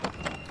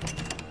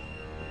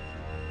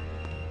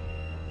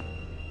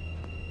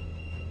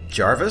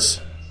Jarvis?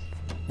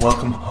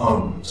 Welcome,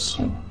 Holmes.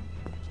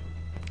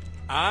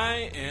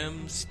 I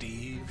am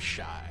Steve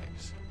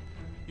Shives.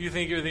 You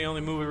think you're the only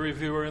movie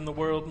reviewer in the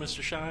world,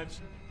 Mr. Shives?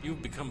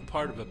 You've become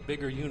part of a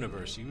bigger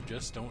universe. You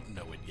just don't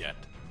know it yet.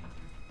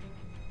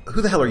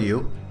 Who the hell are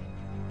you?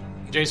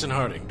 Jason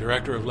Harding,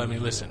 director of Let Me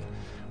Listen.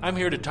 I'm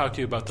here to talk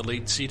to you about the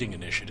Late Seating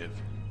Initiative.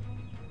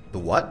 The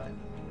what?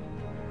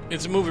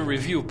 It's a movie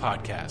review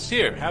podcast.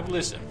 Here, have a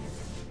listen.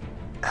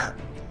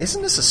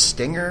 Isn't this a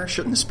stinger?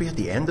 Shouldn't this be at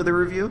the end of the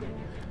review?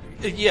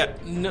 Yeah,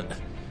 no.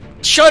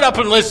 Shut up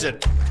and listen!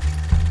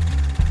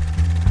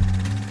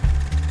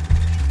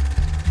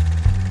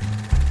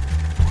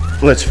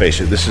 Let's face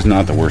it, this is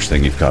not the worst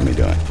thing you've caught me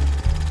doing.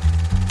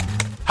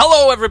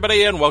 Hello,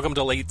 everybody, and welcome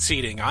to Late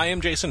Seating. I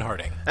am Jason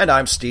Harding. And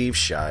I'm Steve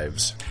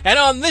Shives. And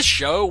on this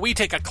show, we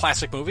take a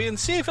classic movie and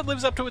see if it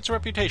lives up to its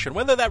reputation,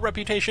 whether that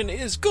reputation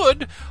is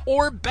good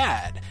or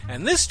bad.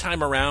 And this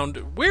time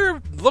around,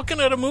 we're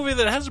looking at a movie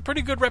that has a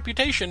pretty good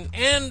reputation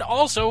and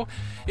also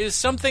is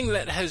something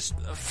that has,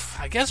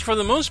 I guess for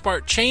the most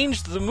part,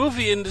 changed the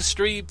movie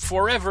industry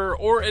forever,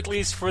 or at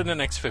least for the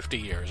next 50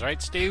 years.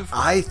 Right, Steve?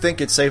 I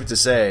think it's safe to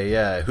say,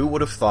 yeah, who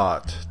would have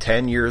thought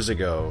 10 years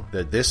ago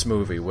that this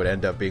movie would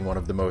end up being one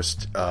of the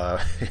most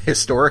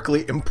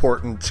historically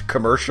important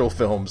commercial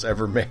films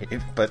ever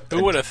made? But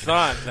who would have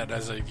thought that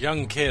as a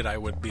young kid I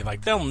would be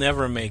like, they'll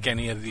never make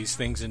any of these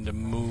things into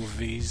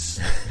movies?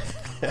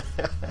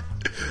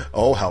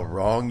 Oh, how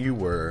wrong you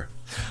were.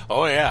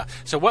 Oh, yeah.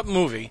 So what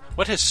movie,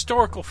 what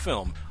historical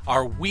film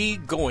are we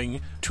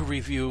going to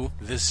review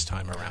this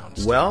time around,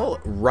 Steve? Well,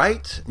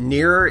 right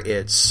near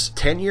its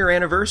 10-year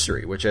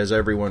anniversary, which, as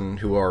everyone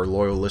who are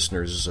loyal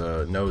listeners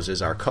knows,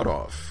 is our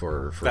cutoff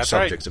for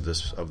subjects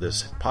right. of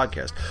this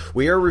podcast,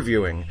 we are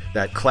reviewing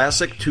that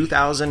classic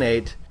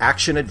 2008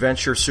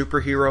 action-adventure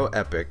superhero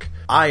epic,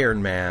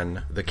 Iron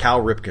Man, the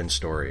Cal Ripken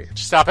story.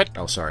 Stop it.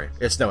 Oh, sorry.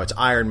 It's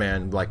Iron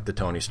Man, like the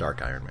Tony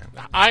Stark Iron Man.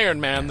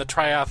 Iron Man, the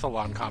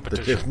triathlon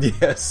competition.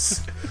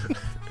 Yes.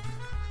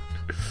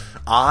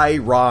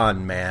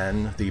 Iron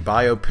Man, the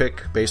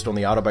biopic based on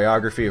the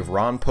autobiography of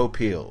Ron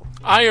Popeil.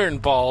 Iron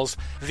Balls,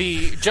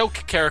 the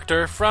joke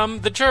character from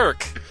The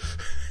Jerk.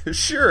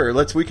 Sure,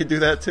 we could do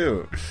that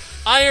too.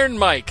 Iron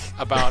Mike,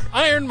 about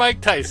Iron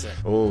Mike Tyson.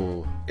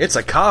 Oh, it's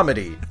a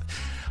comedy.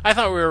 I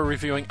thought we were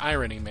reviewing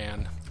Irony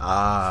Man.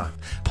 Ah.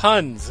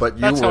 Puns. But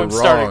you That's were how I'm wrong.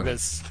 starting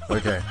this.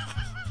 Okay.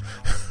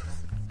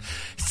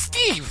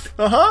 Steve!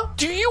 Uh-huh.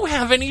 Do you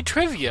have any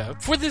trivia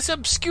for this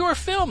obscure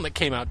film that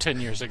came out 10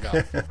 years ago?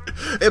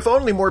 If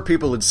only more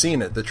people had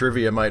seen it, the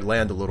trivia might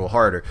land a little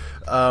harder.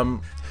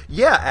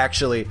 Yeah,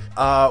 actually.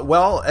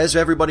 Well, as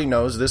everybody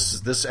knows,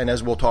 this, and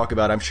as we'll talk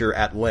about, I'm sure,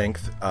 at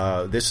length,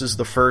 this is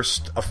the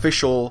first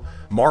official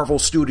Marvel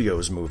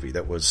Studios movie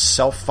that was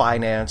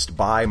self-financed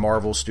by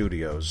Marvel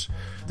Studios.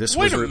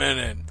 Wait a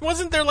minute.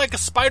 Wasn't there like a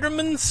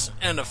Spider-Man's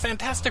and a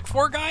Fantastic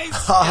Four guys?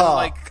 And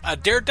like a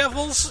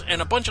Daredevils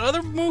and a bunch of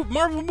other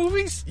Marvel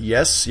movies?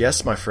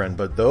 Yes, my friend,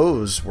 but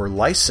those were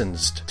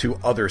licensed to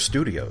other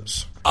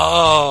studios.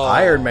 Oh.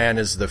 Iron Man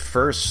is the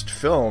first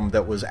film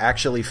that was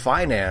actually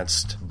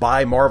financed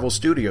by Marvel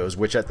Studios,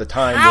 which at the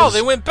time was...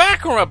 They went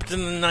bankrupt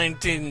in the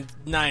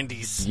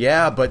 1990s.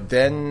 Yeah, but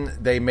then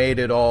they made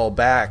it all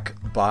back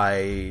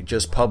by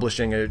just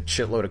publishing a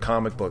shitload of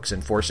comic books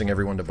and forcing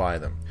everyone to buy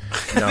them.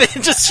 No, they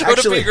just showed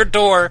up at your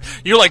door.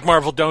 You like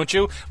Marvel, don't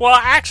you? Well,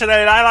 actually,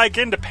 I like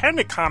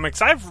independent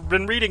comics. I've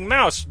been reading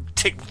Mouse.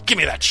 Give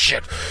me that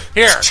shit.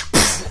 Here.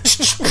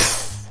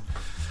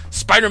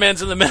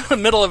 Spider-Man's in the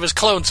middle of his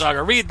Clone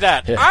Saga. Read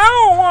that. Yeah. I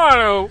don't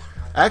want to.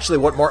 Actually,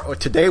 what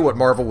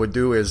Marvel would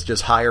do is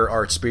just hire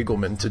Art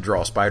Spiegelman to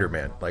draw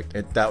Spider-Man.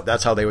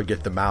 That's how they would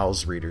get the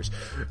Mouse readers.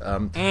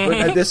 But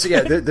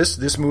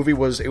this movie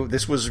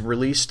was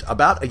released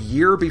about a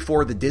year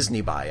before the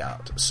Disney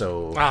buyout.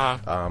 So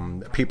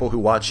people who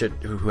watch it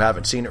who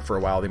haven't seen it for a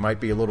while, they might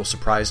be a little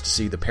surprised to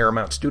see the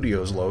Paramount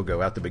Studios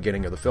logo at the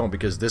beginning of the film,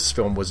 because this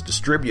film was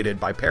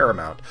distributed by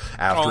Paramount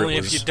after Only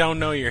it was... if you don't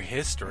know your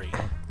history.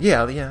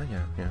 Yeah.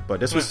 But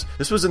this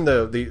was in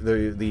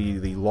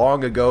the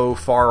long ago,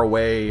 far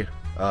away,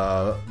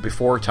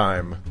 before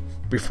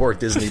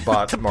Disney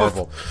bought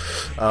Marvel.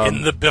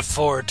 In the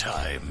before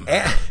time,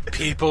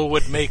 people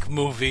would make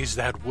movies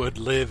that would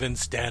live and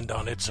stand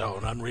on its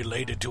own,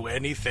 unrelated to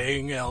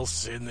anything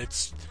else in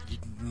its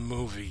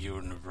movie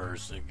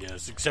universe, I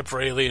guess, except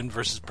for Alien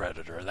vs.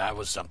 Predator. That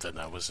was something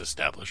that was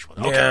established.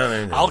 Okay,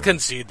 yeah, I'll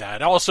concede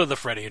that. Also, the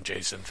Freddy and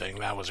Jason thing,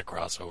 that was a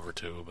crossover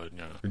too. But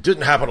it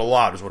didn't happen a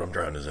lot, is what I'm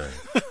trying to say.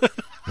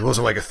 It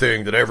wasn't like a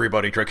thing that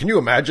everybody tried. Can you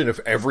imagine if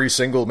every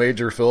single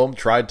major film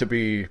tried to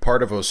be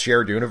part of a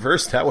shared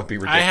universe? That would be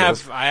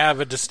ridiculous. I have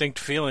a distinct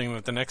feeling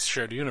that the next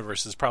shared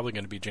universe is probably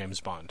going to be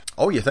James Bond.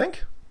 Oh, you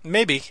think?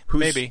 Maybe.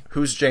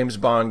 Who's James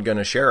Bond going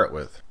to share it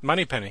with?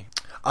 Moneypenny.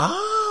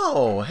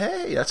 Oh,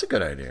 hey, that's a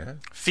good idea.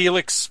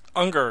 Felix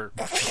Unger.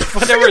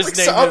 Whatever his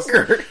name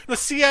Unger. Is. The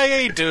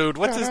CIA dude.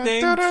 What's his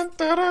name?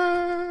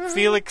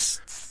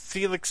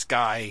 Felix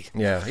guy.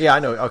 Yeah, I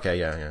know. Okay,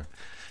 yeah.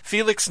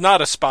 Felix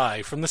Not a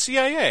Spy from the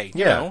CIA. You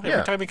Yeah, know, yeah.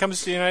 every time he comes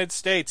to the United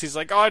States, he's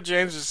like, "Oh,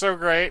 James is so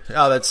great."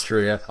 Oh, that's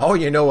true, yeah. Oh,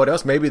 you know what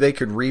else? Maybe they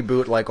could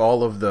reboot like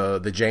all of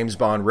the James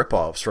Bond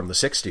ripoffs from the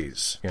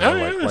 60s. You know, Oh,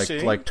 yeah, I see.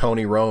 like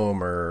Tony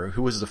Rome, or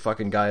who was the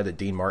fucking guy that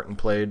Dean Martin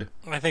played?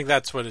 I think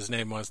that's what his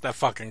name was. That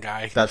fucking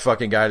guy. That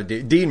fucking guy,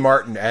 Dean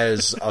Martin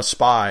as a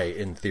spy,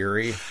 in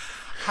theory.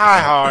 Hi,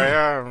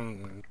 how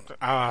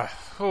are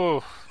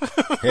you?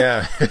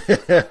 Yeah.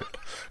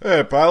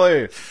 Hey,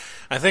 Polly.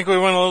 I think we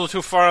went a little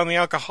too far on the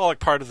alcoholic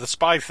part of the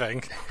spy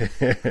thing.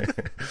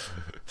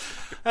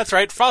 That's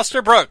right,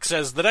 Foster Brooks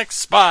as the next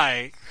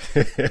spy.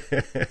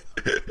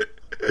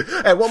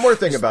 And one more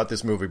thing about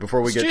this movie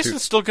before we Is get Jason to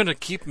still going to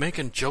keep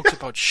making jokes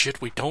about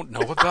shit we don't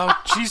know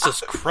about?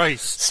 Jesus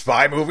Christ.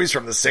 spy movies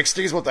from the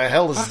 60s. What the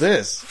hell is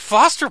this?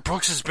 Foster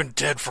Brooks has been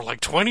dead for like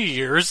 20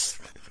 years.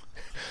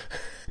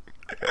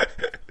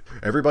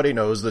 Everybody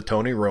knows that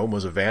Tony Rome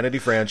was a vanity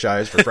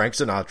franchise for Frank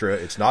Sinatra.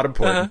 It's not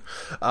important.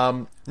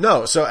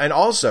 No, so, and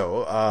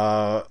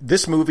also,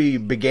 this movie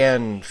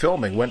began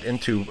filming, went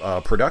into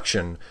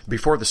production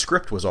before the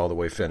script was all the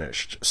way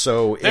finished.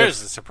 So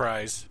There's the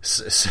surprise.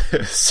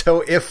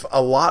 So if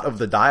a lot of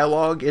the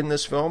dialogue in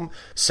this film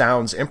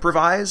sounds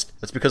improvised,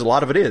 that's because a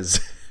lot of it is.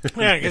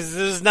 Yeah, because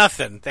there's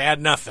nothing. They had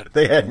nothing.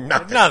 They had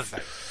nothing. Nothing.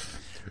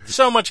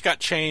 So much got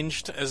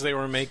changed as they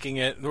were making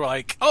it. They were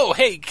like, oh,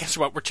 hey, guess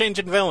what? We're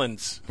changing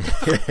villains.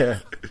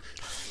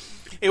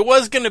 It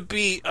was going to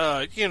be,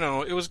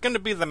 it was going to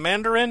be the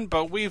Mandarin,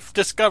 but we've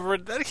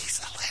discovered that he's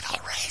a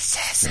little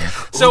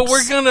racist. So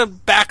we're going to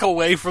back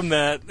away from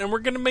that, and we're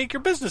going to make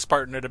your business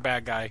partner the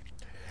bad guy.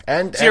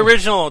 And The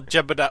original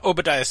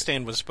Obadiah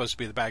Stane was supposed to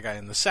be the bad guy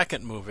in the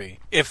second movie,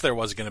 if there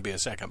was going to be a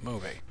second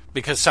movie.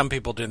 Because some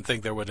people didn't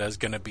think there was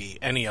going to be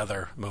any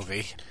other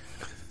movie.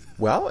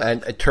 Well,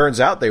 and it turns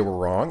out they were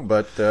wrong,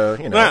 but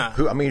Yeah.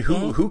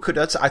 who could?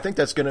 I think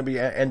that's going to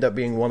end up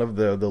being one of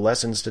the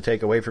lessons to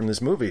take away from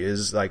this movie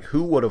is like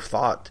who would have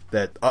thought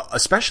that,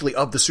 especially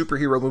of the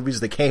superhero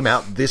movies that came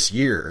out this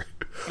year,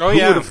 who would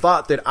have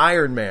thought that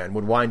Iron Man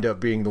would wind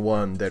up being the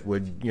one that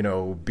would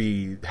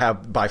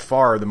have by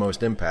far the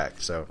most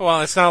impact? So,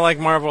 Well, it's not like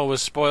Marvel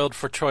was spoiled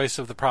for choice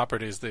of the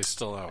properties they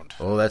still owned.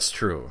 oh, that's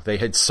true. They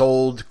had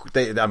sold.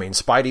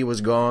 Spidey was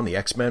gone. The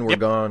X-Men were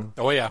gone.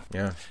 Oh yeah,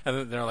 Yeah.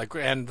 And they're like,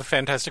 and the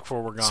Fantastic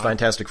Four were gone.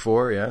 Fantastic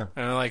Four, yeah. And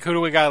they're like, who do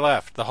we got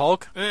left? The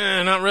Hulk?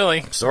 Not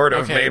really. Sort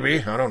of, Okay.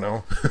 maybe. I don't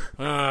know.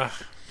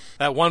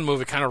 That one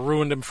movie kind of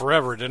ruined him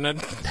forever, didn't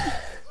it?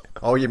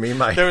 Oh, you mean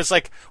There was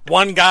like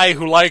one guy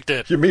who liked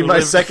it. You mean who my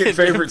lived- second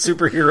favorite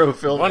superhero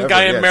film One ever,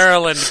 guy in yes.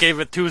 Maryland gave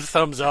it 2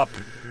 thumbs up.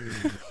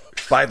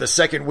 By the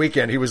second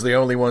weekend, he was the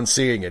only one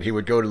seeing it. He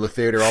would go to the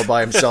theater all by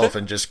himself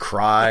and just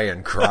cry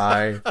and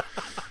cry.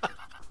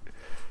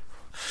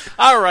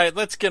 All right,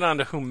 let's get on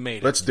to who made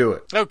it. Let's do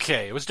it.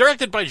 Okay, it was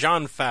directed by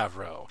Jon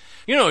Favreau.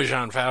 You know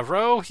Jon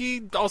Favreau.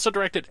 He also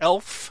directed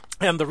Elf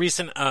and the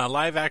recent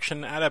live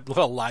action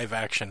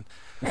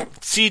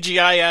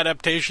CGI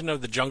adaptation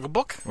of The Jungle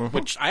Book,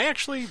 which I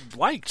actually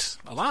liked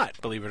a lot,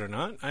 believe it or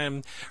not.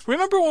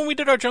 Remember when we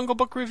did our Jungle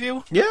Book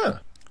review? Yeah.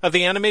 Of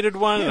the animated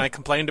one, and I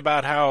complained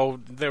about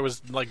how there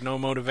was like no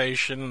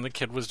motivation, and the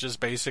kid was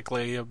just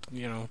basically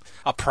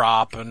a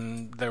prop,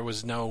 and there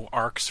was no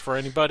arcs for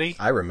anybody.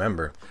 I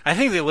remember. I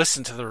think they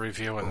listened to the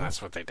review, and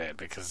that's what they did,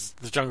 because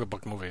the Jungle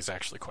Book movie is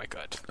actually quite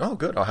good. Oh,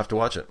 good. I'll have to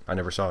watch it. I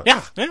never saw it.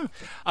 Yeah.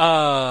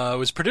 It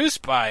was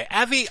produced by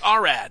Avi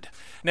Arad.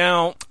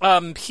 Now,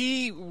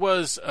 he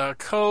was a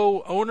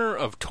co-owner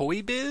of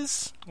Toy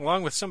Biz,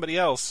 along with somebody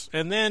else.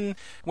 And then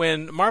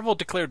when Marvel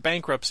declared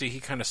bankruptcy, he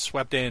kind of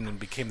swept in and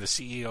became the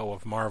CEO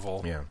of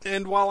Marvel. Yeah.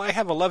 And while I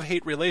have a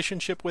love-hate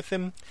relationship with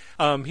him,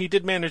 he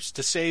did manage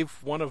to save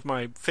one of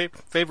my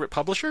favorite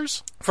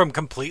publishers from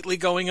completely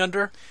going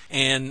under.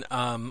 And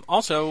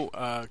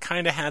also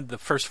kind of had the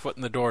first foot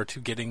in the door to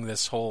getting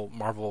this whole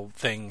Marvel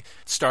thing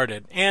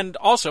started. And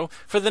also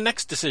for the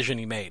next decision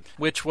he made,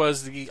 which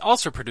was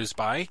also produced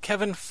by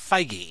Kevin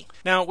Feige.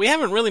 Now, we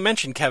haven't really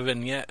mentioned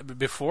Kevin yet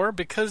before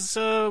because,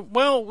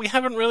 we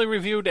haven't really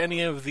reviewed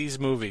any of these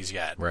movies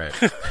yet. Right.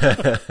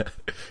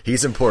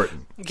 He's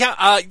important.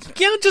 Yeah,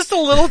 just a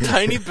little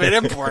tiny bit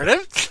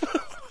important.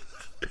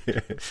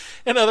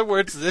 In other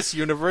words, this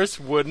universe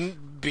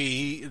wouldn't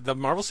be, the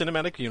Marvel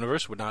Cinematic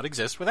Universe would not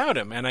exist without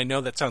him. And I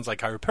know that sounds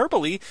like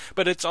hyperbole,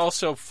 but it's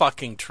also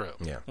fucking true.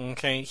 Yeah.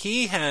 Okay?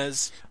 He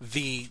has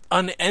the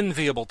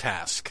unenviable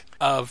task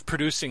of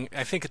producing,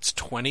 I think it's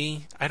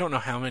 20, I don't know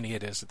how many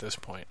it is at this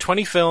point,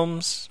 20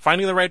 films,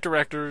 finding the right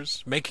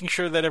directors, making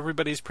sure that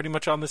everybody's pretty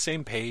much on the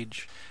same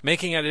page,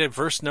 making a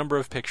diverse number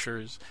of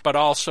pictures, but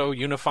also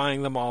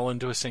unifying them all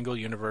into a single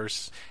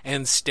universe,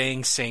 and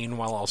staying sane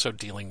while also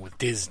dealing with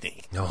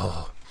Disney.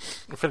 Oh.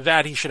 For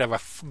that, he should have a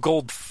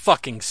gold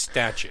fucking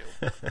statue.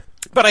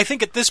 But I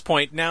think at this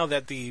point, now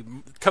that the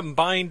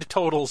combined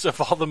totals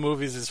of all the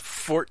movies is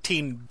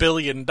 $14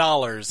 billion,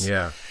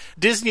 Yeah.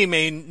 Disney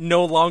may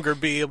no longer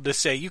be able to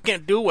say, you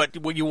can't do what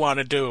you want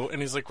to do.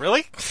 And he's like,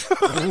 really?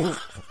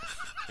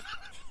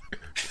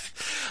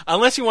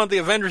 Unless you want the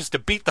Avengers to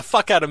beat the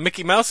fuck out of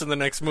Mickey Mouse in the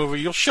next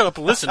movie, you'll shut up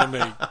and listen to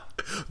me.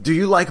 Do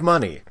you like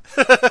money?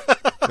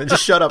 Then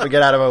just shut up and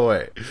get out of my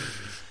way.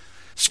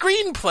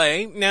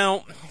 Screenplay.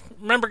 Now,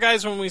 remember,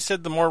 guys, when we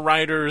said the more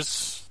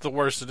writers, the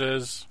worse it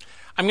is?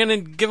 I'm going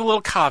to give a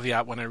little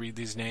caveat when I read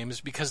these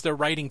names because they're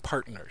writing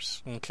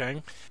partners,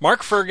 okay?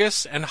 Mark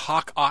Fergus and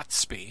Hawk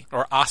Ostby,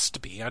 or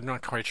Ostby, I'm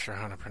not quite sure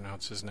how to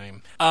pronounce his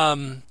name.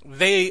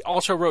 They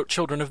also wrote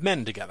Children of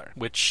Men together,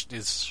 which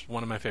is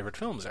one of my favorite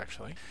films,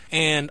 actually.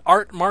 And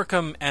Art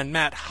Markham and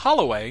Matt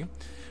Holloway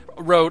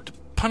wrote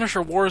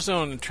Punisher,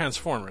 Warzone, and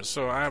Transformers.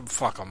 So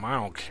fuck them, I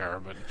don't care.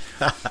 But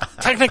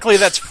technically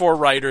that's 4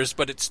 writers,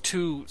 but it's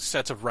 2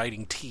 sets of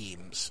writing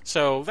teams.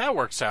 So that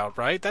works out,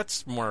 right?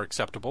 That's more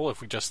acceptable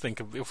if we just think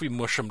of, if we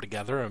mush them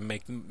together and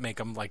make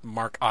them like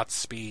Mark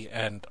Ostby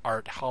and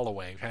Art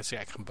Holloway. I see,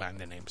 I combined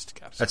the names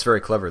together. That's very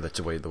clever. That's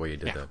the way you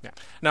did that. Yeah.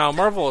 Now,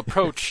 Marvel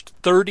approached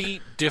 30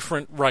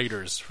 different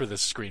writers for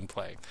this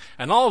screenplay,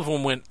 and all of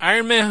them went,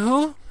 Iron Man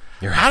who?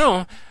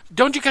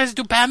 Don't you guys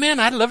do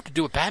Batman? I'd love to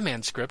do a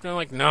Batman script. And I'm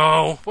like,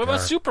 no. What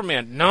about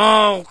Superman?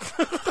 No.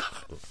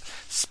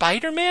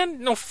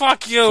 Spider-Man? No,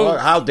 fuck you.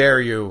 How dare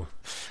you?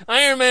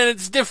 Iron Man,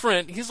 it's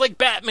different. He's like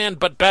Batman,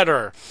 but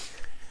better.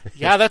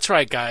 Yeah, that's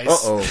right, guys.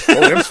 Oh,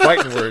 them's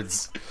fighting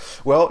words.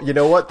 Well, you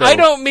know what, though? I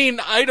don't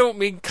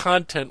mean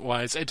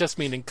content-wise. I just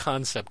mean in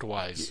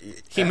concept-wise.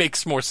 He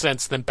makes more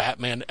sense than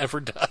Batman ever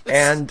does.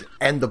 And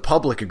the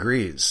public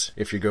agrees,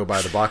 if you go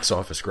by the box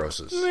office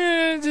grosses.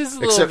 Just a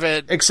little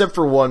bit. Except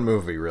for one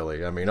movie,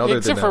 really. I mean,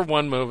 Except for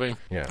one movie.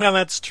 Yeah,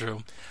 that's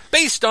true.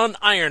 Based on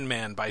Iron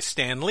Man by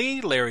Stan Lee,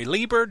 Larry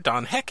Lieber,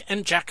 Don Heck,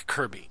 and Jack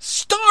Kirby.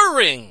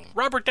 Starring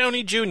Robert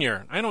Downey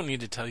Jr. I don't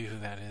need to tell you who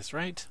that is,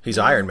 right? He's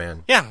Iron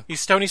Man. Yeah,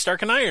 he's Tony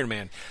Stark and Iron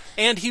Man.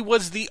 And he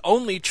was the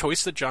only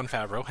choice that Jon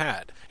Favreau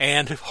had.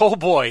 And, oh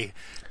boy,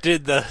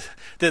 did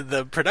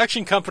the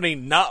production company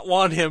not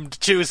want him to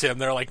choose him.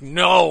 They're like,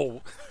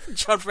 no.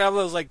 Jon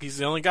Favreau's like, he's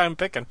the only guy I'm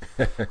picking.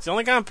 He's the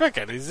only guy I'm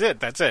picking. He's it.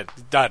 That's it.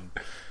 He's done.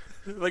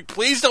 Like,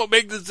 please don't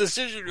make this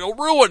decision. You'll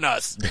ruin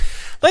us.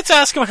 Let's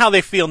ask them how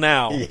they feel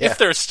now, if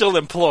they're still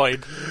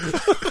employed.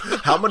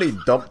 How many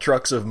dump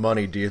trucks of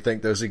money do you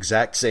think those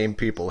exact same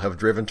people have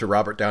driven to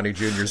Robert Downey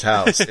Jr.'s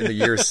house in the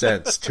years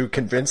since to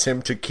convince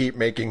him to keep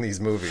making these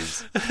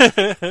movies?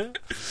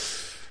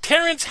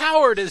 Terrence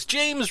Howard as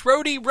James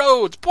Rhodey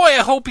Rhodes. Boy,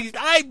 I hope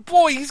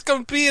he's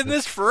going to be in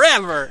this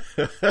forever.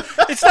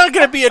 It's not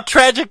going to be a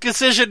tragic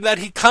decision that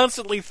he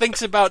constantly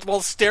thinks about while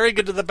staring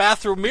into the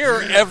bathroom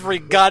mirror every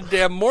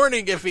goddamn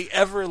morning if he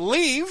ever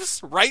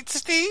leaves. Right,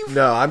 Steve?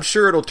 No, I'm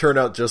sure it'll turn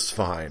out just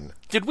fine.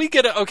 Did we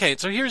get okay,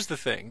 so here's the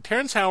thing.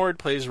 Terrence Howard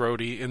plays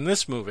Rhodey in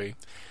this movie.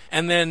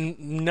 And then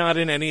not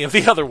in any of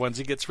the other ones.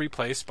 He gets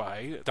replaced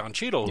by Don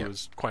Cheadle,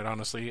 who's, quite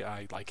honestly,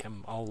 I like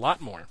him a lot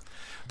more.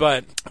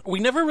 But we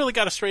never really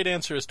got a straight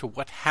answer as to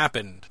what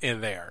happened in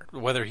there.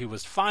 Whether he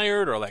was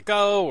fired or let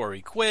go or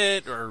he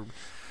quit or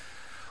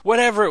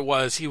whatever it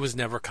was, he was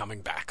never coming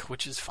back,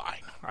 which is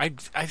fine. I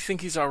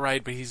think he's all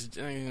right, but he's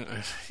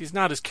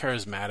not as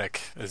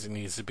charismatic as he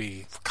needs to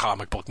be for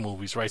comic book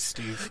movies, right,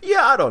 Steve?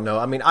 Yeah, I don't know.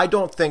 I mean, I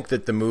don't think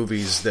that the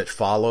movies that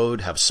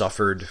followed have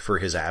suffered for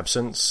his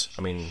absence.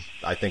 I mean,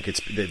 I think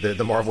it's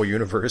the Marvel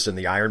Universe and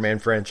the Iron Man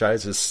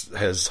franchise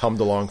has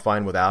hummed along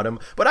fine without him.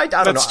 But I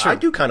don't know. True. I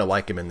do kind of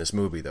like him in this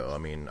movie, though. I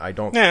mean, I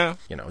don't. Yeah.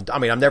 You know, I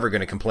mean, I'm never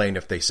going to complain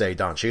if they say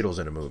Don Cheadle's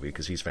in a movie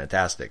because he's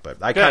fantastic.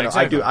 But I kind of,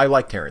 exactly. I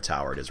like Terrence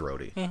Howard as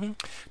Rhodey. Mm-hmm.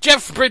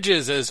 Jeff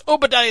Bridges as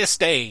Obadiah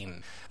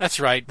Stane. That's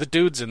right. The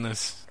dude's in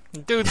this.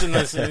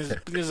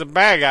 He's a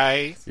bad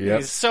guy. Yep.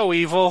 He's so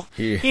evil.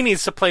 He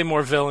needs to play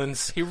more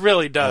villains. He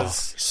really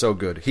does. Oh, so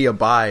good. He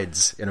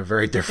abides in a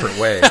very different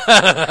way.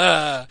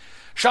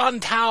 Sean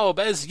Taub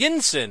as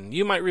Yinsen.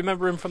 You might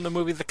remember him from the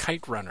movie The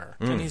Kite Runner.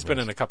 And he's been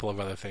in a couple of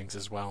other things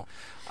as well.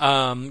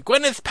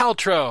 Gwyneth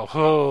Paltrow.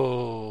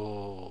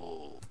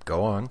 Oh.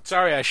 Go on.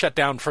 Sorry, I shut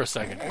down for a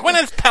second.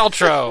 Gwyneth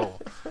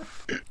Paltrow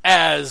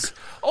as...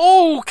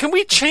 Oh, can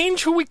we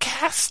change who we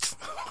cast?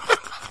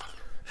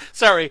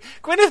 Sorry,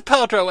 Gwyneth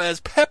Paltrow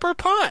as Pepper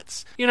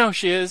Potts. You know who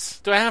she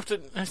is. Do I have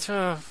to...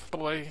 Oh,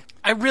 boy.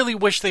 I really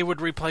wish they would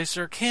replace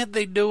her. Can't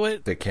they do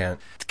it? They can't.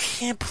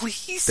 Can't,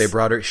 please? They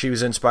brought her... She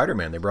was in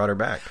Spider-Man. They brought her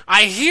back.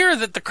 I hear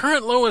that the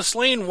current Lois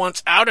Lane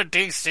wants out of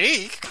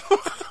DC.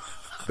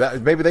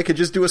 Maybe they could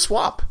just do a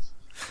swap.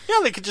 Yeah,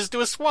 they could just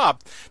do a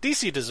swap.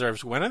 DC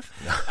deserves Gwyneth.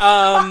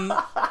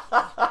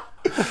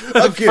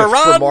 A gift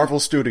from Marvel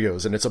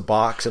Studios, and it's a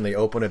box, and they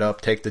open it up,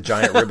 take the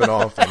giant ribbon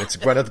off, and it's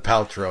Gwyneth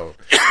Paltrow.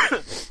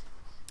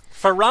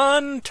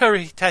 Farhan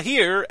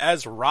Tahir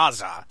as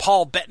Raza,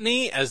 Paul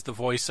Bettany as the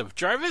voice of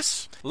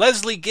Jarvis,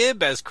 Leslie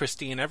Gibb as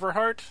Christine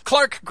Everhart,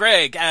 Clark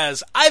Gregg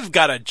as I've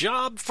Got a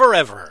Job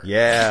Forever.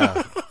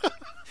 Yeah.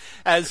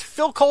 as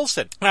Phil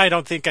Coulson. I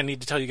don't think I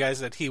need to tell you guys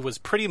that he was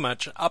pretty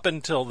much, up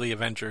until the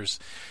Avengers,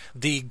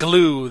 the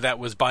glue that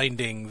was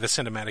binding the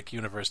cinematic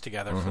universe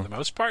together for the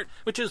most part,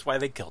 which is why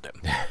they killed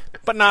him.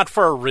 But not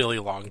for a really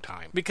long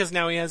time, because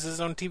now he has his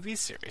own TV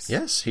series.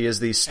 Yes, he is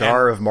the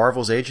star of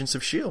Marvel's Agents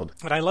of S.H.I.E.L.D.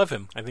 But I love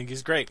him. I think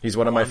he's great. He's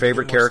one of my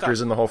favorite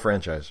characters in the whole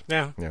franchise.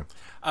 Yeah. Yeah.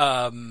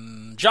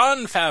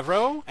 Jon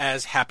Favreau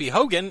as Happy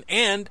Hogan,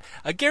 and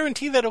a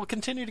guarantee that he'll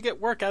continue to get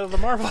work out of the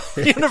Marvel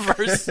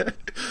universe.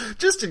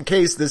 Just in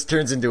case this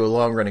turns into a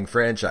long-running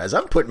franchise,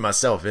 I'm putting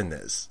myself in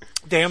this.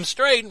 Damn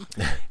straight.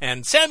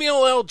 And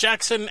Samuel L.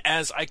 Jackson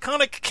as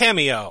iconic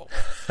Cameo.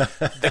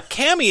 The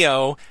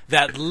cameo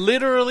that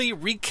literally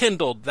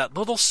rekindled that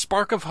little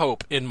spark of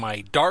hope in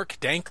my dark,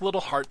 dank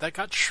little heart that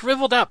got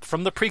shriveled up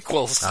from the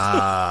prequels.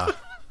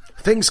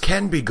 Things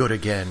can be good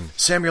again.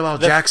 Samuel L.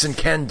 Jackson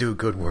can do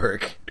good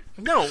work.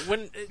 No,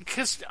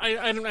 because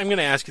I'm going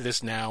to ask you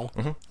this now.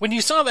 When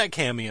you saw that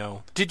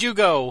cameo, did you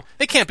go,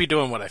 they can't be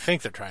doing what I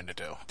think they're trying to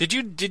do?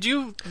 Did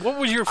you, what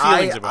was your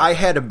feelings about it? I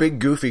had a big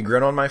goofy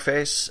grin on my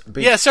face.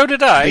 Yeah, so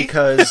did I.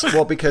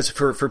 Because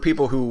for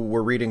people who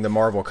were reading the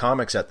Marvel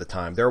comics at the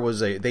time, there was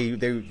they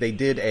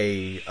did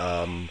a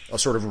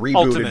sort of rebooted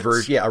Ultimates.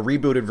 version, a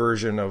rebooted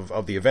version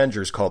of the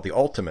Avengers called the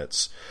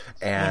Ultimates,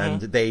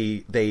 and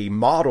they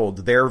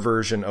modeled their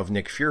version of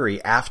Nick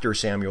Fury after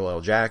Samuel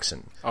L.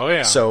 Jackson. Oh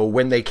yeah. So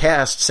when they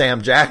cast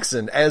Sam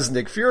Jackson as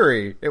Nick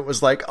Fury, it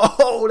was like,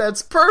 oh,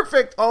 that's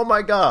perfect. Oh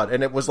my god.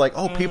 And it was like,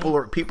 oh,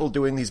 people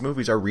doing these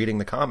movies are reading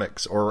the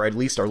comics, or at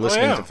least are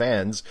listening to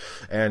fans.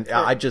 And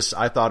I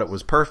thought it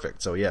was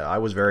perfect. So yeah, I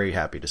was very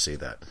happy to see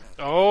that.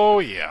 Oh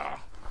yeah.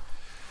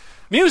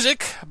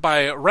 Music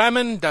by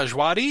Ramin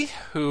Djawadi,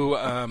 who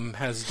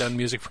has done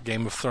music for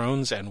Game of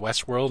Thrones and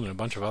Westworld and a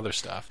bunch of other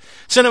stuff.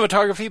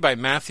 Cinematography by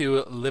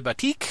Matthew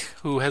Libatique,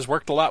 who has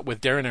worked a lot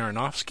with Darren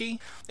Aronofsky.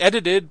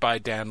 Edited by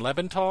Dan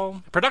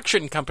Leventhal.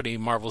 Production company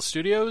Marvel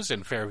Studios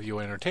and Fairview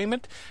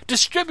Entertainment.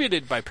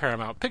 Distributed by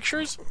Paramount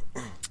Pictures.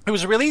 It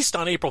was released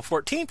on April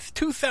 14th,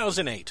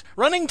 2008.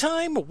 Running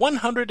time,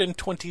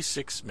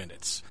 126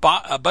 minutes.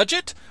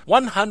 Budget,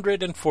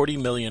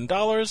 $140 million.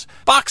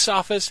 Box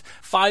office,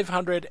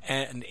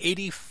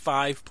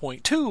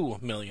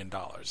 $585.2 million.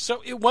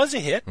 So it was a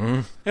hit.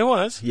 It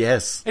was.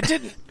 Yes. It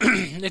didn't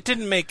it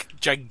didn't make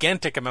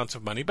gigantic amounts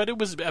of money, but it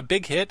was a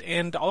big hit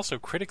and also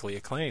critically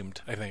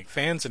acclaimed, I think.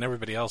 Fans and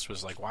everybody else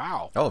was like,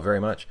 wow. Oh, very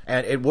much.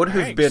 And it would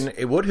have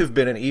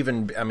been an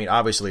even, I mean,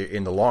 obviously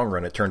in the long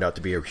run it turned out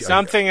to be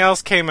something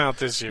else came out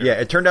this year. Yeah,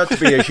 it turned out to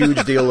be a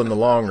huge deal in the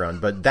long run,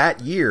 but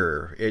that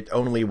year it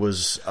only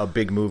was a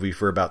big movie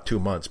for about 2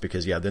 months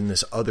because then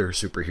this other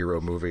superhero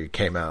movie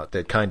came out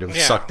that kind of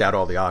sucked out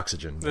all the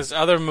oxygen. This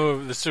other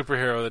movie, the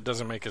superhero that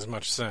doesn't make as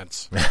much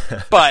sense,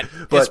 but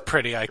it's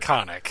pretty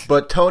iconic.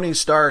 But Tony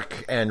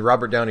Stark and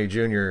Robert Downey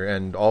Jr.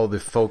 and all the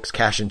folks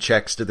cashing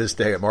checks to this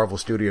day at Marvel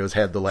Studios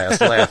had the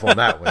last laugh on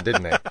that one,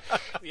 didn't they?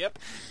 Yep,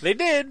 they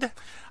did.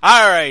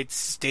 All right,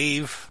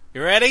 Steve.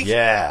 You ready?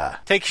 Yeah.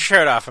 Take your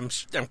shirt off. I'm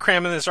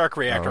cramming this arc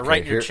reactor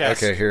right in your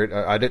chest. Okay,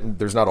 here. I didn't.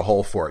 There's not a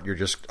hole for it. You're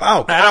just.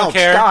 Oh, I don't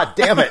care. God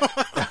damn it.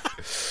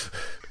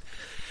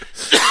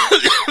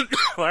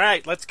 All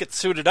right, let's get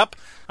suited up.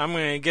 I'm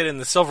going to get in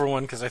the silver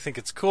one because I think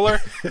it's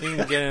cooler. You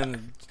can get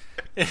in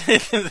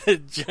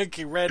the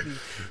junky red and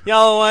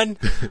yellow one.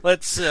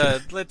 Let's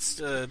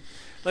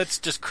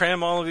just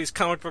cram all of these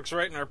comic books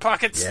right in our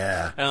pockets.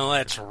 Yeah. And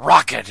let's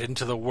rocket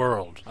into the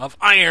world of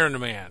Iron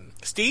Man.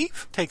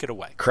 Steve, take it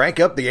away.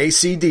 Crank up the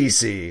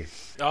AC/DC.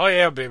 Oh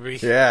yeah, baby.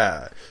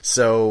 Yeah.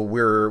 So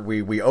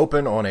we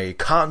open on a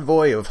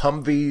convoy of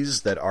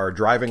Humvees that are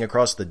driving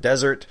across the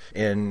desert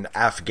in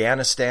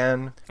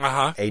Afghanistan,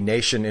 a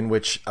nation in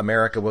which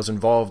America was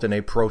involved in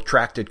a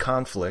protracted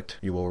conflict,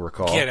 you will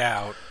recall. Get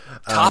out.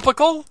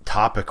 Topical?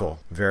 Topical.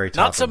 Very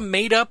topical. Not some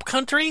made-up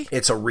country?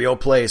 It's a real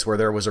place where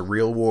there was a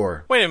real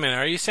war. Wait a minute.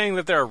 Are you saying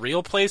that there are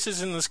real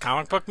places in this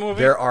comic book movie?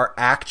 There are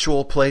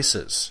actual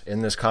places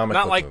in this comic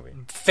book movie. Not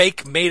like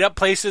fake made-up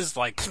places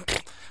like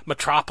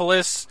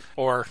Metropolis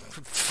or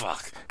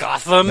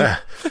Gotham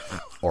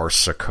or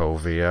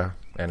Sokovia.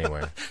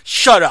 Anyway,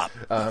 shut up.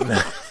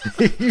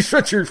 You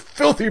shut your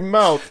filthy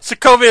mouth.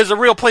 Sokovia is a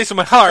real place in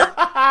my heart.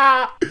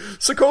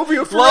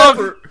 Sokovia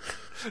forever.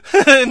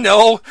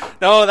 No,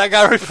 that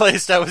got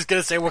replaced. I was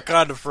going to say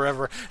Wakanda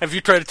forever. If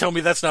you try to tell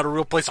me that's not a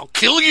real place, I'll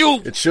kill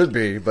you. It should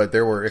be, but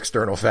there were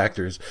external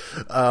factors.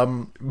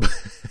 But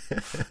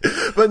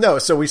no,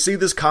 so we see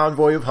this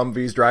convoy of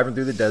Humvees driving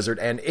through the desert,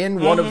 and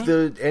in one of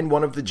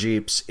the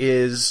Jeeps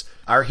is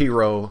our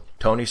hero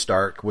Tony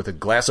Stark with a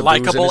glass of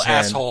booze in his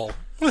hand. Asshole.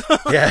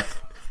 Yeah.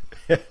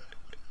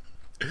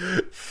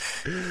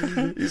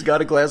 He's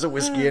got a glass of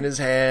whiskey in his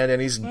hand,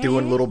 and he's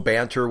doing little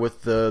banter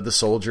with the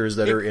soldiers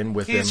that are in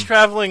with him. He's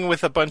traveling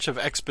with a bunch of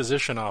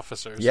exposition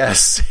officers.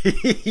 Yes.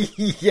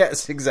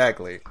 Yes,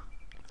 exactly.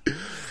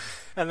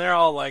 And they're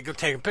all like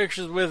taking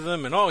pictures with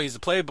him, and he's a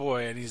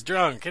playboy, and he's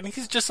drunk, and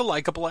he's just a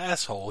likable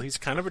asshole. He's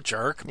kind of a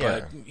jerk,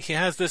 but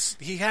he's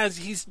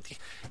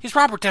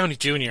Robert Downey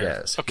Jr.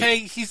 Yes. Okay,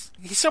 he's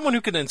someone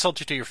who can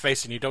insult you to your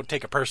face, and you don't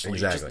take it personally.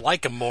 Exactly. You just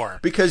like him more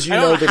Because you I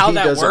know don't that how he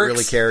doesn't works.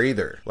 really care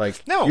either.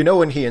 Like, No. you know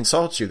when he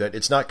insults you that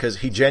it's not because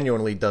he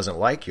genuinely doesn't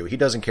like you. He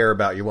doesn't care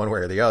about you one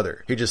way or the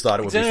other. He just thought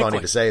it would be funny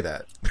Exactly. to say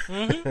that.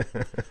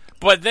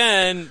 But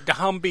then the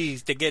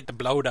Humvees, they get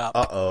blowed up.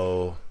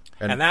 Uh-oh.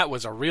 And that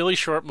was a really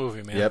short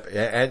movie, man. Yep,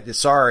 and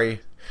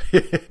sorry.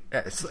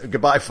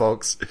 Goodbye,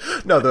 folks.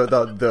 No,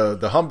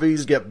 the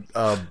Humvees get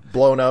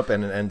blown up,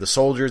 and the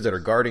soldiers that are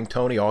guarding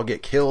Tony all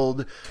get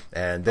killed,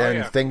 and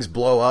then things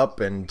blow up,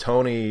 and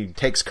Tony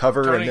takes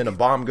cover, and then a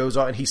bomb goes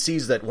off, and he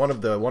sees that one of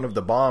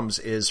the bombs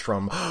is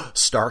from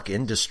Stark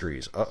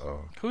Industries.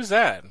 Uh-oh. Who's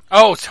that?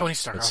 Oh, Tony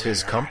Stark. It's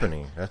his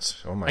company.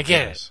 That's, oh my I get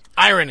goodness. it.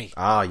 Irony.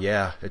 Ah,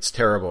 yeah, it's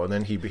terrible. And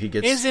then he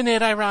gets... Isn't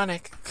it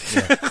ironic?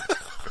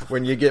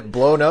 when you get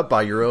blown up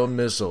by your own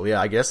missile.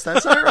 Yeah, I guess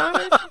that's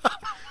ironic.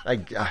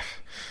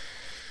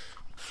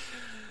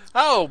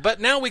 Oh, but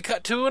now we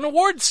cut to an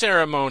award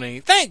ceremony.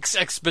 Thanks,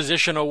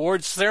 Exposition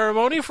Awards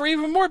ceremony, for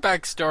even more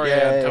backstory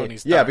on Tony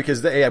Stark. Yeah,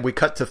 because we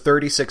cut to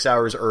 36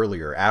 hours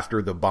earlier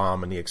after the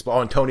bomb and the explosion.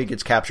 Oh, and Tony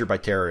gets captured by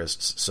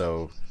terrorists,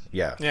 so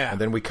yeah. And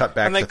then we cut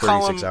back to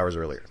 36 hours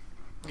earlier.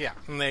 Yeah,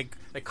 and they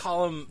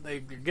call him, they're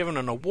giving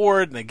an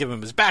award, and they give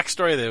him his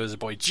backstory, that he was a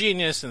boy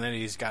genius, and then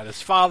he's got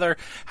his father,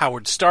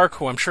 Howard Stark,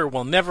 who I'm sure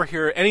we'll never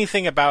hear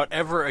anything about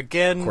ever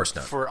again. Of course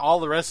not. For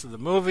all the rest of the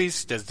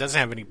movies. Doesn't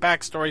have any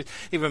backstories.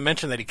 Even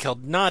mentioned that he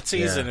killed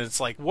Nazis, and it's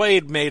like,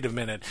 wait a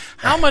minute.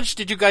 How much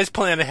did you guys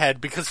plan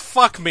ahead? Because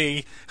fuck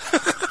me.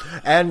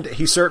 And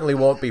he certainly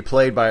won't be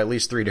played by at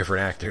least 3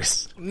 different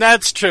actors.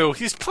 That's true.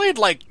 He's played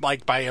like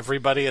by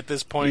everybody at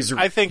this point.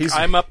 I think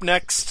I'm up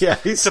next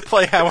to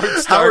play Howard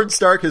Stark. Howard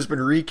Stark has been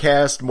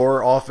recast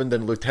more often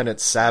than Lieutenant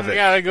Savick. I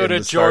gotta go in to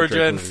the Star Trek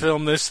Georgia and movie.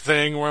 film this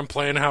thing where I'm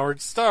playing Howard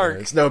Stark.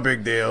 It's no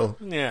big deal.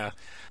 Yeah.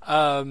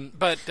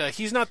 But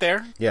he's not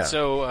there. Yeah.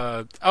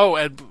 So,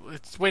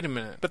 wait a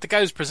minute. But the guy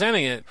who's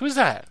presenting it, who's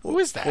that? Who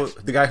is that? Well,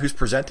 the guy who's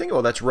presenting?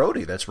 Oh, that's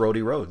Rhodey. That's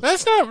Rhodey Rhodes.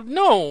 That's not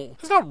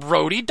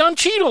Rhodey. Don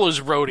Cheadle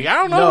is Rhodey. I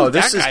don't know who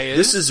that guy is.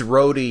 This is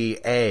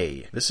Rhodey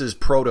A. This is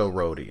Proto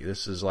Rhodey.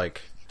 This is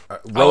like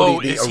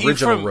Rhodey, the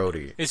original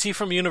Rhodey. Is he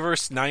from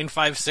Universe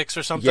 956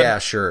 or something? Yeah,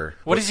 sure.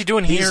 What is he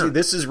doing here?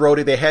 This is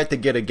Rhodey. They had to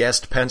get a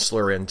guest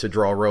penciler in to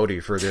draw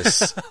Rhodey for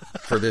this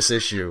for this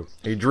issue.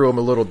 He drew him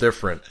a little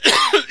different.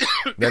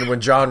 Then when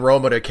John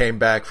Romita came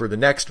back for the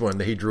next one,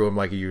 he drew him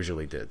like he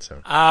usually did. So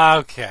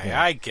okay,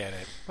 I get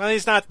it. Well,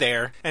 he's not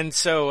there, and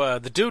so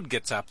the dude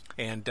gets up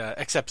and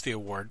accepts the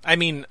award. I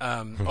mean,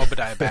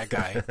 Obadiah bad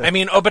guy. I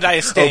mean,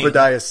 Obadiah Stane.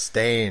 Obadiah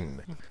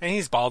Stane. And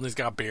he's bald and he's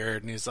got a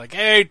beard, and he's like,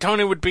 hey,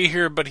 Tony would be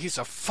here, but he's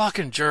a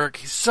fucking jerk.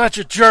 He's such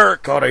a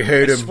jerk. God, I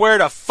hate him. I swear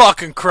to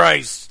fucking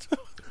Christ.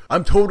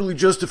 I'm totally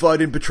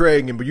justified in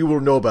betraying him, but you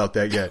won't know about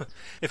that yet.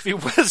 If he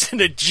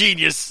wasn't a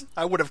genius,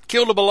 I would have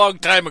killed him a long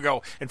time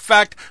ago. In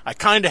fact, I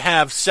kind of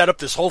have set up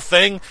this whole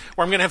thing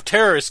where I'm going to have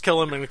terrorists kill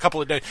him in a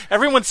couple of days.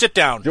 Everyone sit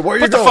down. Yeah, where are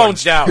you Put the going?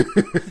 phones down.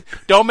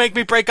 Don't make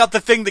me break out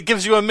the thing that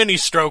gives you a mini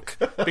stroke,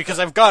 because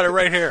I've got it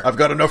right here. I've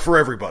got enough for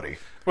everybody.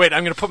 Wait,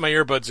 I'm going to put my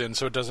earbuds in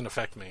so it doesn't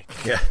affect me.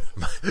 Yeah,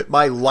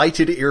 my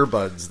lighted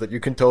earbuds that you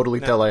can totally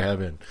tell I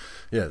have in.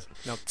 Yes.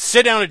 Now,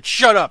 sit down and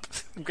shut up.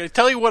 I'm going to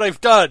tell you what I've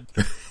done.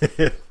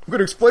 I'm going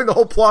to explain the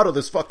whole plot of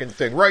this fucking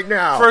thing right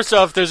now. First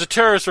off, there's a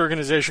terrorist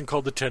organization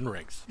called the Ten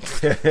Rings.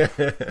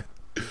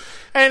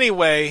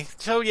 Anyway,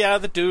 so yeah,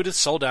 the dude is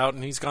sold out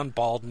and he's gone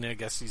bald, and I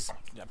guess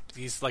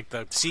he's like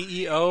the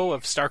CEO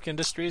of Stark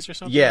Industries or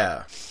something.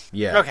 Yeah.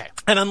 Okay,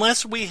 and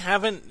unless we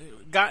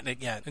haven't gotten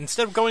it yet,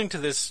 instead of going to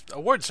this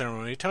award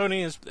ceremony,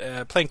 Tony is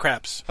playing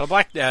craps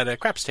at a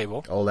craps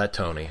table. Oh, that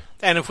Tony.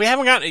 And if we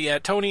haven't gotten it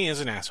yet, Tony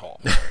is an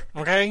asshole.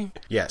 Okay?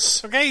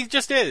 Yes. Okay, he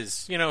just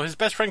is. You know, his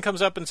best friend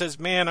comes up and says,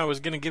 man, I was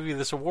going to give you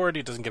this award.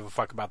 He doesn't give a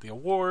fuck about the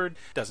award.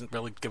 Doesn't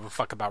really give a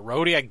fuck about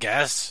Rhodey, I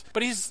guess.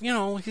 But he's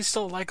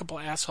still a likable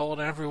asshole,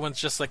 and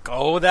everyone's just like,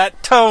 oh,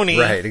 that Tony.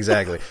 Right,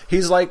 exactly.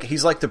 He's like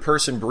the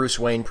person Bruce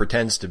Wayne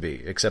pretends to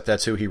be, except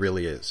that's who he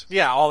really is.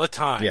 Yeah, all the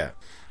time. Yeah.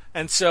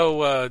 And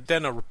so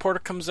then a reporter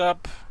comes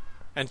up,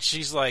 and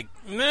she's like,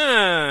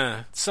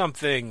 nah,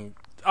 something,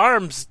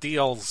 arms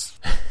deals.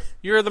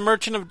 You're the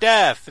Merchant of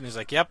Death. And he's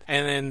like, yep.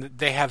 And then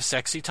they have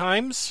sexy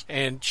times,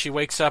 and she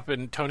wakes up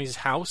in Tony's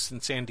house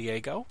in San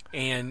Diego,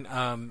 and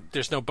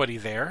there's nobody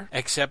there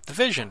except the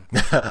Vision.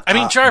 I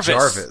mean,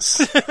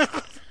 Jarvis.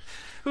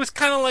 Who's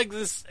kind of like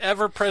this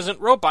ever-present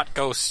robot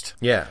ghost.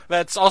 Yeah.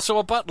 That's also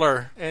a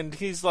butler. And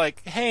he's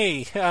like,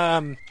 hey,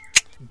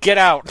 get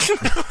out.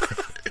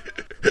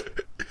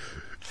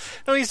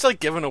 No, he's like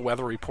giving a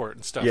weather report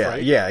and stuff,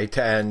 right? Yeah,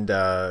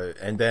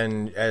 and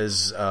then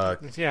as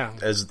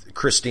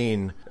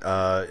Christine,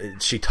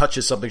 she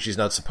touches something she's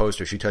not supposed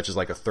to. She touches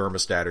like a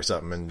thermostat or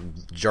something,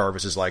 and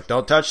Jarvis is like,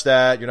 "Don't touch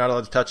that! You're not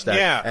allowed to touch that."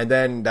 Yeah. And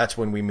then that's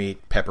when we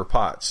meet Pepper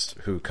Potts,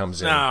 who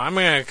comes in. No, I'm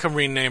gonna come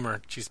rename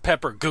her. She's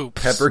Pepper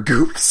Goops. Pepper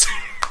Goops.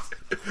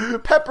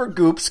 Pepper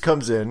Goops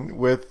comes in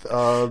with...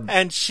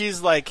 And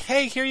she's like,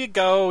 hey, here you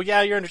go.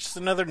 Yeah, you're just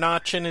another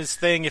notch in his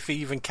thing, if he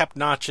even kept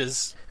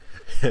notches.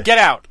 Get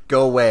out.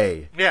 Go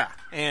away. Yeah.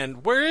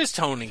 And where is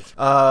Tony?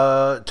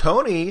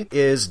 Tony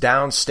is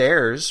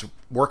downstairs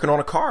working on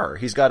a car.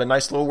 He's got a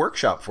nice little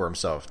workshop for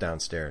himself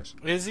downstairs.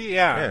 Is he?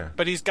 Yeah.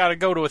 But he's got to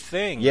go to a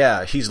thing.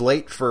 Yeah, he's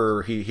late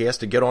for... He has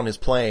to get on his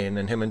plane,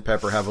 and him and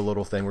Pepper have a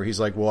little thing where he's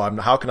like, well,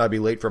 how can I be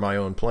late for my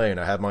own plane?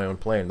 I have my own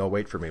plane. They'll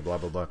wait for me, blah,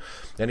 blah, blah.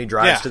 Then he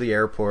drives to the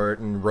airport,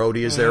 and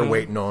Rhodey is there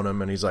waiting on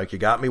him, and he's like, you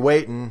got me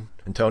waiting.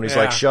 And Tony's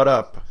like, shut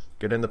up.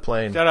 Get in the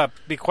plane. Shut up.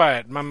 Be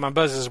quiet. My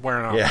buzz is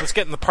wearing off. Yeah. Let's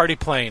get in the party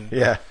plane.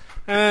 Yeah.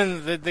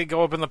 And they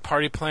go up in the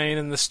party plane,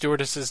 and the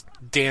stewardesses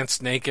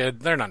dance naked.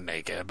 They're not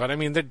naked, but I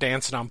mean, they're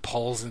dancing on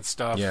poles and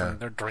stuff, and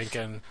they're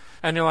drinking.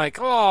 And you're like,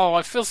 oh,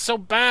 I feel so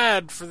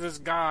bad for this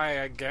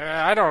guy, I guess.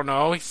 I don't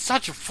know. He's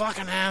such a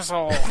fucking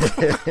asshole.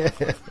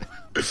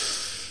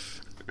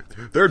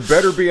 There'd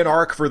better be an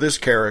arc for this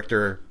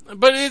character.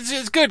 But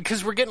it's good,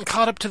 because we're getting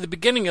caught up to the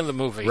beginning of the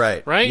movie.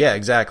 Right. Right? Yeah,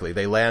 exactly.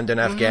 They land in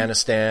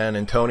Afghanistan,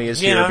 and Tony is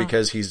here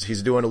because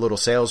he's doing a little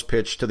sales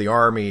pitch to the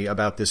army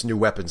about this new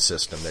weapon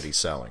system that he's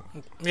selling.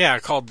 Yeah,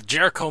 called the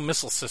Jericho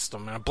Missile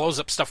System, and it blows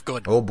up stuff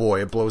good. Oh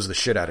boy, it blows the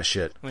shit out of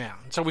shit. Yeah.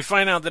 So we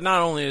find out that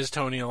not only is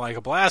Tony a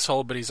likable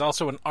asshole, but he's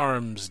also an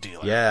arms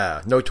dealer.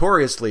 Yeah.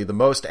 Notoriously the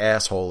most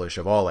asshole-ish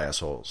of all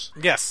assholes.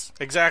 Yes,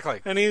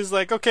 exactly. And he's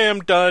like, okay, I'm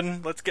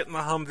done. Let's get in the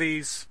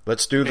Humvees.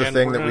 Let's do the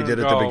thing that we did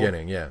at the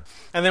beginning, yeah.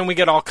 And then we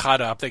get all caught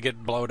up. They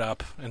get blowed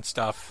up and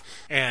stuff.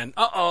 And,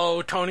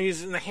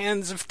 Tony's in the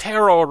hands of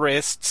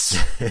terrorists.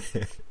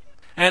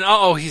 And,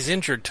 he's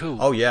injured, too.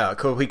 Oh, yeah.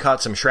 He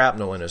caught some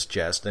shrapnel in his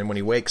chest. And when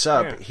he wakes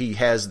up, he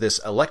has this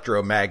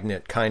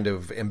electromagnet kind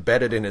of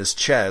embedded in his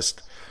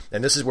chest.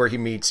 And this is where he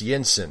meets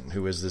Yinsen,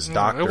 who is this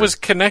doctor. It was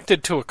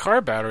connected to a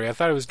car battery. I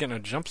thought he was getting a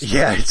jump start.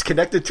 Yeah, it's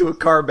connected to a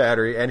car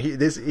battery. And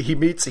he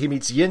meets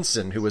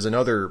Yinsen, who is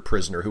another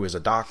prisoner, who is a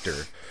doctor.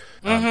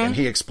 And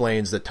he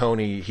explains that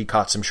Tony, he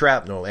caught some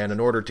shrapnel, and in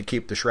order to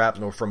keep the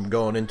shrapnel from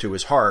going into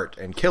his heart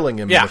and killing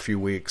him in a few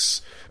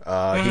weeks,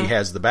 he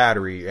has the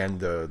battery and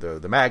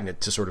the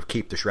magnet to sort of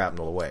keep the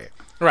shrapnel away.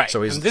 Right.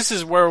 So and this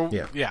is where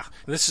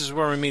this is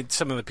where we meet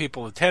some of the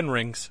people with 10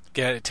 rings.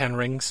 Get it? 10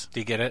 rings? Do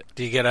you get it?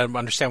 Do you get to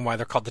understand why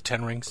they're called the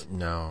 10 rings?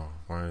 No.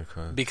 Why are they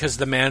called? Because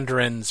the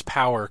Mandarin's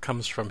power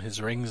comes from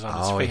his rings on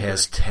his fingers. Oh, he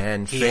has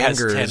 10 fingers.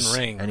 He has 10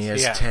 rings. And he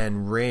has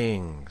 10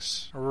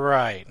 rings.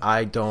 Right.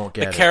 I don't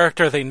get it. The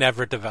character they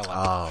never developed.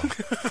 Oh.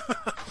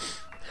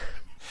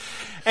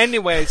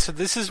 Anyway, so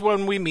this is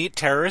when we meet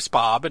Terrorist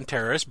Bob and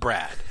Terrorist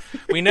Brad.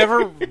 We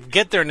never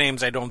get their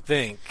names, I don't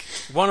think.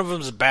 One of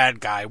them's a bad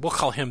guy. We'll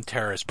call him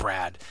Terrorist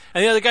Brad.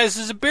 And the other guy's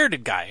is a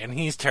bearded guy, and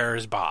he's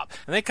Terrorist Bob.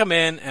 And they come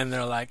in, and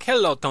they're like,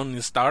 hello, Tony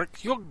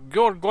Stark. You're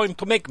going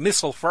to make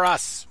missile for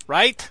us,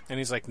 right? And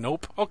he's like,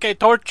 nope. Okay,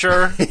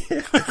 torture.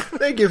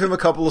 They give him a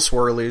couple of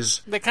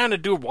swirlies. They kind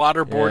of do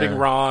waterboarding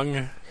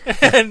wrong.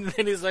 And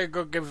then he's like,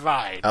 okay,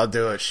 fine. I'll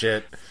do it,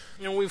 shit.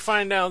 And we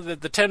find out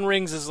that the 10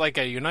 Rings is like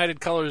a United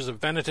Colors of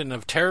Benetton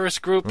of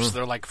terrorist groups.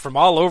 They're like from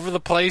all over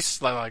the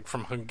place, like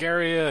from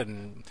Hungary,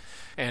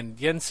 and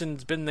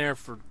Jensen's been there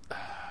for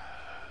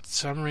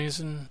some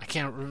reason. I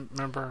can't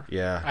remember.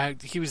 Yeah.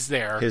 He was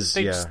there. They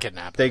just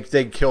kidnapped him.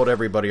 They killed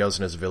everybody else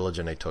in his village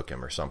and they took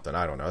him or something.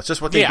 I don't know. It's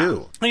just what they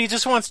do. And he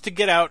just wants to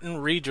get out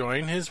and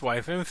rejoin his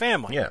wife and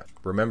family. Yeah.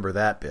 Remember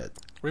that bit.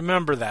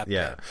 Remember that.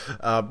 Yeah.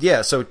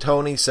 So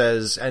Tony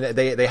says, and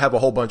they have a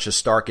whole bunch of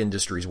Stark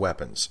Industries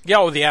weapons.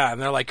 Yeah,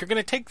 and they're like, you're going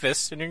to take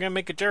this, and you're going to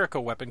make a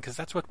Jericho weapon, because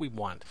that's what we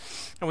want.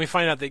 And we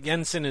find out that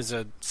Jensen is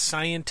a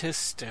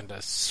scientist, and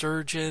a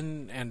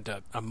surgeon, and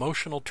an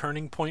emotional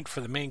turning point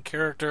for the main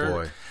character.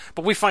 Boy.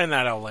 But we find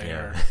that out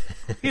later.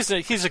 Yeah. He's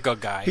a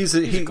good guy. He's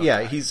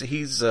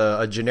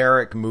a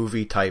generic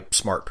movie-type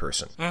smart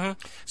person. Mm-hmm.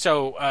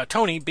 So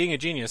Tony, being a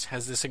genius,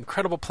 has this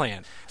incredible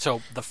plan.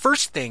 So the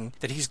first thing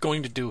that he's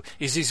going to do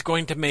is he's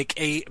going to make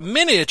a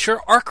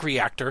miniature arc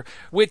reactor,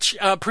 which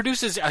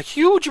produces a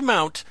huge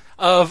amount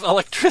of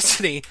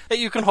electricity that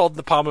you can hold in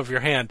the palm of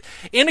your hand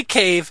in a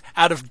cave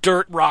out of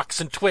dirt,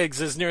 rocks, and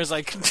twigs, as near as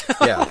I can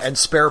tell. Yeah, and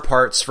spare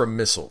parts from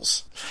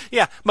missiles.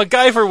 Yeah,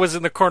 MacGyver was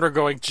in the corner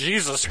going,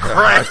 Jesus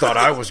Christ. I thought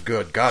I was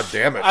good. God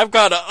damn it. I've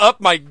got to up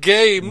my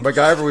game.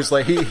 MacGyver was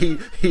like,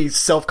 he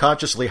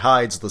self-consciously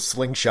hides the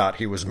slingshot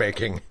he was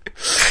making.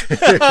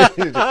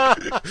 No,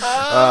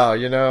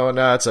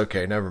 it's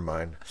okay. Never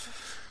mind.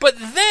 But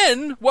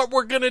then, what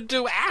we're going to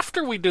do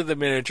after we do the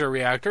miniature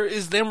reactor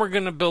is then we're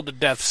going to build a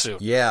death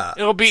suit. Yeah.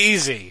 It'll be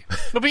easy.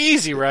 It'll be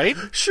easy, right?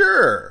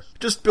 Sure.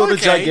 Just build a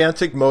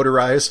gigantic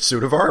motorized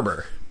suit of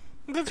armor.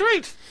 That's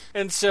right.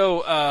 And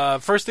so,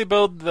 first they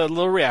build the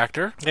little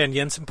reactor, and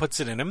Jensen puts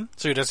it in him,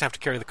 so he doesn't have to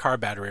carry the car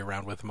battery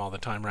around with him all the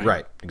time, right?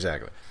 Right,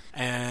 exactly.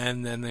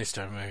 And then they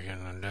start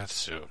making a death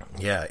suit.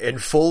 Yeah, in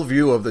full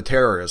view of the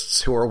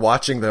terrorists who are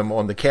watching them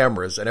on the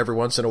cameras, and every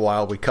once in a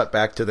while we cut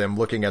back to them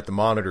looking at the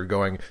monitor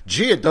going,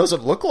 gee, it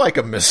doesn't look like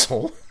a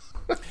missile.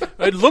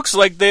 It looks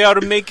like they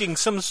are making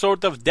some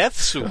sort of death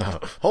suit.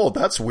 Oh,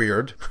 that's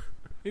weird.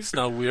 It's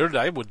not weird.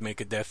 I would make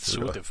a death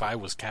suit if I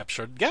was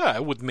captured. Yeah, I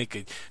would make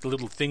a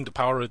little thing to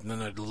power it, and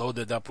then I'd load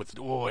it up with,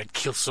 I'd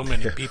kill so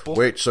many people.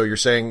 Wait, so you're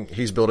saying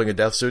he's building a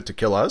death suit to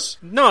kill us?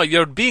 No,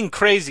 you're being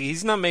crazy.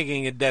 He's not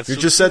making a death suit.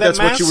 You just said that's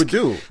what you would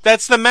do.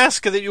 That's the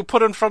mask that you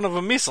put in front of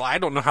a missile. I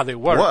don't know how they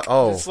work. What?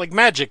 Oh. It's like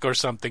magic or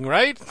something,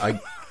 right?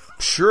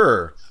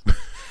 Sure.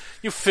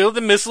 You fill the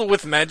missile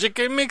with magic,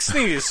 it makes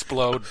things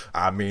explode.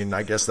 I mean,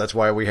 I guess that's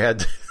why we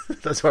had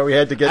that's why we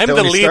had to get I'm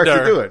Tony the Stark leader.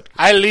 to do it.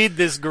 I lead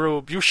this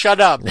group. You shut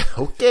up.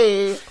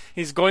 Okay.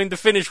 He's going to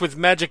finish with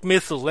magic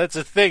missile. That's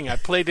a thing. I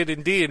played it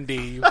in D&D.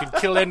 You can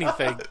kill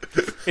anything.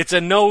 It's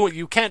a no.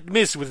 You can't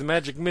miss with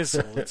magic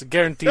missile. It's a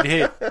guaranteed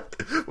hit.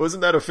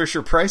 Wasn't that a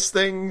Fisher-Price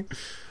thing?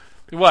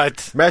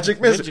 What? Magic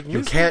missile. Magic You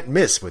missile? can't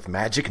miss with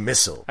magic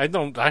missile. I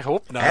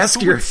hope not. Ask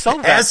Who your- would sell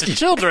that ask to your-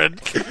 children.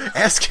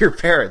 Ask your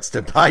parents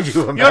to buy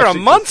you a magic You're a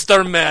missile.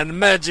 monster man,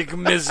 magic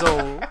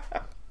missile.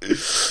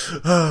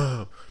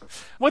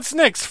 What's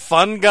next?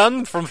 Fun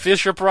gun from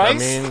Fisher I Price?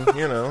 mean,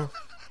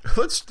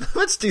 let's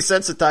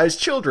desensitize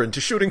children to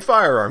shooting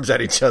firearms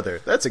at each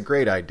other. That's a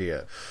great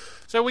idea.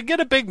 So we get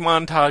a big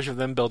montage of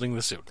them building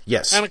the suit.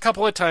 Yes. And a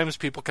couple of times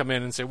people come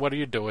in and say, what are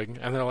you doing?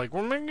 And they're like,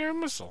 we're making a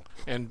missile.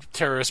 And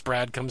terrorist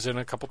Brad comes in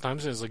a couple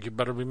times and he's like, you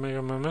better be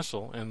making a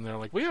missile. And they're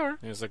like, we are. And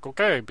he's like,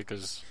 okay,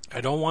 because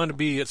I don't want to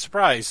be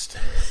surprised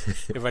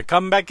if I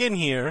come back in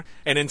here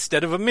and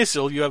instead of a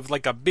missile, you have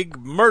like a big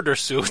murder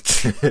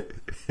suit.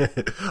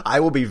 I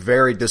will be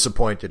very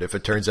disappointed if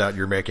it turns out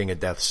you're making a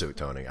death suit,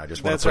 Tony. I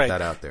just want That's to put right.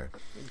 that out there.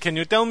 Can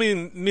you tell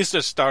me,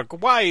 Mr.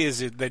 Stark, why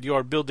is it that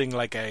you're building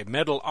like a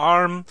metal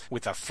arm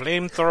with a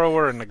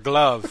flamethrower and a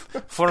glove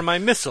for my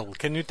missile?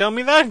 Can you tell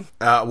me that?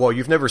 Well,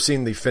 you've never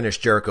seen the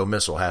finished Jericho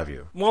missile, have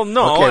you? Well,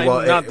 no, Okay, well,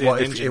 I'm not the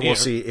engineer. we'll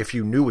see. If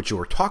you knew what you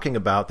were talking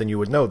about, then you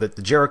would know that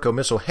the Jericho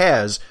missile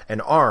has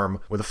an arm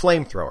with a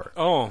flamethrower.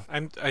 Oh,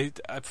 I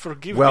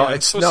forgive Well, me. I'm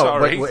it's so no.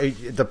 sorry.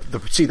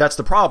 See, that's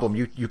the problem.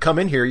 You come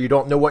in here, you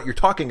don't know what you're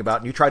talking about,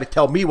 and you try to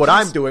tell me what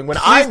I'm doing when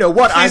I know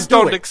what I'm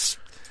doing.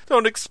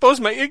 Don't expose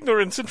my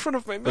ignorance in front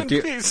of my men,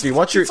 please. Do you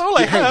want your? That's all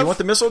I hey, do have. you want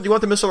the missile? Do you want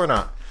the missile or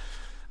not?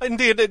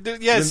 Indeed,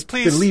 yes, Then-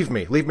 please. Then leave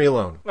me. Leave me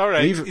alone. All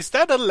right. Leave, Is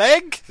that a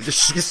leg?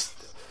 just-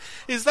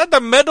 Is that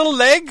the metal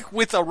leg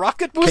with a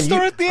rocket Can booster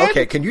you, at the end?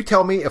 okay, can you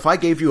tell me if I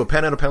gave you a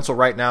pen and a pencil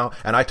right now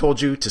and I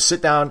told you to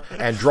sit down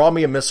and draw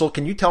me a missile,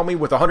 can you tell me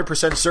with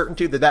 100%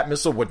 certainty that that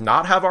missile would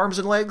not have arms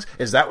and legs?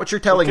 Is that what you're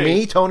telling Okay,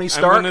 me, Tony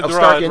Stark I'm gonna of draw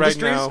Stark it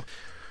Industries? Right now.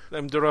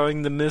 I'm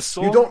drawing the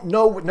missile. You don't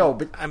know, no,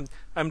 but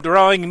I'm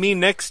drawing me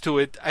next to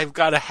it. I've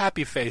got a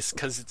happy face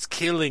because it's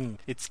killing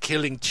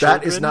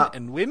children is not-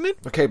 and women.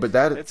 okay, but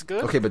that's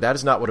good. Okay, but that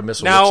is not what a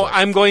missile Now looks like.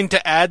 I'm going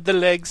to add the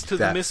legs to the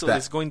That- missile. that-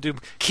 It's going to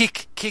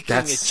kicking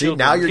That's- at see, children.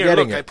 now you're Here,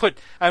 getting look, it.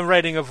 I'm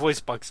writing a voice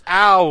box.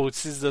 Ow!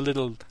 This is a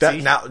little. That,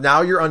 see?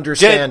 now you're Jen,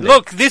 understanding.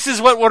 look, this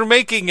is what we're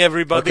making,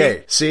 everybody.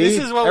 Okay, see?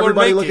 This is what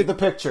everybody we're look making. at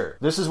the picture.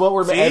 This is what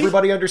we're See?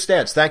 Everybody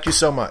understands. Thank you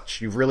so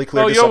much. You've really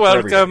cleared Oh, this you're up for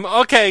everybody.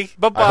 welcome. Okay,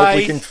 bye-bye.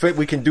 I hope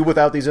we can do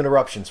without these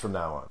interruptions from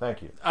now on.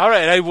 Thank you. All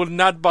right, I will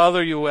not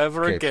bother you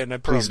ever Okay, again. I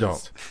promise. please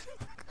don't.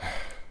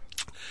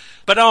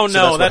 But oh So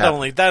no, that's what that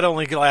happened.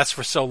 only lasts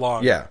for so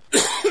long. Yeah.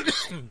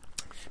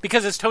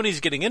 Because as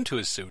Tony's getting into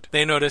his suit,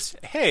 they notice,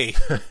 hey,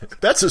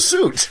 That's a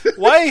suit.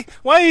 why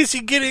is he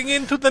getting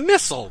into the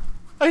missile?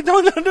 I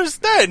don't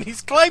understand.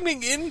 He's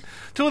climbing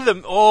into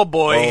the oh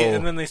boy, Oh.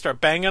 and then they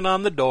start banging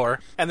on the door,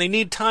 and they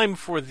need time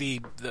for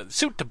the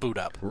suit to boot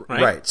up.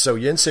 Right? Right. So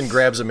Jensen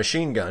grabs a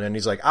machine gun and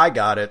he's like, I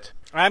got it.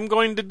 I'm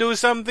going to do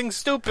something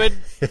stupid.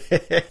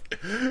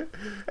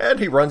 And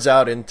he runs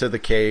out into the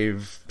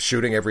cave,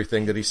 shooting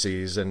everything that he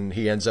sees, and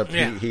he ends up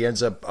Yeah. he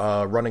ends up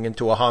running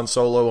into a Han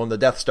Solo on the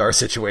Death Star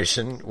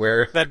situation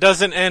where That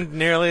doesn't end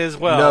nearly as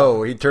well.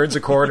 no, he turns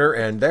a corner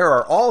and there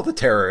are all the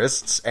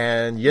terrorists,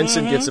 and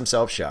Jensen gets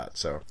himself shot.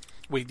 So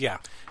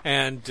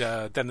And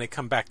then they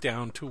come back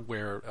down to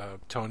where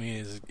Tony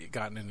has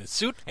gotten in his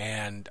suit,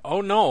 and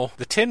oh no,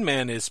 the Tin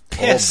Man is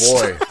pissed.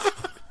 oh boy,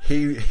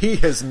 he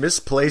has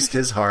misplaced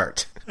his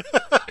heart,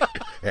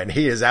 and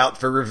he is out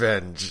for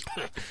revenge.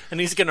 And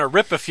he's going to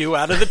rip a few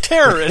out of the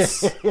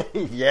terrorists.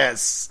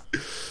 Yes.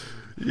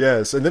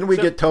 Yes, and then we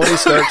get Tony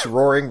Stark's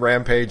roaring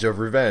rampage of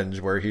revenge,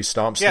 where he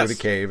stomps Yes. through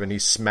the cave and he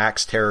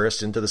smacks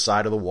terrorists into the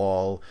side of the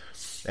wall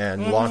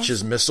and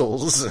launches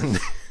missiles. And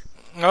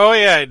Oh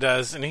yeah, he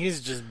does, and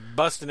he's just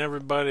busting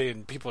everybody,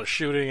 and people are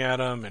shooting at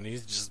him, and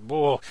he's just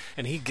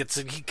and he beats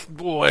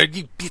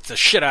the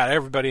shit out of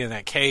everybody in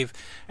that cave,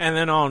 and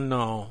then oh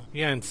no,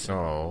 Jensen,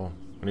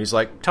 and he's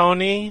like,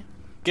 Tony,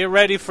 get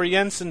ready for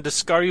Jensen to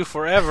scar you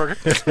forever.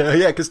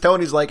 yeah, because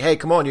Tony's like, hey,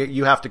 come on,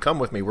 you have to come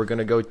with me. We're going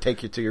to go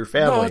take you to your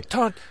family.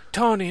 No,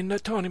 Tony,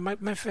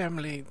 my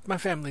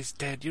family's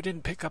dead. You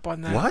didn't pick up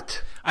on that.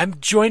 What? I'm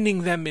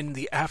joining them in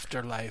the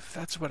afterlife.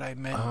 That's what I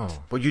meant.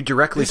 Oh, well, you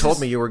directly told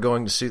me you were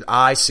going to see.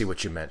 I see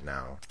what you meant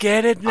now.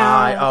 Get it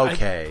now?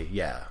 Okay,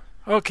 yeah.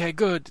 Okay,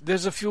 good.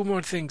 There's a few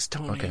more things,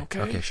 Tony,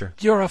 Okay, sure.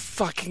 You're a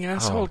fucking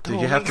asshole, Tony.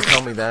 Did you have to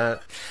tell me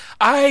that?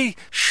 I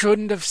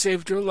shouldn't have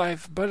saved your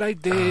life, but I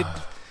did.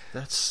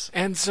 That's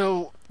And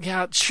so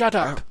Yeah, shut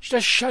up.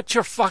 Just shut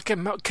your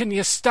fucking mouth. Can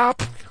you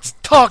stop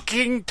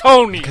talking,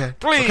 Tony? Okay.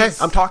 Please. Okay,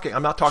 I'm talking.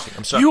 I'm not talking.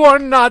 I'm sorry. You are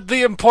not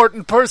the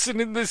important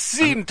person in this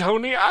scene,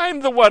 Tony.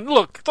 I'm the one.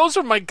 Look, those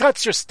are my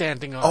guts you're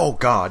standing on. Oh,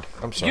 God.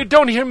 I'm sorry. You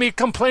don't hear me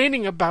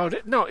complaining about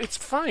it. No, it's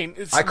fine.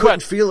 I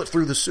couldn't feel it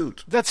through the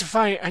suit. That's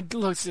fine.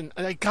 Listen,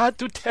 I got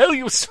to tell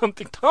you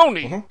something,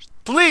 Tony.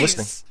 Please.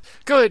 Listening.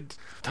 Good.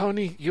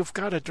 Tony, you've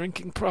got a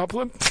drinking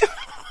problem.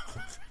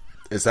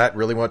 Is that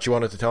really what you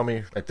wanted to tell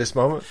me at this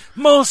moment?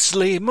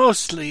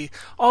 Mostly.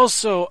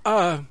 Also,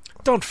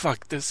 don't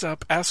fuck this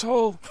up,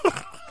 asshole.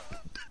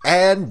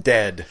 And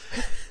dead.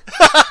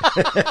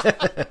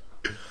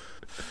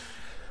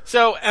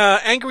 So,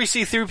 Angry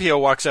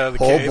C-3PO walks out of the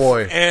cave. Oh,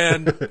 boy.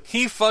 And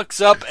he fucks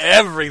up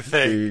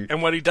everything.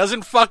 And what he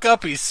doesn't fuck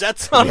up, he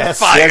sets on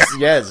fire.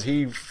 Yes.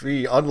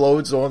 He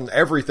unloads on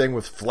everything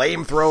with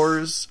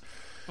flamethrowers.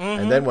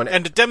 And then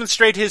And to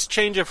demonstrate his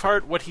change of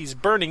heart, what he's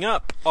burning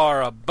up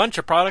are a bunch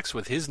of products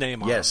with his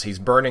name on them. Yes, he's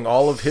burning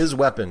all of his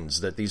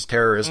weapons that these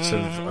terrorists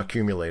have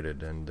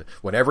accumulated. And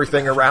when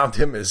everything around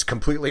him is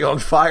completely on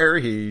fire,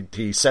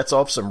 he sets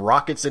off some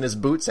rockets in his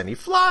boots and he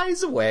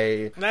flies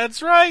away.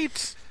 That's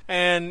right.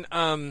 And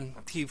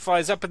he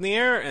flies up in the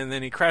air, and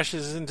then he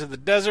crashes into the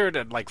desert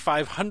at like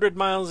 500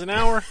 miles an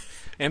hour.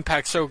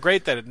 Impact so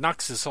great that it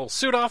knocks his whole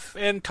suit off,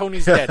 and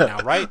Tony's dead now,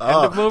 right? End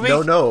of movie?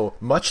 No.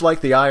 Much like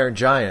the Iron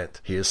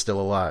Giant, he is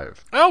still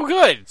alive. Oh,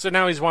 good. So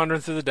now he's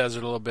wandering through the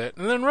desert a little bit,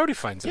 and then Rhodey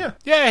finds him.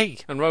 Yeah. Yay!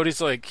 And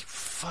Rhodey's like,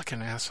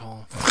 fucking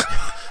asshole.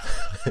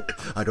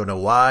 I don't know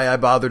why I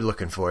bothered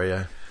looking for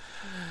you.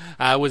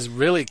 I was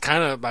really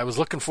I was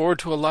looking forward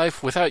to a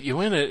life without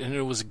you in it, and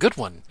it was a good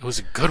one. It was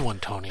a good one,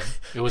 Tony.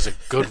 It was a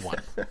good one.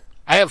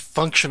 I have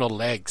functional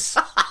legs.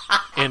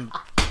 And...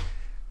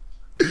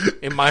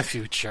 in my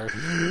future.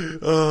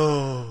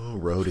 Oh,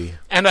 Rhodey.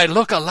 And I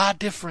look a lot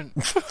different.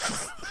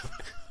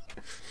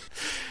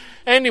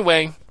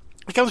 Anyway,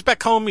 he comes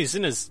back home. He's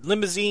in his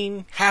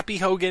limousine. Happy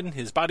Hogan,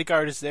 his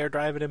bodyguard, is there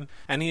driving him.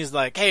 And he's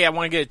like, hey, I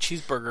want to get a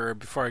cheeseburger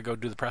before I go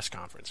do the press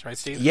conference. Right,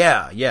 Steve?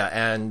 Yeah.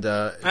 And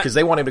because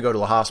they want him to go to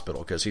the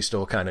hospital because he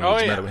still kind of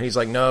needs medicine. He's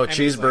like, no,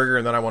 cheeseburger,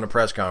 and then I want a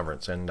press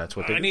conference. And that's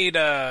what they do.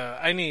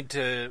 I need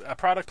a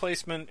product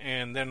placement,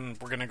 and then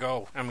we're going to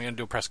go. I'm going to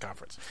do a press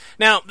conference.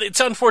 Now, it's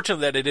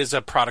unfortunate that it is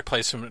a product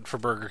placement for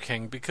Burger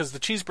King because the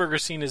cheeseburger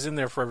scene is in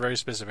there for a very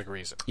specific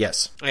reason.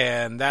 Yes.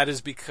 And that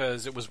is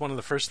because it was one of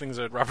the first things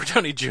that Robert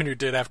Downey Jr.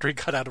 did after he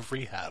got out of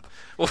rehab.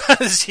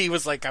 He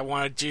was like, I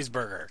want a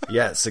cheeseburger.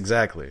 Yes,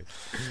 exactly.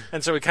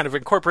 And so he kind of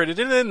incorporated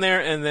it in there,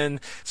 and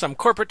then some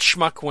corporate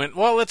schmuck went,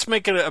 well, let's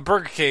make it a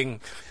Burger King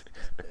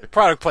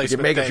product placement. You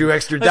can make thing. a few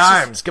extra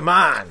dimes. Come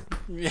on.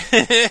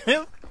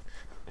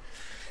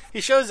 He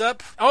shows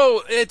up.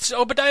 Oh, it's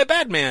Obadiah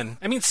Badman.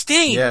 I mean,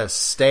 Stain. Yes,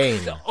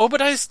 Stain.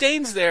 Obadiah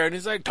Stain's there, and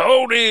he's like,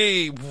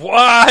 Tony,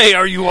 why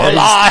are you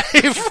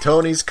alive?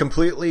 Tony's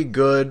completely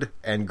good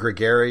and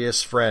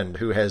gregarious friend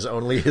who has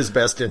only his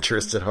best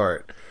interests at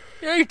heart.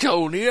 Hey,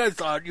 Tony, I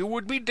thought you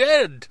would be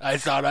dead. I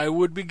thought I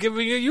would be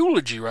giving a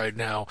eulogy right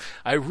now.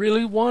 I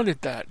really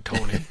wanted that,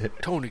 Tony.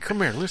 Tony, come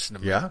here, listen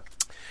to me. Yeah?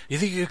 You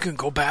think you can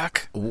go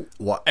back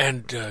What?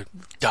 and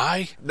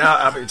die? No,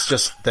 I mean, it's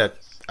just that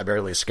I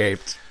barely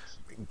escaped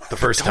the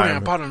first Tony, time. I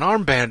bought an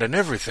armband and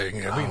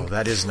everything. I mean,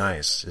 that is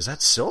nice. Is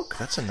that silk?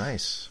 That's a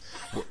nice...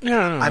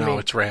 No,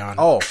 it's rayon.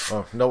 Oh,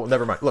 no,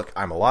 never mind. Look,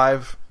 I'm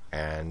alive,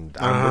 and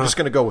we're just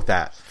going to go with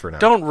that for now.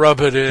 Don't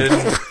rub it in.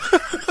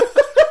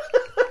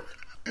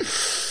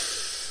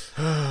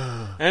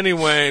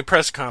 Anyway,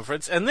 press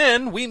conference, and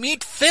then we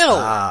meet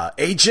Phil.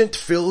 Agent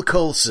Phil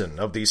Coulson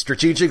of the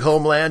Strategic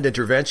Homeland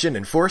Intervention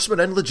Enforcement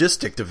and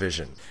Logistic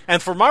Division.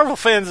 And for Marvel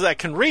fans that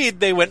can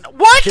read, they went,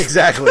 what?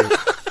 Exactly.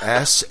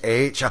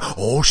 S-H...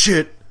 Oh,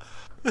 shit.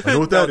 I know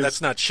what that is.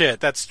 That's not shit.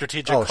 That's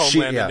Strategic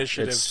Homeland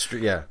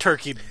Initiative.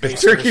 Turkey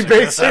bases. Turkey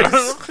bases.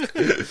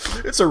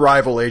 It's a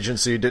rival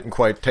agency. Didn't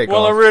quite take off.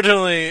 Well,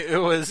 originally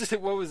it was,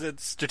 what was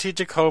it?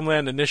 Strategic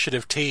Homeland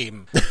Initiative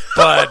Team.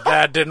 But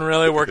that didn't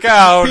really work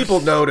out. People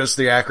noticed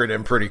the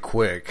acronym pretty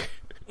quick.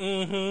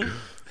 Mm-hmm.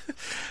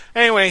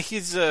 Anyway,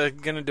 he's going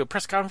to do a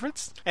press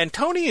conference. And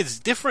Tony is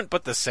different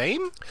but the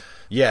same?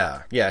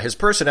 Yeah. His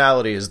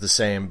personality is the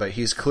same, but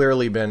he's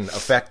clearly been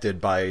affected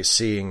by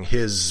seeing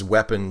his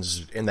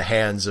weapons in the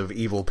hands of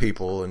evil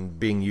people and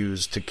being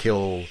used to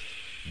kill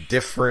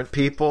different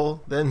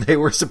people than they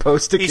were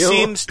supposed to kill. He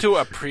seems to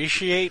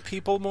appreciate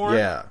people more.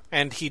 Yeah.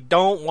 And he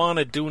don't want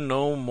to do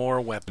no more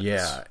weapons.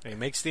 Yeah. He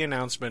makes the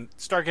announcement,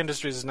 Stark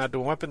Industries is not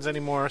doing weapons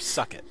anymore,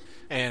 suck it.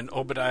 And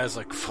Obadiah's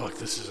like, fuck,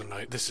 this is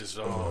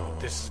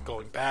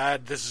going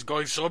bad. This is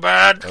going so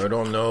bad. I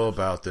don't know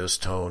about this,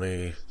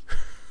 Tony.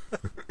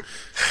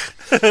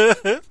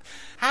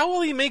 How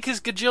will he make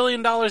his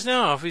gajillion dollars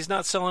now if he's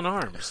not selling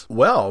arms?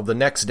 Well, the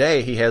next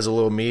day he has a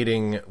little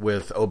meeting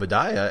with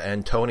Obadiah,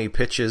 and Tony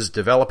pitches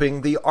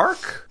developing the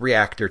arc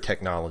reactor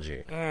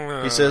technology.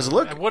 He says,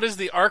 "Look, what is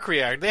the arc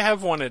reactor? They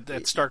have one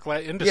at Stark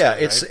Industries. yeah,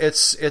 right?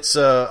 it's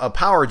a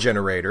power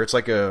generator. It's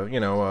like a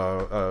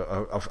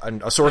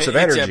source of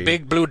energy. It's a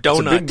big blue donut.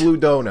 It's a big blue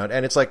donut,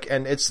 and it's like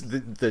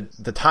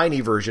the tiny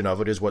version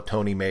of it is what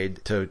Tony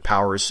made to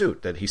power his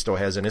suit that he still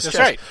has in his That's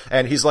chest. right.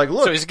 And he's like,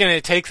 look, So he's going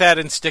to take that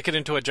and stick it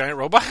into a giant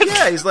robot?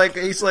 yeah, he's like,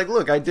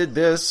 look, I did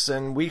this,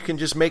 and we can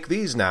just make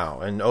these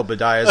now. And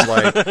Obadiah's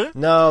like,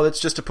 no,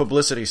 it's just a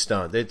publicity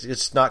stunt.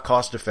 It's not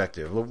cost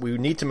effective. We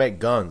need to make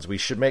guns. We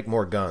should make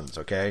more guns,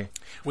 okay?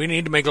 We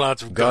need to make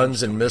lots of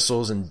Guns and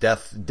missiles and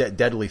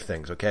deadly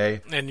things,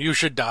 okay? And you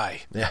should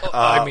die. Yeah.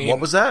 I mean, what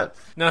was that?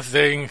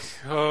 Nothing.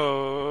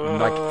 I'm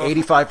like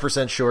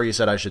 85% sure you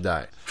said I should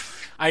die.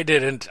 I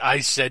didn't. I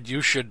said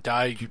you should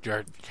die.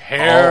 Your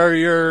hair,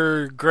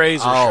 your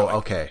grays are showing. Oh,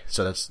 okay.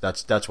 So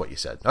that's what you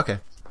said. Okay.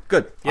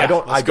 Good. Yeah,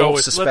 I don't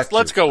suspect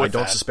let's you. go with I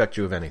don't that. suspect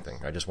you of anything.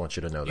 I just want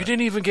you to know that. You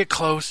didn't even get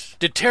close.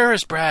 Did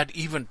Terrace Brad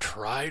even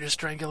try to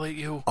strangulate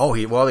you? Oh,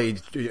 he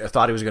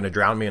thought he was going to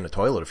drown me in the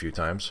toilet a few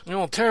times. You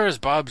know, Terrace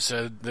Bob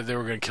said that they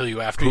were going to kill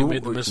you after you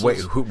made the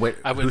missiles.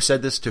 Who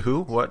said this to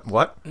who? What?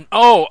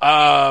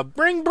 Oh,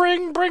 bring.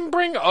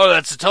 Oh,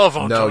 that's the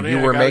telephone, No, Tony. you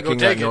I were gotta making go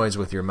take that it. noise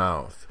with your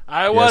mouth.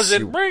 I Yes,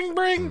 wasn't.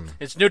 Bring.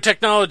 It's new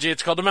technology.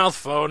 It's called a mouth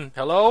phone.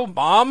 Hello,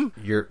 Mom?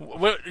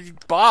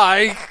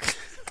 Bye.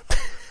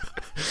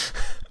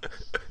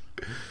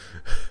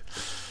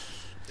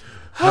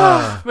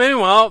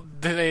 Meanwhile,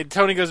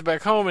 Tony goes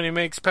back home and he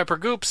makes Pepper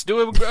Goops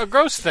do a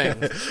gross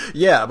thing.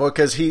 Yeah,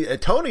 because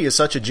Tony is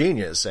such a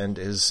genius and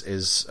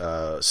is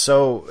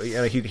so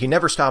he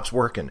never stops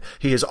working.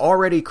 He has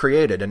already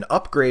created an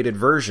upgraded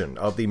version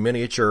of the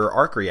miniature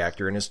arc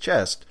reactor in his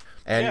chest.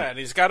 And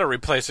he's got to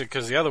replace it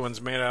because the other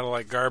one's made out of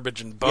like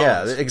garbage and bones.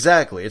 Yeah,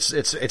 exactly.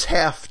 It's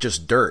half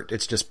just dirt.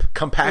 It's just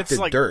compacted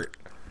dirt.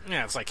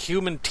 Yeah, it's like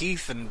human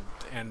teeth and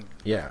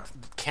yeah,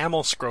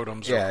 camel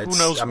scrotums. Yeah, or who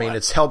knows?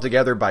 It's held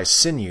together by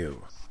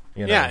sinew.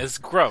 You know? Yeah, it's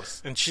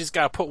gross, and she's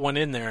got to put one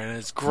in there, and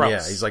it's gross.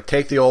 Yeah, he's like,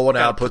 take the old one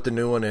out, put the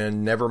new one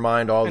in. Never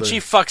mind all and the. she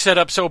fucks it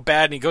up so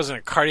bad, and he goes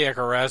into cardiac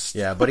arrest.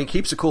 Yeah, but he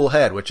keeps a cool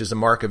head, which is the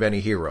mark of any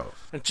hero.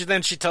 And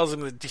then she tells him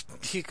that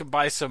he could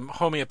buy some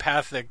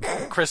homeopathic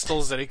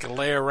crystals that he can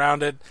lay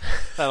around it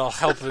that'll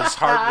help his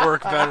heart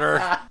work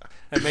better.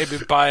 And maybe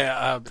buy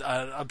a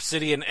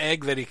obsidian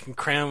egg that he can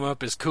cram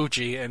up his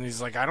coochie. And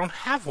he's like, I don't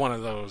have one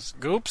of those.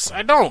 Goops,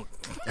 I don't.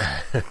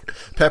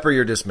 Pepper,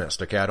 you're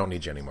dismissed. Okay, I don't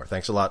need you anymore.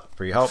 Thanks a lot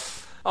for your help.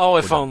 Oh,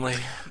 if only.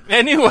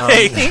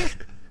 Anyway.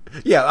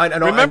 Yeah, I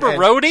know. Remember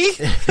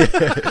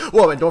Rhodey?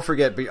 Well, and don't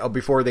forget,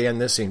 before they end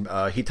this scene,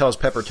 he tells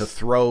Pepper to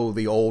throw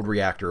the old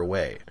reactor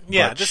away.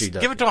 Yeah, just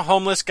give it to a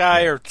homeless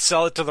guy or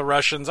sell it to the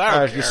Russians.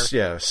 I don't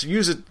care.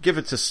 Use it. Give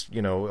it to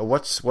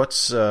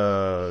what's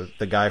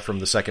the guy from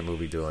the second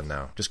movie doing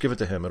now? Just give it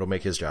to him. It'll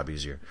make his job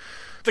easier.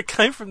 The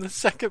guy from the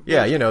second movie?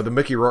 Yeah, the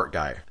Mickey Rourke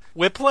guy.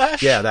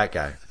 Whiplash? Yeah, that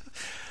guy.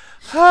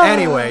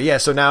 Anyway, yeah,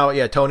 so now,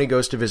 Tony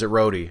goes to visit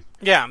Rhodey.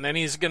 Yeah, and then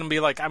he's going to be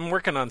like, I'm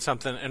working on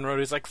something, and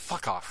Rhodey's like,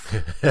 fuck off.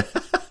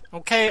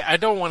 Okay, I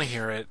don't want to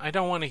hear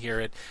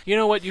it. You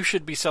know what? You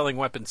should be selling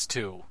weapons,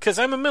 too. Because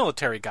I'm a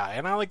military guy,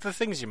 and I like the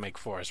things you make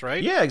for us,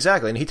 right? Yeah,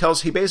 exactly. And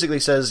he basically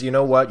says, you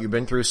know what? You've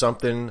been through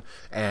something,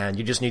 and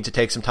you just need to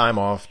take some time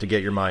off to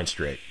get your mind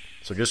straight.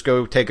 So just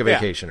go take a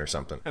vacation or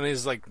something. And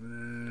he's like,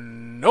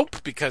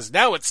 nope, because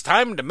now it's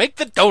time to make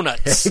the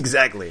donuts.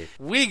 Exactly.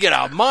 We get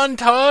a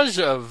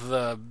montage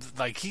of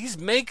he's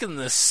making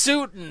the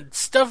suit and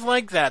stuff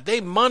like that.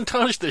 They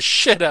montage the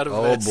shit out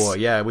of this. Oh boy,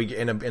 yeah. We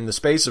in the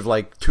space of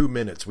like 2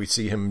 minutes, we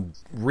see him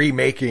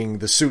remaking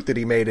the suit that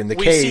he made in the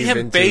cave. We see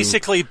him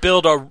basically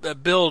build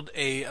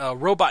a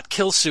robot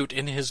kill suit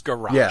in his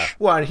garage. Yeah.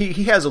 Well, and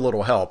he has a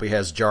little help. He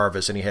has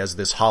Jarvis, and he has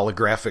this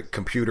holographic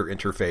computer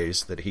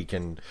interface that he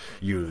can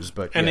use.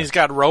 But he's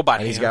got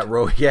robot hand. He's got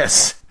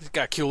yes. He's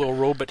got a cute little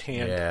robot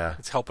hand. Yeah.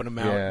 It's helping him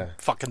out,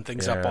 fucking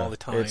things up all the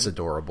time. It's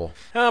adorable.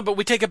 But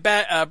we take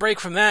a break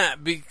from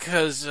that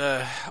because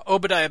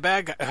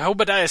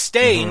Obadiah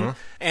Stane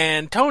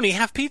and Tony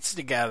have pizza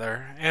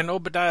together. And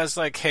Obadiah's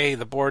like, hey,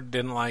 the board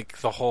didn't like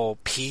the whole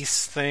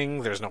peace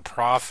thing. There's no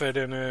profit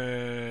in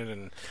it.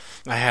 And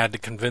I had to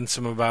convince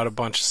them about a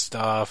bunch of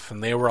stuff.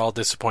 And they were all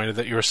disappointed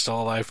that you were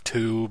still alive,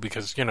 too,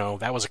 because,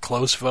 that was a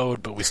close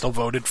vote, but we still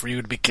voted for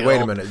you to be killed.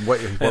 Wait a minute.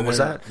 What was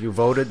that? You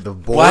voted? The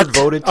board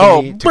voted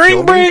to me to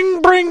kill me?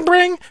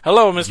 Bring.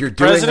 Hello, Mr. You're President.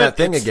 doing that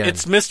thing again.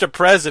 It's Mr.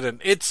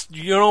 President.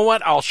 You know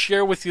what? I'll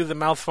share with you the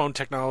mouth phone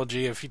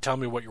technology if you tell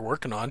me what you're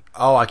working on.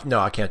 Oh, no,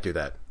 I can't do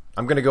that.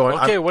 I'm going to go.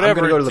 Okay, I'm whatever.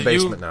 going to go to the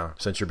basement now,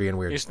 since you're being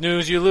weird. You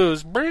snooze, you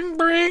lose.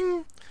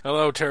 Bring.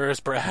 Hello,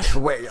 terrorist Brad.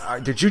 Wait,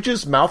 did you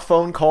just mouth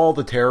phone call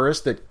the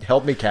terrorist that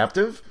held me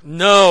captive?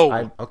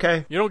 No.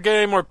 Okay. You don't get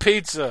any more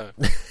pizza.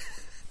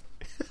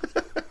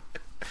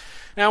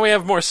 Now we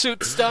have more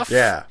suit stuff.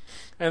 Yeah.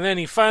 And then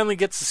he finally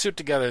gets the suit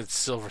together. It's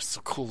silver. It's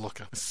so cool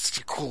looking. It's such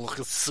a cool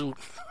looking suit.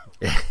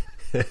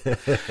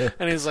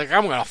 And he's like,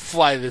 I'm gonna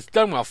fly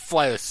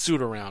the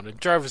suit around. And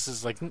Jarvis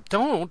is like,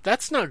 don't,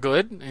 that's not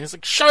good. And he's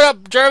like, shut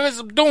up, Jarvis,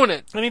 I'm doing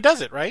it. And he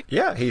does it, right?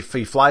 Yeah, he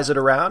flies it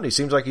around. He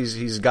seems like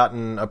he's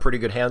gotten a pretty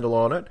good handle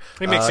on it.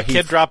 He makes a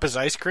kid drop his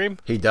ice cream.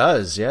 He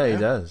does, yeah, he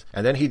does.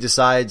 And then he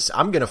decides,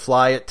 I'm going to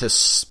fly it to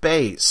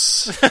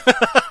space.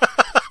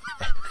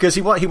 Because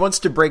he wants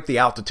to break the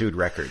altitude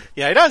record.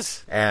 Yeah, he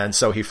does. And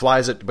so he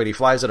flies it, but he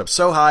flies it up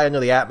so high into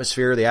the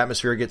atmosphere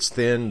gets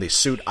thin, the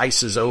suit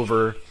ices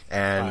over,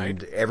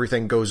 and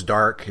everything goes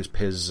dark. His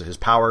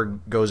power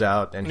goes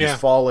out, and he's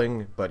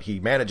falling, but he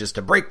manages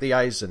to break the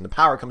ice, and the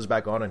power comes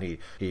back on, and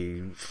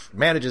he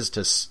manages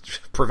to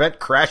prevent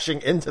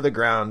crashing into the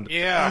ground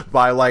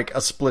by like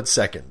a split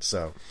second.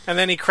 So, and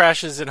then he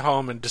crashes at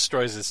home and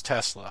destroys his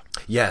Tesla.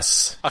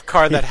 Yes. A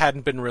car that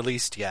hadn't been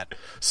released yet.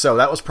 So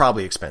that was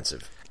probably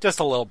expensive. Just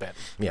a little bit.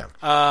 Yeah.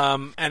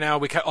 And now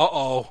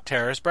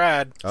Terrorist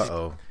Brad.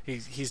 Uh-oh.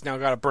 He's now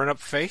got a burn-up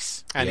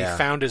face, and he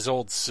found his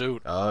old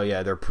suit. Oh,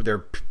 yeah. They're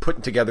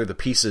putting together the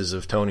pieces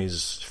of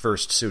Tony's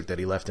first suit that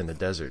he left in the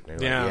desert.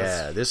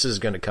 This is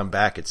going to come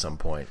back at some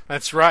point.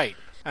 That's right.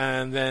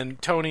 And then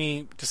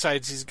Tony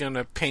decides he's going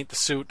to paint the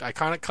suit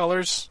iconic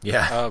colors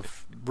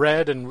of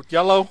red and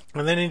yellow.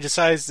 And then he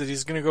decides that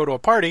he's going to go to a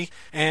party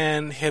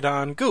and hit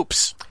on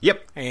Goops.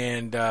 Yep.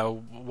 And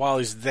while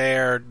he's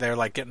there, they're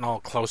like getting all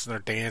close and they're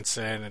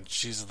dancing. And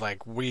she's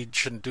like, we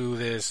shouldn't do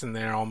this. And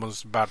they're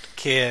almost about to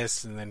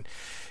kiss. And then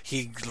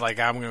he's like,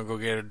 I'm going to go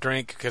get a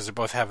drink, because they're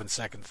both having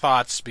second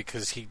thoughts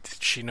because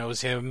she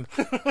knows him.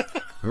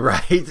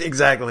 Right,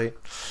 exactly.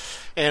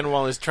 And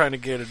while he's trying to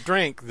get a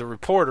drink,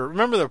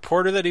 remember the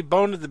reporter that he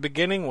boned at the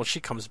beginning? Well, she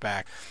comes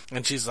back,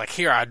 and she's like,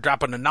 here, I'm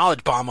dropping a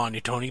knowledge bomb on you,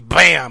 Tony.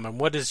 Bam! And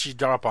what does she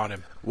drop on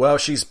him? Well,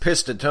 she's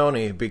pissed at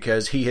Tony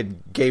because he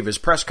had gave his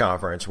press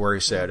conference where he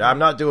said, I'm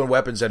not doing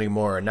weapons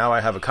anymore, and now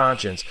I have a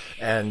conscience.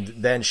 And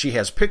then she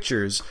has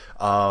pictures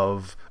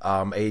of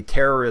a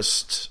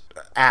terrorist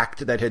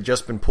act that had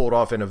just been pulled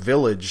off in a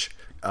village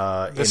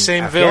the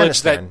same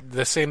village that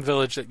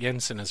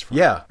Yinsen is from.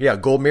 Yeah,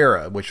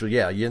 Golmira, which was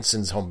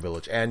Yinsen's home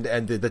village, and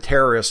the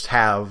terrorists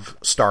have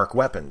Stark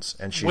weapons,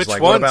 and she's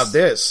like, "What about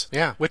this?"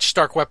 Yeah, which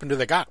Stark weapon do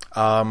they got?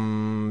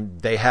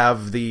 They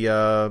have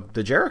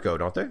the Jericho,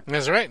 don't they?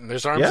 That's right. And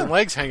there's arms and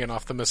legs hanging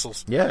off the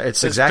missiles. Yeah,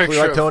 it's exactly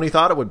like Tony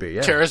thought it would be.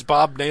 Yeah, Terrorist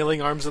Bob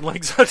nailing arms and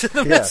legs onto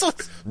the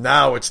missiles.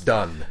 Now it's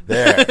done.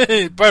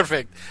 There,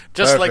 perfect.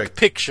 Just like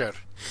picture.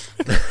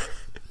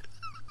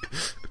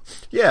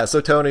 Yeah,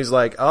 so Tony's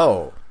like,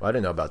 oh, I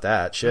didn't know about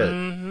that. Shit.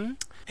 Mm-hmm.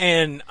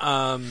 And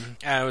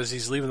as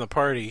he's leaving the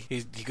party,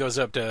 he goes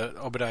up to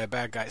Obadiah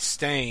Bad Guy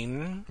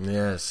Stane.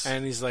 Yes.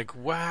 And he's like,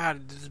 wow,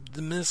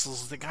 the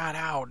missiles, they got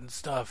out and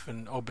stuff.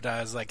 And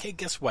Obadiah's like, hey,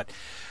 guess what?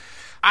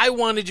 I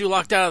wanted you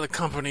locked out of the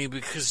company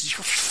because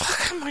you're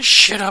fucking my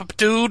shit up,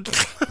 dude.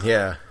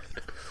 Yeah.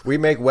 We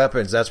make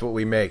weapons. That's what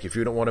we make. If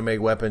you don't want to make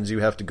weapons, you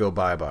have to go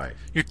bye-bye.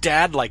 Your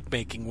dad liked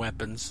making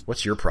weapons.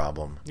 What's your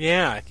problem?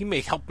 Yeah,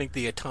 he helped make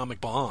the atomic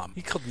bomb.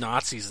 He killed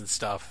Nazis and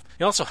stuff.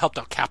 He also helped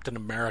out Captain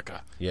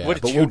America. Yeah,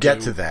 but we'll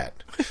get to that.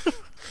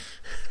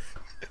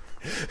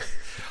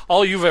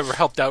 All you've ever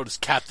helped out is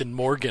Captain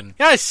Morgan.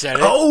 Yeah, I said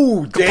it.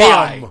 Oh,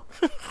 goodbye.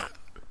 Damn.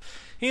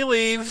 He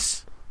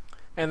leaves.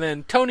 And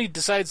then Tony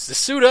decides to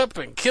suit up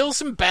and kill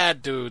some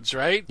bad dudes,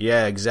 right?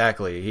 Yeah,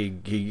 exactly.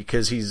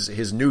 Because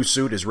his new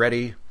suit is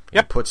ready.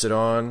 Yep. He puts it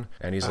on,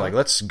 and he's like,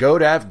 let's go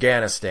to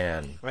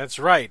Afghanistan. That's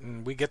right.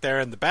 And we get there,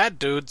 and the bad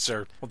dudes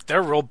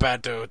they're real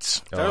bad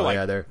dudes.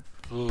 They're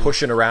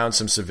pushing around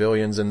some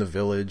civilians in the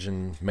village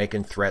and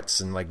making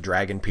threats and like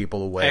dragging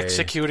people away.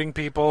 Executing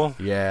people.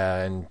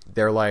 Yeah, and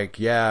they're like,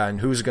 yeah, and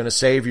who's going to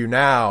save you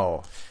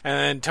now? And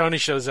then Tony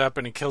shows up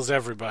and he kills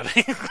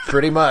everybody.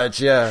 Pretty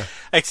much, yeah.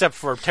 Except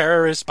for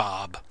Terrorist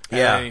Bob.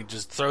 Yeah. And he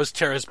just throws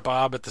Terrorist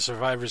Bob at the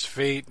survivor's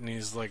feet, and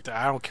he's like,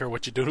 I don't care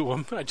what you do to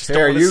him. I just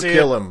don't want to see it.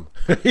 Kill him.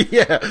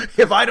 Yeah.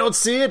 If I don't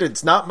see it,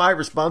 it's not my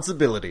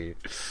responsibility.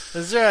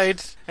 That's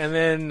right. And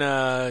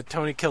then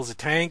Tony kills a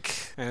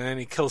tank, and then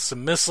he kills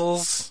some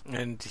missiles,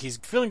 and he's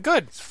feeling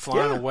good. He's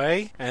flying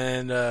away.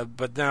 And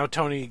but now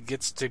Tony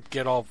gets to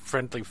get all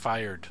friendly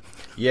fired.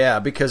 Yeah,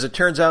 because it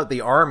turns out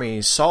the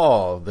army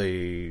saw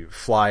the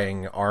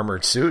flying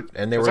armored suit,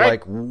 and they were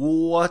like,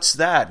 what's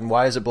that? And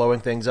why is it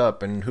blowing things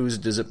up? And whose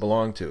does it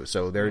belong to?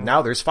 So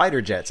now there's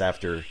fighter jets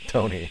after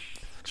Tony.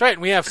 That's right.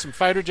 And we have some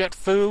fighter jet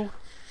foo.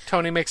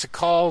 Tony makes a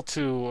call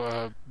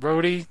to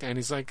Rhodey, and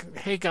he's like,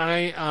 hey,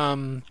 guy,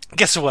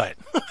 guess what?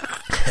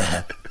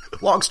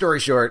 Long story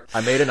short,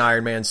 I made an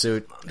Iron Man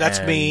suit. That's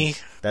me.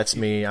 That's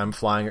me. I'm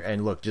flying.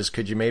 And look, just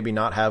could you maybe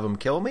not have him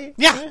kill me?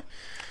 Yeah.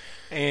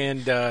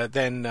 And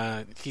then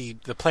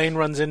the plane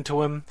runs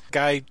into him.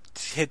 Guy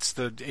hits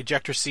the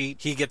ejector seat.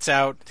 He gets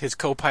out. His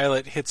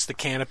co-pilot hits the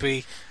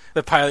canopy.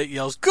 The pilot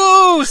yells,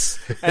 "Goose!"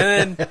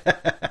 And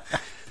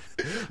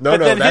then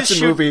that's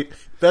a movie.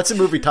 That's a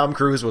movie Tom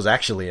Cruise was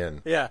actually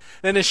in. Yeah.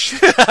 Then his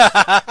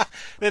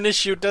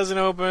chute doesn't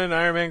open.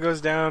 Iron Man goes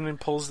down and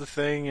pulls the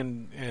thing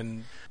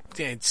and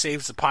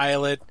saves the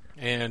pilot.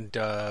 And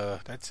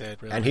that's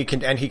it, really. And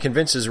he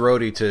convinces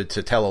Rhodey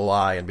to tell a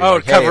lie and be Oh,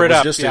 like, hey, cover it it was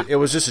up, just yeah. it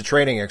was just a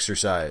training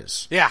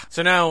exercise. Yeah,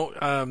 so now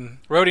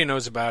Rhodey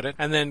knows about it,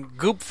 and then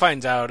Goop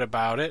finds out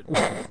about it.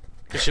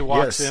 She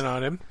walks Yes. in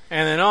on him,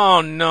 and then,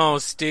 oh no,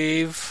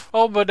 Steve,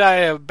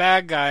 Obadiah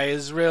bad guy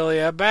is really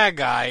a bad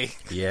guy.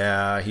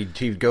 Yeah, he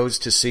goes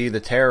to see the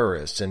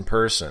terrorists in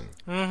person.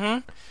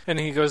 And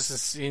he goes to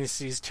see, he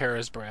sees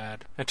Terrace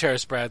Brad. And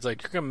Terrace Brad's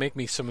like, you're going to make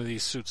me some of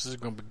these suits. This is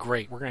going to be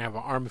great. We're going to have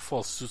an army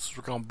full of suits.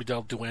 We're going to be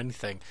able to do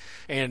anything.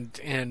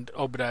 And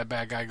Obadiah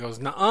bad guy goes,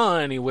 nuh-uh.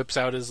 And he whips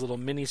out his little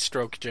mini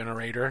stroke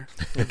generator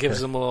and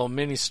gives him a little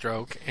mini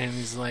stroke. And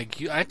he's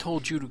like, I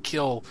told you to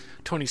kill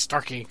Tony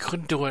Stark and you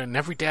couldn't do it. And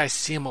every day I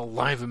see him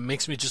alive, it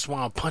makes me just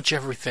want to punch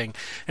everything.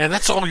 And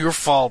that's all your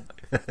fault.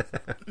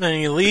 And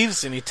he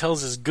leaves and he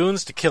tells his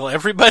goons to kill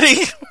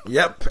everybody.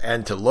 Yep,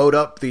 and to load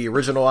up the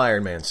original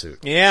Iron Man suit.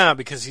 Yeah,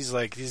 because he's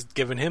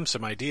giving him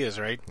some ideas,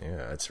 right?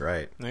 Yeah, that's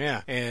right.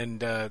 Yeah,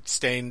 and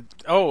Stain.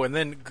 Oh, and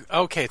then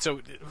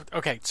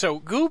so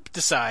Goop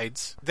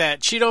decides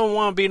that she don't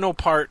want to be no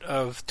part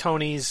of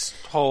Tony's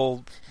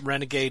whole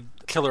renegade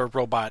killer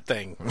robot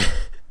thing.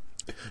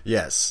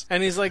 Yes.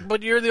 And he's like,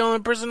 but you're the only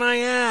person I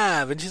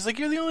have. And she's like,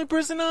 you're the only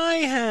person I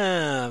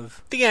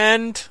have. The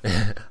end.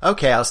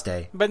 Okay, I'll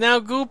stay. But now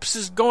Goops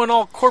is going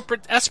all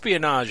corporate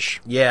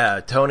espionage. Yeah,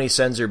 Tony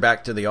sends her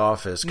back to the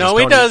office. No,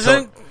 he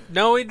doesn't.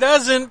 No, he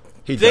doesn't.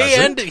 He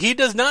doesn't? He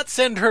does not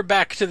send her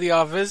back to the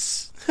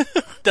office.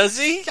 Does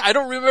he? I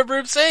don't remember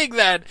him saying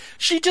that.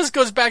 She just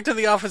goes back to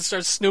the office and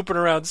starts snooping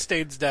around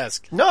Stain's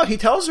desk. No, he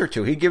tells her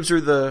to. He gives her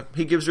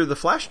the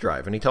flash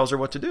drive and he tells her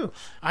what to do.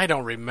 I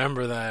don't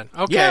remember that.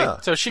 Okay, Yeah,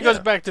 so she goes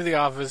back to the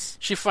office.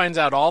 She finds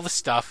out all the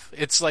stuff.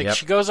 It's like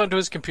she goes onto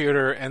his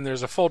computer and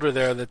there's a folder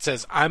there that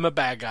says, I'm a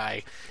bad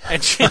guy.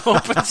 And she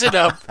opens it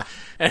up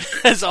and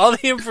has all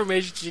the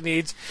information she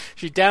needs.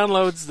 She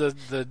downloads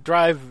the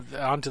drive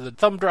onto the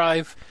thumb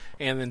drive.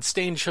 And then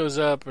Stain shows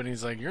up, and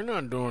he's like, you're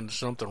not doing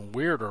something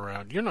weird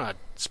around. You're not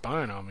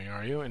spying on me,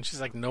 are you? And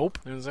she's like, nope.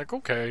 And he's like,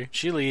 okay.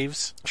 She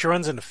leaves. She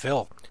runs into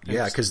Phil.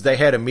 Yeah, because they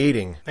had a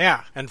meeting.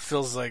 Yeah, and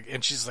Phil's like,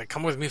 and she's like,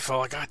 come with me, Phil.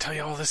 I gotta tell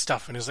you all this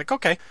stuff. And he's like,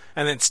 okay.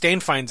 And then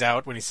Stain finds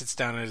out when he sits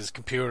down at his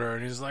computer,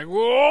 and he's like,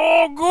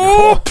 whoa,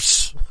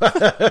 Goops!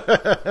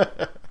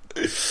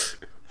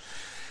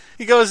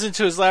 He goes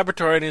into his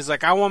laboratory and he's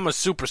like, I want my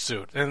super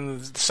suit. And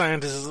the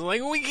scientist is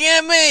like, we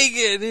can't make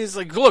it. And he's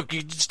like, look,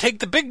 you just take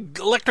the big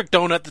electric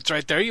donut that's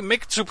right there, you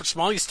make it super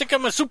small, you stick it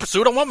in my super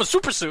suit, I want my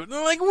super suit. And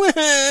they're like, we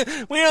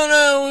don't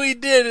know how we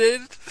did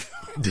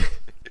it.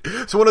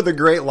 It's one of the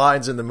great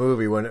lines in the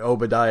movie when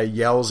Obadiah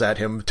yells at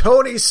him,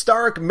 Tony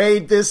Stark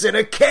made this in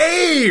a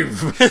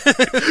cave!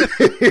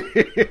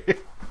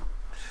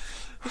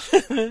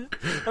 And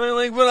they're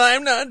like, but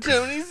I'm not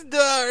Tony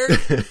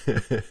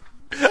Stark.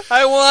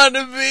 I want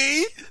to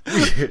be.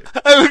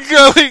 I'm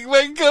growing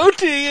my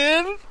goatee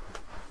in.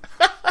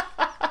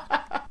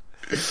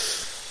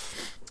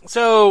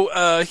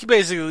 So he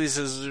basically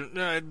says,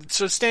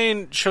 so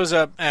Stain shows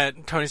up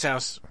at Tony's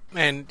house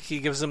and he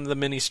gives him the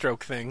mini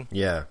stroke thing.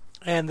 Yeah.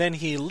 And then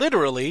he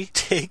literally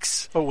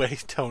takes away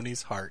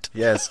Tony's heart.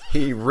 Yes,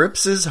 he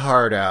rips his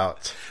heart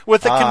out.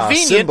 With a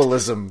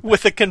symbolism.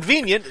 With a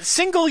convenient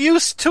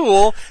single-use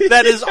tool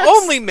that is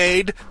only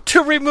made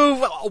to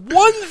remove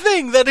one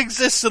thing that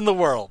exists in the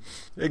world.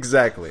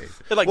 Exactly.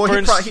 It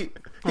burns.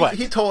 What?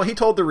 He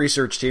told the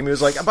research team, he was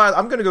like,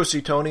 I'm going to go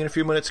see Tony in a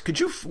few minutes. Could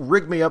you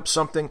rig me up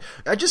something?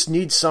 I just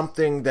need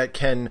something that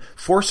can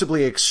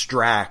forcibly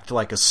extract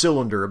like a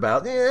cylinder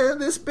about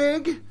this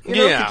big. You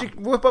know, could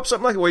you whip up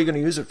something like that? What are you going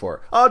to use it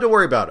for? Oh, don't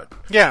worry about it.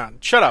 Yeah,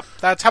 shut up.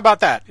 How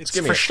about that? It's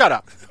for shut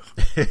up.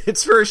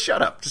 It's for a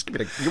shut up. Just give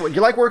me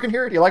you like working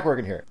here? Do you like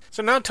working here?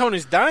 So now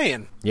Tony's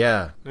dying.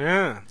 Yeah.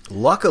 Yeah.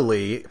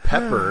 Luckily,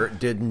 Pepper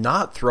did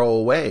not throw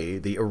away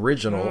the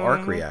original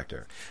arc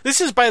reactor.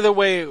 This is, by the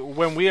way,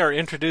 when we are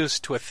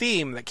introduced to a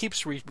theme that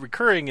keeps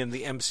recurring in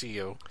the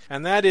MCU,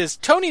 and that is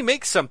Tony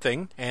makes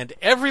something and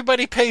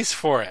everybody pays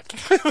for it.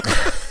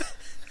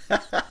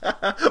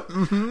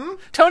 Mm-hmm.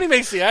 Tony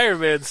makes the Iron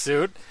Man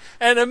suit,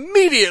 and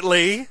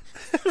immediately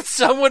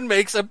someone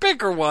makes a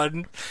bigger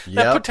one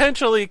that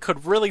potentially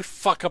could really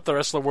fuck up the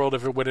rest of the world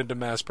if it went into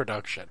mass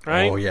production,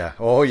 right?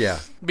 Oh, yeah.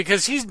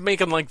 Because he's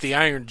making like the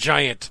Iron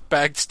Giant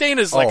bag. Stain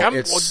is like,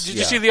 did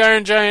you yeah. see the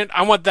Iron Giant?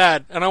 I want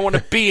that, and I want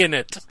to be in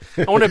it.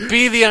 I want to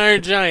be the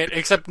Iron Giant,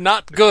 except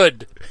not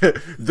good.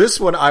 This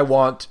one I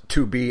want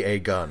to be a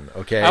gun,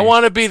 okay? I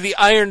want to be the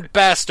Iron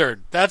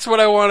Bastard. That's what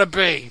I want to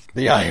be.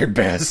 The Iron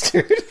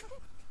Bastard.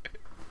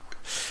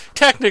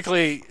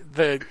 Technically,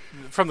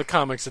 from the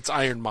comics, it's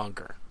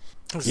Ironmonger.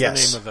 Is the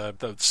name of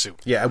the suit.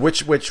 Yeah,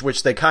 which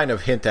they kind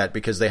of hint at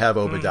because they have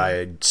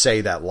Obadiah say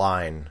that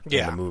line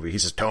in the movie. He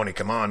says, Tony,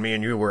 come on, me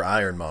and you were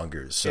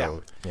ironmongers.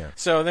 So, yeah.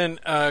 So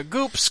then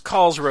Goops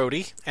calls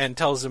Rhodey and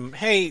tells him,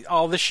 hey,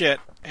 all this shit,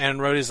 And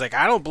Rhodey's like,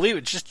 I don't believe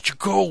it. Just you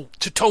go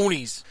to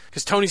Tony's.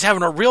 Because Tony's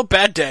having a real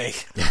bad day.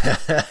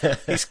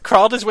 He's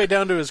crawled his way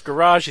down to his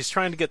garage. He's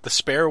trying to get the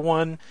spare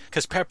one.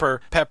 Because Pepper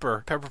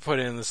put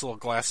in this little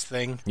glass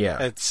thing. Yeah.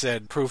 That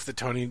said proof that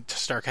Tony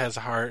Stark has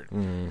a heart.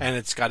 And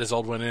it's got his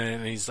old one in it.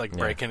 And he's like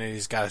breaking it.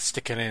 He's got to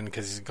stick it in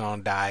because he's going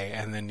to die.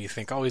 And then you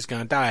think, oh, he's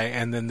going to die.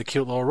 And then the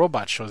cute little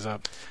robot shows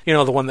up. You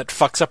know, the one that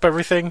fucks up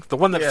everything? The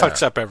one that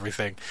fucks up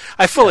everything.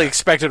 I fully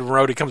expected when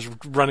Rhodey comes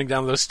running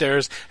down those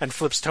stairs and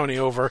flips Tony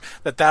over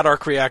that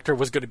arc reactor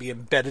was going to be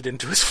embedded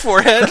into his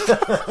forehead.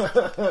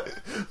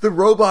 The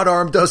robot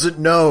arm doesn't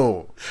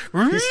know.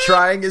 He's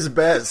trying his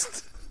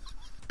best.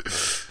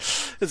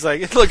 It's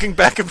like looking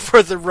back and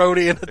forth at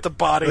Rhodey and at the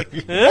body.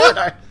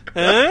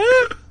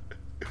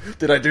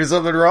 Did I do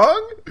something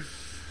wrong?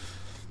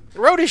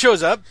 Rhodey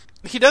shows up.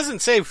 He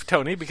doesn't save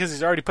Tony because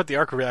he's already put the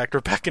arc reactor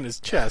back in his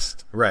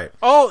chest. Right.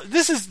 Oh,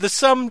 this is the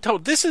sum total.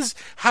 This is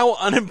how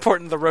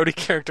unimportant the Rhodey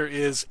character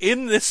is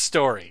in this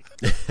story.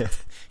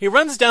 He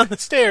runs down the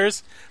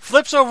stairs,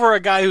 flips over a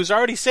guy who's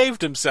already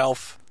saved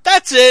himself.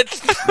 That's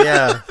it.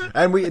 Yeah,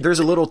 and there's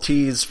a little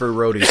tease for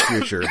Rhodey's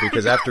future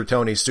because after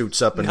Tony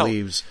suits up and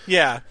leaves,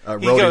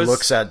 Rhodey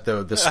looks at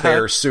the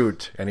spare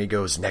suit and he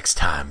goes, "Next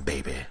time,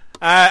 baby."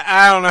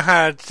 I don't know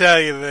how to tell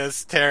you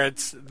this,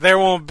 Terrence. There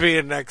won't be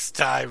a next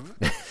time.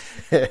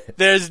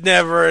 There's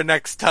never a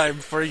next time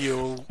for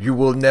you. You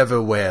will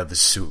never wear the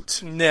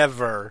suit.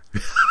 Never.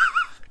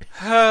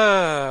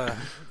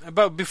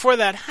 But before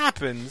that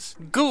happens,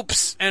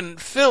 Goops and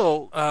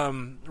Phil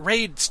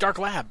raid Stark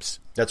Labs.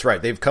 That's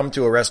right. They've come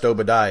to arrest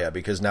Obadiah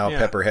because now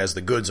Pepper has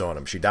the goods on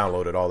him. She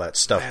downloaded all that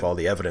stuff, all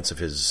the evidence of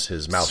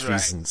his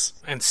malfeasance.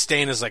 Right. And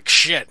Stain is like,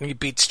 shit, and he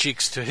beats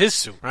cheeks to his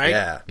suit,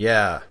 right?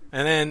 Yeah.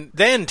 And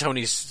then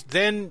Tony shows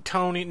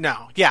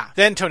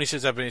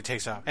up and he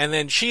takes off. And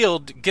then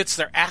S.H.I.E.L.D. gets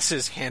their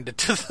asses handed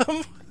to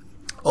them.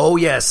 Oh,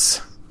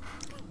 yes.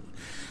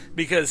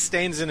 Because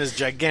Stain's in his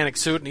gigantic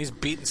suit and he's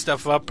beating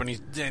stuff up and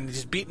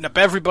he's beating up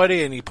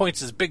everybody and he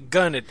points his big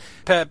gun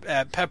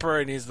at Pepper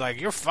and he's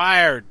like, "You're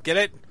fired." Get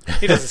it?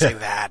 He doesn't say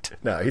that.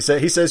 No, he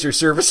says your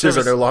services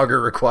are no longer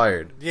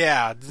required.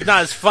 Yeah, it's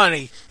not as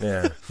funny.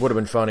 Yeah, would have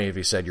been funny if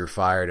he said you're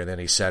fired and then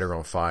he set her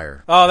on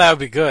fire. Oh, that would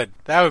be good.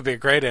 That would be a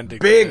great ending.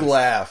 Big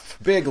laugh.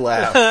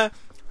 But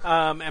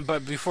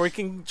before he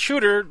can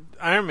shoot her,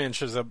 Iron Man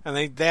shows up and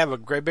they have a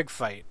great big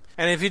fight.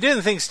 And if you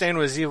didn't think Stain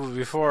was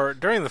evil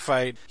during the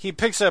fight, he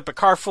picks up a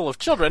car full of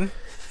children.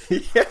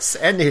 Yes,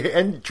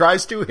 and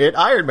tries to hit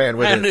Iron Man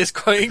with it. And is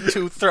going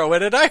to throw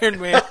it at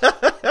Iron Man.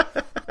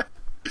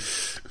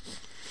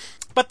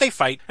 But they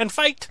fight, and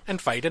fight,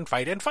 and fight, and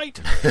fight, and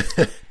fight.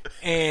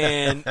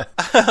 And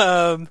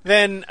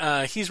then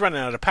he's running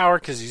out of power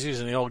because he's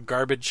using the old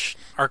garbage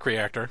arc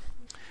reactor.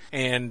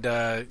 And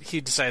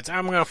he decides,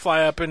 I'm going to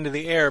fly up into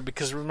the air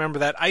because remember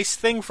that ice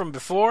thing from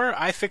before?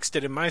 I fixed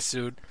it in my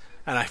suit.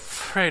 And I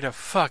pray to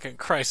fucking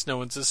Christ no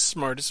one's as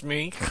smart as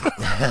me.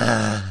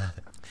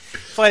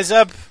 Flies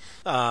up.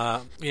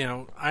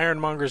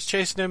 Ironmonger's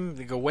chasing him.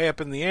 They go way up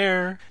in the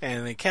air,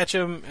 and they catch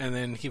him, and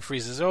then he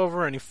freezes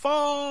over, and he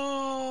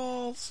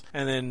falls.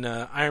 And then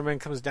Iron Man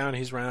comes down,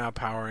 he's running out of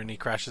power, and he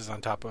crashes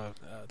on top of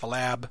the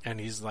lab, and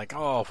he's like,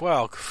 oh,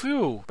 well,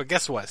 phew. But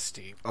guess what,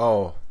 Steve?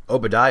 Oh,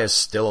 Obadiah's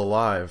still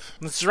alive.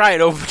 That's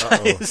right,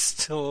 Obadiah is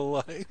still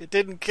alive. It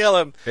didn't kill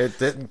him. It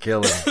didn't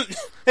kill him.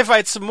 They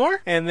fight some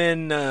more, and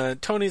then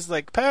Tony's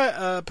like,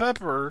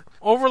 Pepper,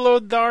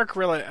 overload the arc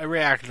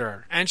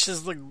reactor. And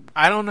she's like,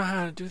 I don't know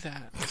how to do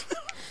that.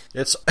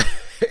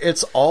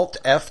 It's Alt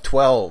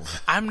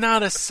F12. I'm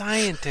not a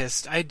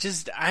scientist.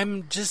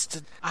 I'm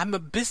a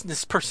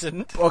business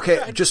person.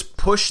 Okay, just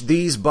push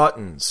these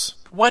buttons.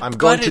 What I'm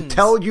buttons? going to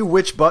tell you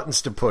which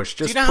buttons to push.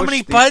 Just do you know how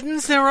many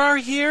buttons there are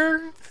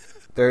here?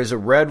 There's a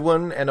red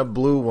one and a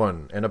blue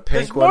one and a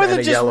pink one and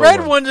a yellow one. There's more than just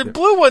red ones and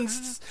blue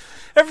ones.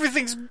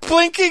 Everything's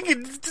blinking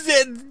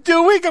and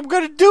doing. I'm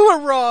going to do it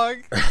wrong.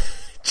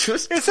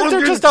 Isn't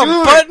there just a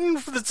button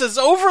that says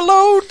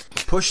overload?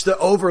 Push the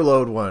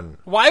overload one.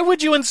 Why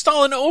would you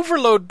install an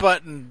overload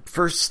button?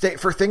 For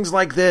things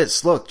like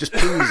this. Look, just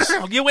please.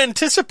 You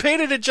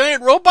anticipated a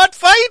giant robot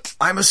fight?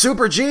 I'm a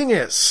super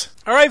genius.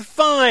 All right,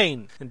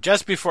 fine. And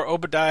just before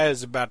Obadiah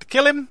is about to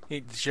kill him,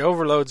 she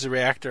overloads the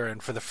reactor,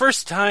 and for the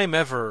first time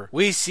ever,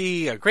 we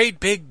see a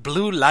great big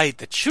blue light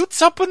that shoots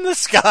up in the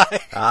sky.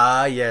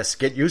 Ah, yes.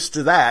 Get used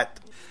to that.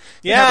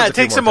 Yeah, it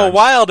takes him a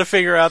while to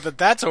figure out that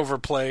that's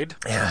overplayed.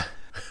 Yeah.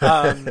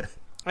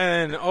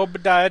 And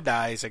Obadiah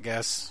dies, I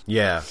guess.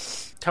 Yeah.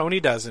 Tony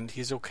doesn't.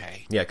 He's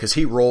okay. Yeah, because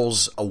he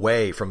rolls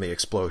away from the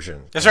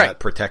explosion. That's right. That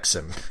protects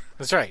him.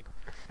 That's right.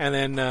 And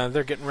then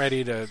they're getting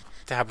ready to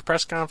have a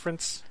press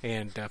conference,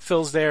 and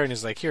Phil's there, and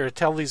he's like, here,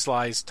 tell these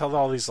lies. Tell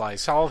all these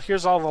lies.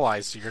 Here's all the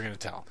lies that you're going to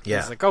tell.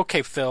 Yeah. He's like,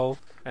 okay, Phil.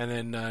 And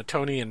then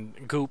Tony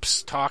and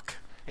Goops talk,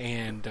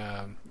 and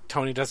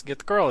Tony doesn't get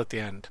the girl at the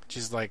end.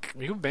 She's like,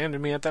 you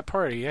abandoned me at that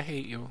party. I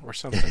hate you, or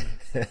something.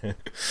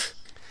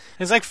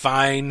 He's like,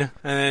 fine.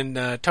 And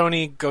then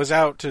Tony goes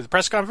out to the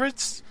press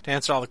conference to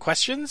answer all the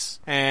questions.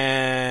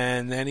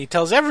 And then he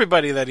tells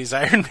everybody that he's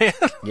Iron Man.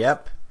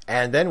 Yep.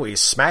 And then we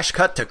smash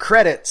cut to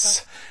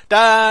credits.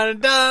 Dun,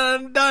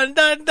 dun, dun,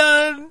 dun,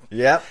 dun.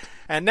 Yep.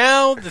 And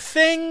now the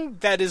thing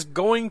that is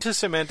going to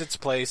cement its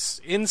place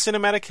in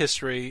cinematic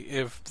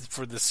history,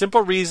 for the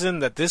simple reason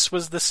that this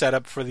was the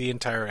setup for the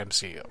entire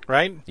MCU,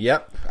 right?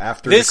 Yep.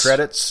 After the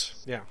credits.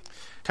 Yeah.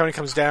 Tony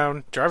comes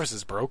down. Jarvis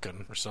is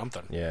broken or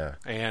something. Yeah.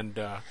 And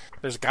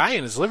there's a guy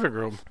in his living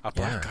room. A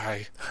black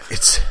guy.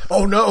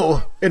 Oh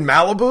no! In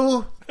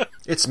Malibu?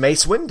 It's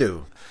Mace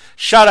Windu.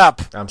 Shut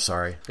up! I'm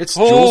sorry. It's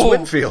Jules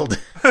Winfield.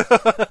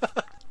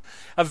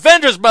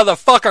 Avengers,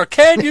 motherfucker!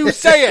 Can you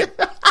say it?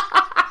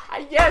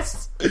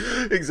 Yes!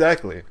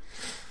 Exactly.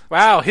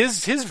 Wow,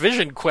 his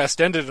vision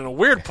quest ended in a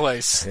weird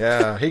place.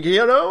 Yeah, he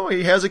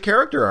has a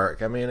character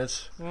arc. I mean,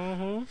 it's...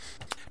 Mm-hmm.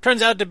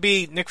 Turns out to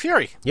be Nick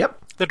Fury. Yep.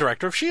 The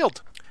director of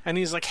S.H.I.E.L.D. And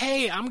he's like,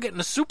 hey, I'm getting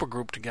a super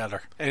group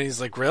together. And he's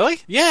like,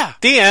 really? Yeah.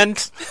 The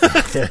end.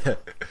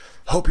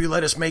 Hope you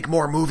let us make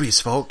more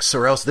movies, folks,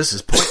 or else this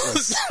is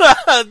pointless.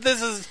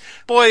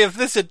 Boy, if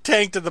this had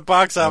tanked at the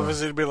box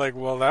office, it'd be like,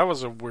 well, that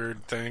was a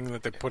weird thing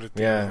that they put it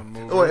in the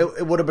movie. Well,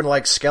 it would have been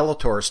like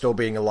Skeletor still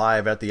being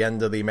alive at the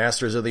end of the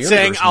Masters of the Universe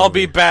saying, I'll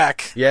be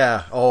back.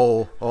 Yeah.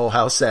 Oh,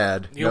 how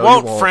sad. You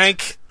won't,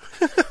 Frank.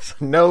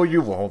 No,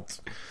 you won't.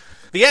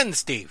 The end,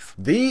 Steve.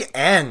 The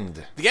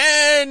end. The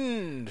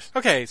end.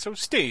 Okay, so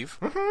Steve,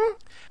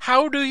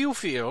 how do you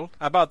feel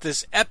about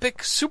this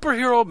epic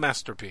superhero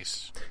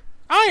masterpiece?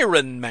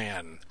 Iron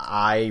Man.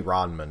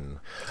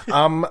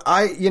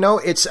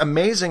 It's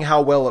amazing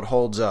how well it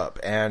holds up,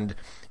 and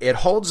it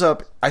holds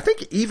up, I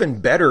think, even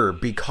better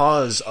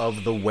because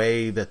of the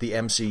way that the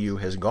MCU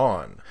has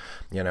gone.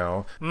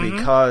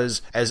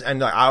 Because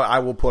I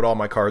will put all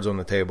my cards on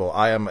the table.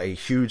 I am a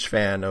huge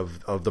fan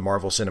of the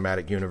Marvel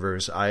Cinematic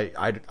Universe.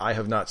 I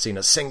have not seen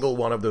a single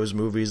one of those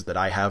movies that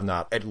I have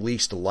not at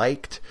least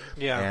liked,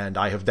 and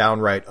I have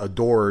downright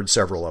adored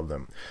several of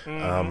them.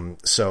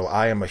 So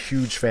I am a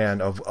huge fan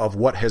of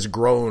what has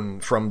grown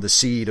from the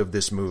seed of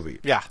this movie.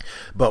 Yeah.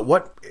 But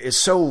what is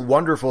so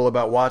wonderful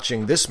about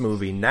watching this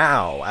movie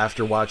now,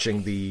 after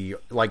watching the,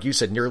 like you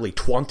said, nearly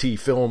 20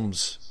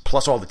 films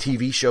plus all the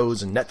TV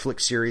shows and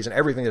Netflix series and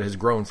everything that has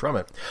grown from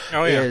it,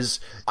 is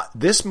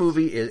this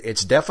movie,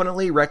 it's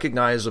definitely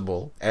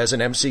recognizable as an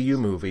MCU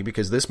movie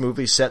because this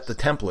movie set the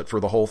template for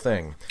the whole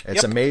thing.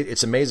 It's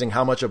it's amazing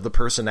how much of the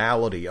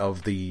personality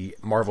of the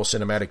Marvel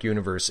Cinematic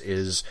Universe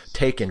is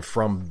taken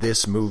from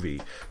this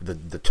movie.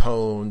 The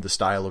tone, the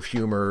style of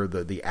humor,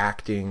 the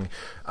acting,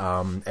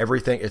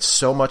 everything. It's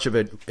so much of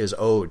it is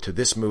owed to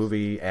this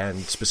movie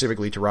and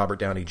specifically to Robert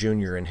Downey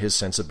Jr. and his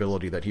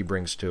sensibility that he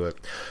brings to it.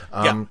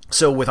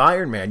 So with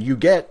Iron Man, you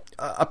get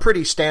a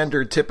pretty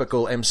standard,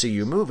 typical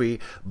MCU movie,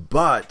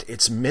 but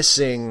it's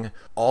missing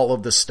all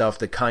of the stuff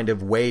that kind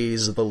of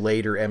weighs the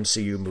later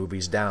MCU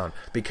movies down,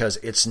 because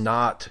it's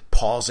not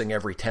pausing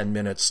every 10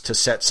 minutes to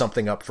set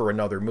something up for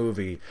another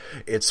movie.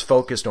 It's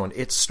focused on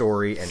its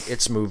story and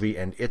its movie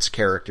and its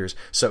characters.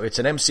 So it's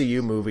an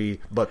MCU movie,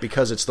 but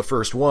because it's the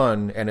first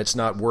one and it's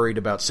not worried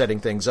about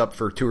setting things up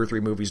for 2 or 3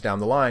 movies down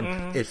the line,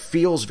 it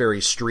feels very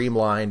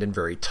streamlined and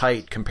very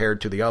tight compared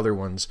to the other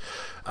ones.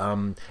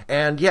 And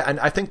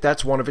I think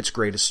that's one of its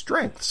greatest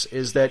strengths,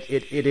 is that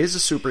it is a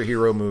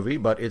superhero movie,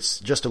 but it's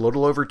just a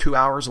little over 2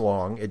 hours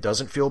long. It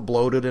doesn't feel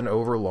bloated and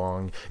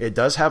overlong. It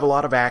does have a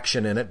lot of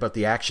action in it, but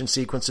the action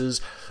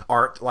sequences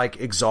aren't like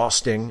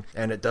exhausting,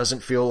 and it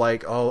doesn't feel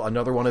like, oh,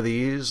 another one of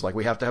these, like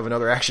we have to have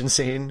another action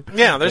scene.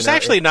 Yeah, there's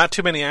actually not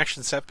too many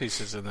action set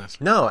pieces in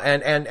this. No,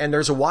 and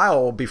there's a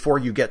while before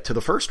you get to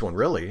the first one,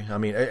 really. I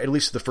mean, at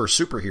least the first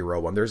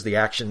superhero one. There's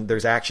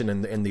action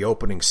in the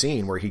opening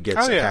scene where he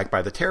gets attacked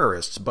by the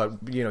terrorists. But,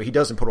 he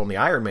doesn't put on the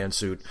Iron Man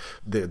suit,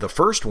 the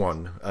first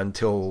one,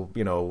 until,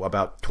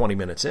 about 20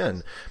 minutes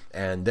in.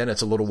 And then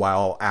it's a little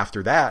while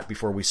after that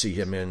before we see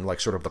him in,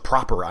 like, sort of the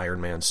proper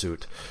Iron Man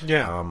suit.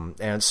 Yeah.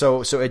 And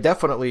so it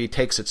definitely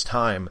takes its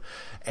time.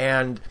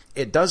 And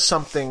it does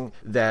something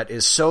that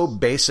is so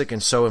basic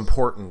and so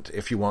important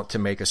if you want to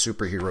make a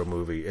superhero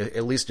movie,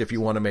 at least if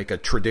you want to make a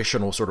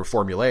traditional sort of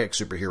formulaic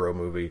superhero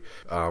movie,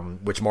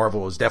 which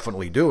Marvel is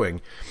definitely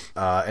doing.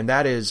 And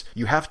that is,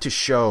 you have to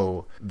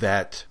show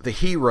that the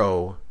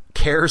hero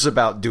cares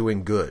about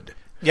doing good.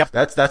 Yep.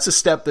 That's a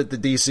step that the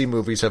DC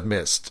movies have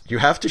missed. You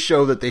have to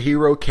show that the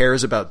hero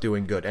cares about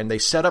doing good. And they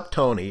set up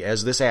Tony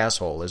as this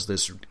asshole, as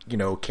this,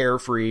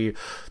 carefree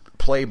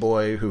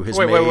playboy who has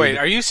Wait.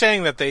 Are you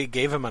saying that they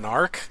gave him an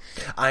arc?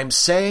 I'm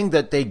saying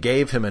that they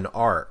gave him an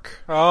arc.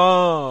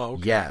 Oh.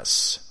 Okay.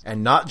 Yes.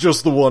 And not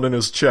just the one in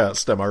his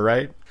chest, am I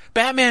right?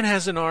 Batman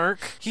has an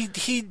arc. He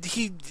is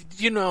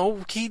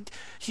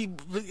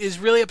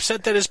really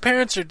upset that his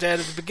parents are dead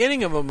at the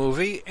beginning of a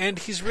movie, and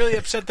he's really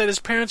upset that his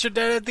parents are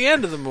dead at the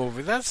end of the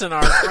movie. That's an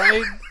arc,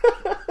 right?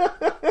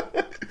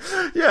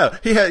 Yeah,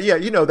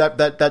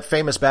 that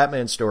famous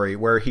Batman story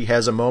where he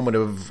has a moment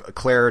of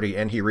clarity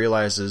and he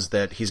realizes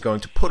that he's going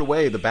to put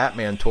away the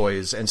Batman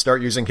toys and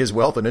start using his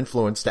wealth and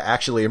influence to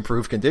actually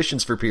improve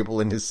conditions for people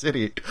in his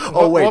city.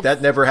 Oh, wait,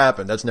 that never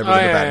happened. That's never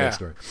been a Batman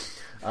story.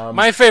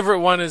 My favorite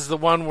one is the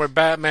one where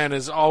Batman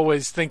is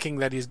always thinking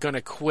that he's going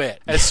to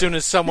quit as soon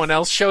as someone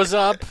else shows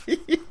up.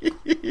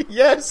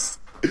 Yes.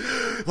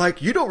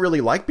 Like, you don't really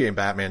like being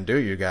Batman, do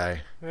you,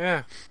 guy?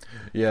 Yeah.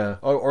 Yeah.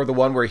 Or the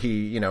one where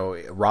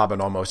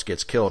Robin almost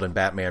gets killed and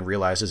Batman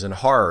realizes in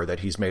horror that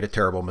he's made a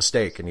terrible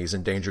mistake and he's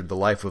endangered the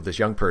life of this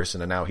young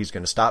person, and now he's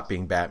going to stop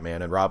being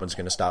Batman and Robin's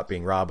going to stop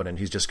being Robin and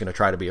he's just going to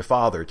try to be a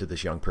father to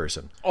this young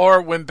person.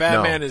 Or when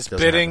Batman is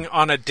bidding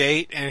on a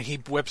date and he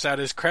whips out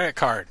his credit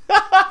card.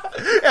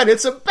 And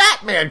it's a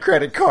Batman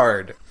credit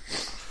card.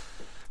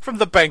 From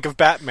the Bank of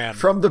Batman.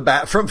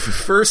 From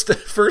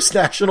First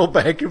National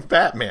Bank of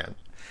Batman.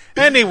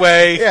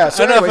 Anyway,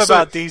 enough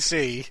about so,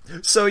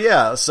 DC.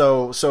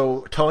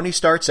 So Tony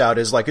starts out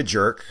as like a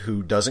jerk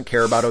who doesn't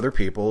care about other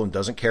people and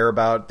doesn't care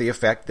about the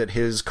effect that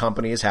his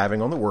company is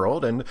having on the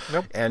world, and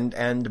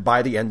and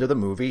by the end of the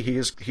movie,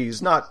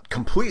 he's not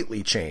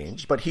completely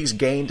changed, but he's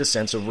gained a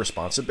sense of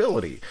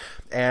responsibility.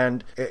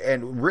 And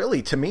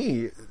really, to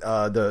me,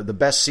 the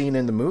best scene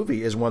in the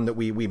movie is one that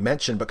we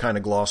mentioned but kind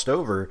of glossed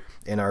over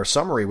in our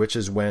summary, which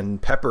is when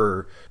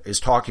Pepper is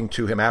talking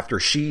to him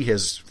after she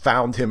has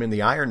found him in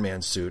the Iron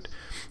Man suit,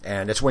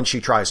 and it's when she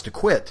tries to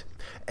quit.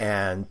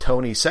 And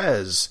Tony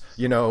says,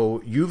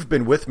 you've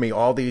been with me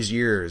all these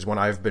years when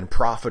I've been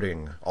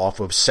profiting off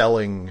of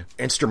selling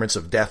instruments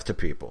of death to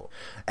people.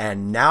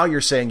 And now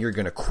you're saying you're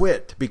going to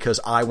quit because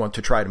I want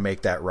to try to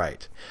make that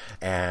right.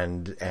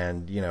 And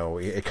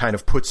it kind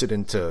of puts it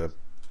into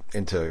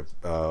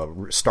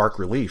stark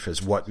relief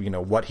as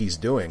what he's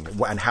doing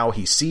and how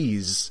he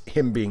sees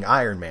him being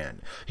Iron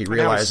Man. He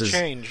realizes how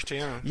it's changed,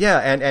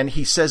 and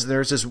he says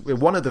there's this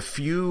one of the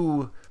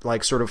few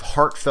like sort of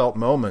heartfelt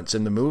moments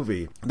in the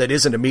movie that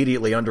isn't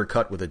immediately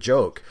undercut with a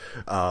joke,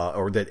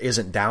 or that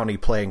isn't Downey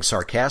playing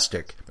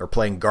sarcastic or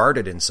playing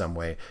guarded in some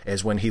way,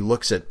 is when he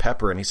looks at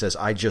Pepper and he says,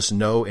 "I just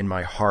know in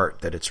my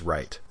heart that it's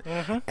right."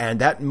 Mm-hmm. And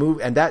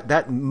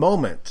that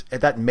moment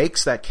that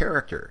makes that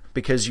character,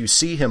 because you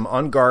see him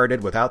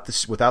unguarded, without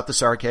the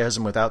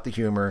sarcasm, without the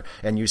humor,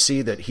 and you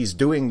see that he's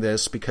doing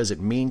this because it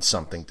means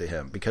something to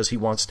him, because he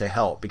wants to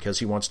help, because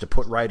he wants to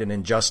put right an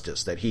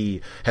injustice that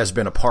he has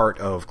been a part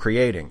of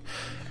creating.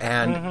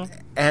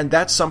 And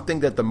that's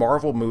something that the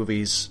Marvel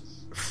movies,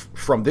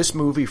 from this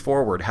movie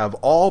forward, have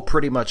all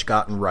pretty much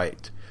gotten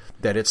right.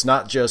 That it's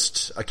not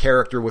just a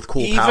character with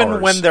cool powers.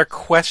 Even when they're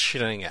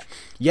questioning it.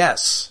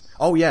 Yes.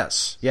 Oh,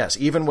 yes.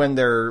 Even when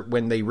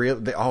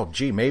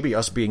maybe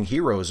us being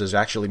heroes is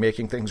actually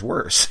making things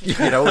worse.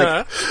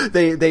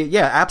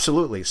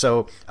 Absolutely.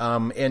 So,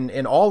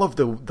 in all of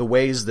the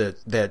ways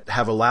that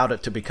have allowed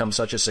it to become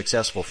such a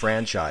successful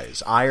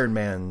franchise, Iron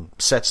Man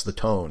sets the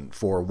tone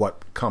for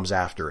what comes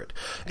after it.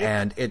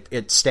 And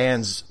it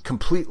stands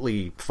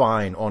completely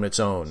fine on its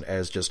own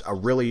as just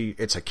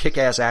it's a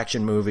kick-ass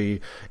action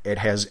movie.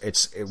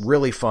 It's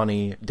really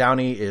funny.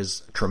 Downey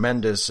is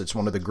tremendous. It's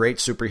one of the great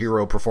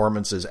superhero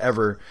performances ever.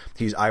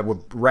 I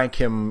would rank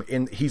him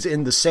he's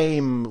in the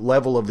same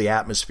level of the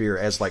atmosphere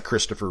as like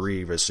Christopher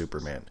Reeve as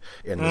Superman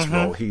in this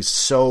role. He's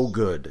so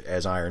good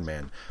as Iron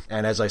Man.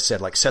 And as I said,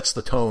 like, sets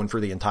the tone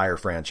for the entire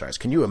franchise.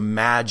 Can you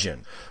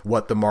imagine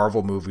what the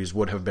Marvel movies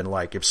would have been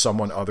like if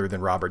someone other than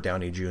Robert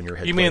Downey Jr.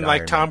 had You played mean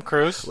like Iron Tom Man?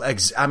 Cruise?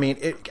 I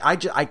mean,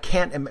 I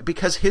can't,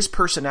 because his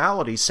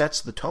personality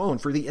sets the tone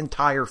for the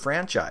entire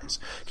franchise.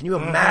 Can you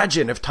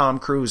imagine if Tom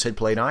Cruise had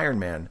played Iron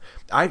Man?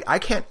 I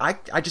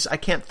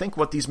can't think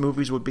what these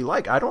movies would be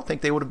like. I don't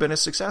think they would have been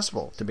as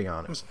successful, to be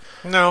honest.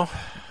 No,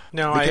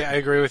 I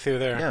agree with you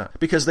there. Yeah,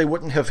 because they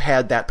wouldn't have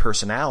had that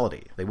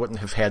personality. They wouldn't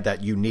have had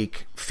that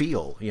unique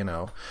feel,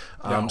 No.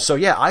 So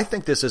yeah, I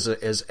think this is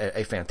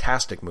a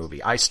fantastic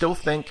movie. I still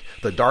think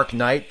The Dark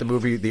Knight, the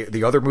movie,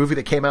 the other movie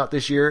that came out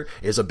this year,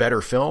 is a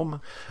better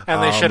film.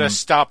 And they should have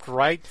stopped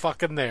right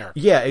fucking there.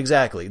 Yeah,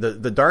 exactly.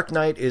 The Dark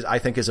Knight I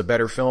think is a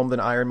better film than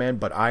Iron Man,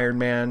 but Iron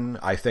Man,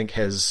 I think,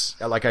 has,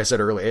 like I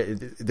said earlier,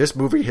 this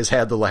movie has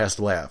had the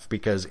last laugh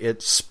because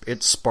it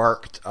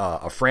sparked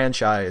a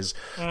franchise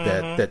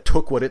that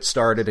took what it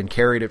started and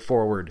carried it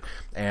forward.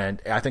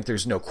 And I think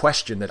there's no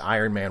question that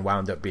Iron Man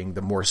wound up being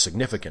the more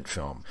significant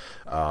film,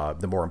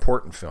 the more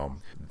important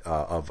film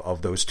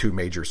of those two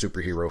major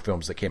superhero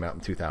films that came out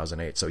in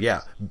 2008. So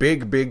yeah,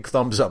 big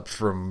thumbs up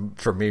from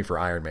me for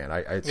Iron Man.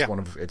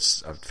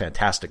 It's a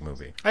fantastic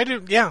movie. I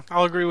do. Yeah,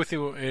 I'll agree with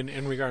you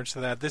in regards to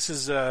that. This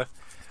is.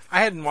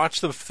 I hadn't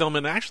watched the film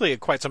in actually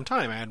quite some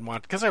time. I hadn't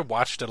watched, because I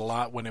watched it a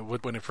lot when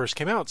it first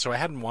came out, so I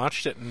hadn't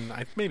watched it in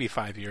maybe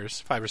 5 or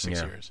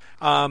 6 years.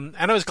 And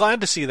I was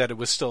glad to see that it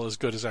was still as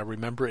good as I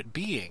remember it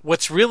being.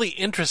 What's really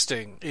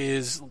interesting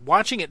is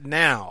watching it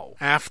now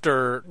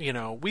after,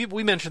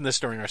 we mentioned this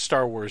during our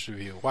Star Wars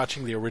review,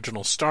 watching the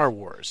original Star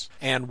Wars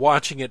and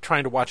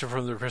trying to watch it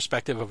from the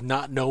perspective of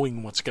not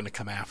knowing what's going to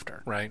come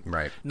after, right?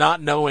 Right.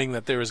 Not knowing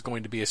that there was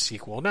going to be a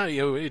sequel. No,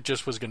 it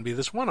just was going to be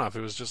this one-off.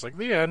 It was just like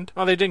the end.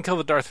 Oh, they didn't kill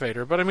the Darth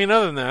Vader, but I mean,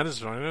 other than that,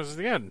 it was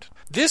the end.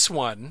 This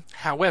one,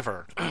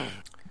 however,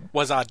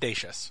 was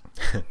audacious.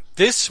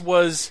 This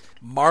was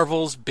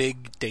Marvel's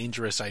big,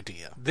 dangerous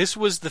idea. This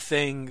was the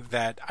thing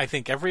that I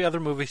think every other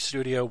movie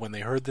studio, when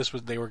they heard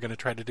they were going to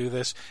try to do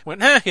this,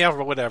 went, yeah,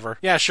 whatever.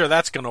 Yeah, sure,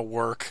 that's going to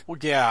work. Well,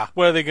 yeah,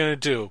 what are they going to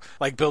do?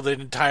 Like build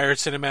an entire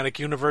cinematic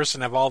universe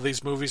and have all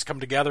these movies come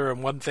together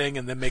in one thing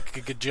and then make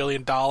a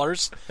gajillion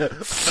dollars?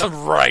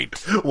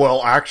 Right.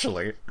 Well,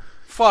 actually...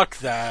 Fuck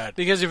that.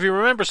 Because if you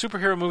remember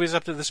superhero movies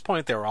up to this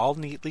point, they were all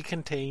neatly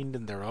contained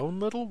in their own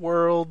little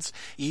worlds.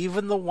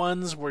 Even the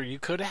ones where you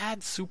could have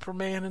had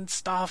Superman and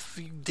stuff,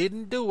 you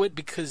didn't do it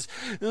because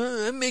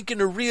I'm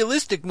making a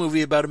realistic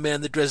movie about a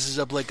man that dresses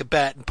up like a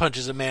bat and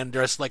punches a man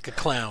dressed like a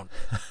clown.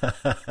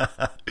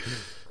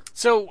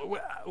 So,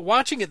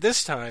 watching it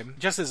this time,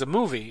 just as a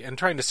movie, and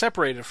trying to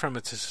separate it from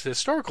its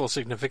historical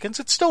significance,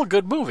 it's still a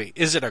good movie.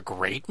 Is it a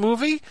great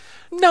movie?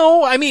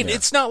 No, I mean,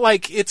 it's not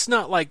like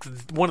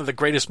one of the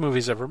greatest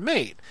movies ever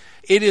made.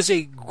 It is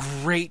a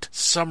great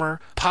summer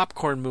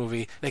popcorn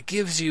movie that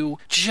gives you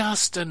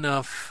just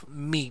enough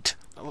meat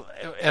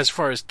as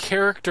far as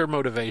character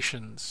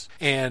motivations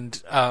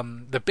and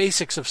the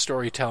basics of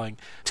storytelling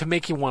to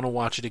make you want to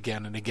watch it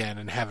again and again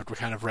and have it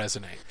kind of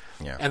resonate.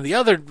 Yeah. And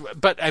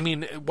but I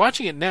mean,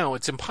 watching it now,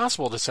 it's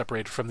impossible to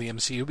separate it from the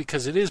MCU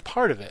because it is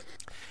part of it.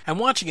 And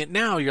watching it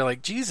now, you're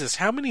like, Jesus,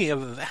 how much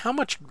of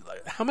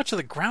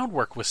the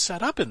groundwork was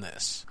set up in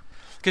this?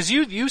 Because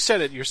you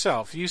said it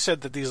yourself. You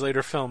said that these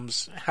later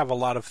films have a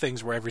lot of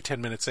things where every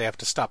 10 minutes they have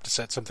to stop to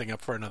set something up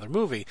for another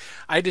movie.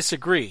 I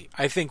disagree.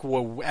 I think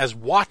as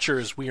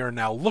watchers, we are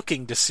now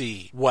looking to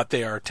see what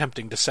they are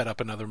attempting to set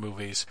up in other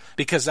movies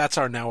because that's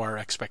our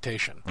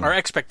expectation. Our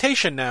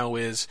expectation now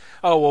is,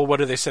 oh, well, what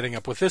are they setting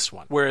up with this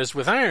one? Whereas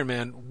with Iron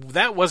Man,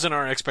 that wasn't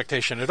our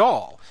expectation at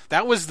all.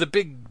 That was the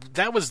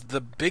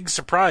big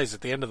surprise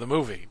at the end of the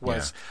movie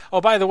was, oh,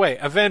 by the way,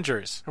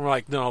 Avengers. And we're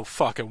like, no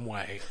fucking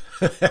way.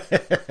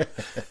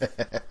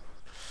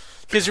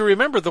 Because you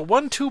remember, the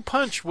 1-2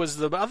 Punch was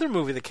the other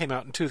movie that came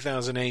out in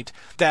 2008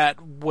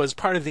 that was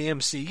part of the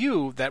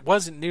MCU that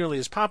wasn't nearly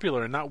as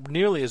popular and not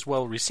nearly as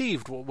well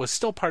received, was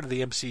still part of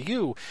the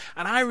MCU.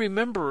 And I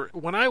remember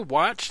when I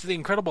watched The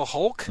Incredible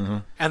Hulk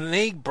and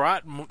they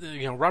brought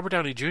Robert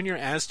Downey Jr.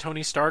 as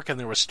Tony Stark and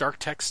there was Stark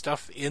Tech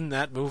stuff in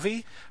that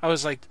movie, I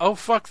was like, oh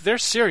fuck, they're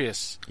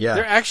serious. Yeah.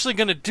 They're actually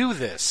going to do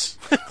this.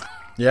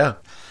 Yeah.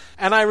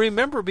 And I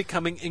remember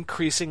becoming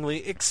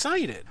increasingly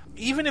excited.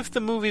 Even if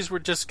the movies were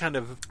just kind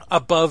of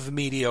above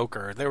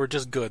mediocre, they were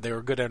just good. They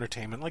were good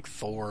entertainment, like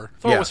Thor.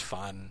 Thor was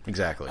fun.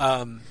 Exactly.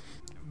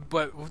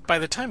 But by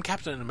the time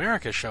Captain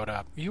America showed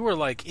up, you were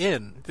like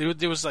in.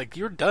 It was like,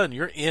 you're done.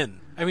 You're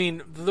in. I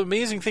mean, the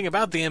amazing thing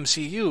about the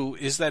MCU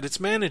is that it's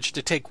managed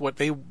to take what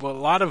a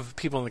lot of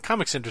people in the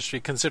comics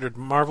industry considered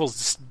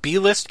Marvel's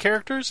B-list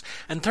characters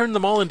and turn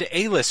them all into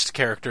A-list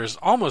characters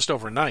almost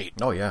overnight.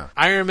 Oh, yeah.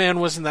 Iron Man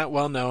wasn't that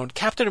well known.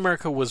 Captain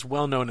America was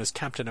well known as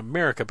Captain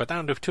America, but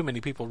not too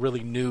many people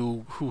really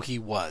knew who he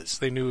was.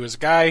 They knew he was a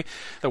guy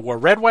that wore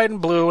red, white,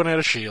 and blue and had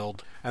a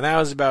shield, and that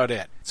was about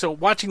it. So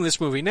watching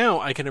this movie now,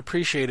 I can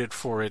appreciate it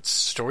for its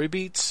story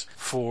beats,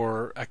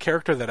 for a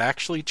character that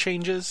actually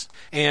changes,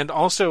 and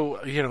also,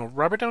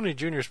 Robert Downey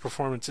Jr.'s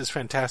performance is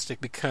fantastic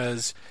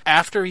because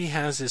after he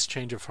has his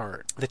change of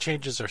heart, the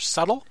changes are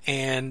subtle,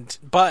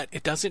 but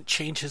it doesn't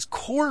change his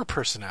core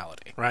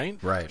personality, right?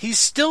 Right. He's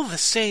still the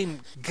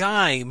same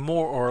guy,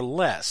 more or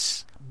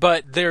less.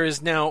 But there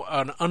is now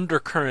an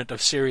undercurrent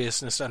of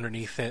seriousness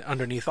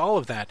underneath all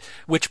of that,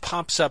 which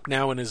pops up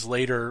now in his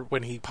later,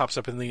 when he pops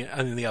up in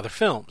the other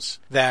films.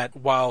 That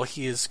while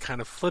he is kind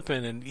of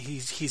flippant and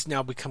he's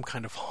now become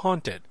kind of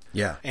haunted.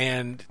 Yeah.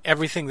 And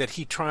everything that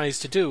he tries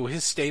to do,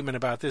 his statement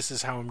about this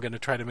is how I'm going to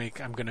try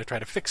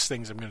to fix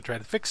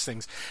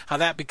things, how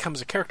that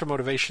becomes a character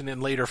motivation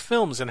in later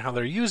films and how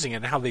they're using it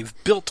and how they've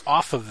built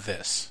off of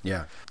this.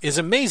 Yeah. Is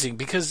amazing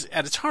because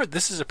at its heart,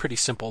 this is a pretty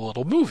simple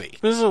little movie.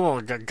 This is a little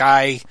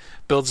guy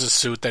builds a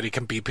suit that he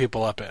can beat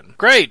people up in.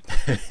 Great!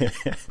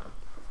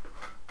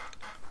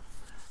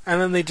 And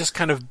then they just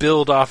kind of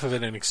build off of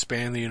it and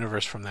expand the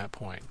universe from that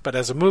point. But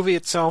as a movie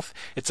itself,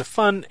 it's a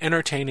fun,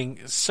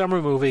 entertaining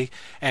summer movie,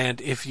 and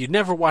if you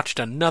never watched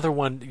another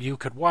one, you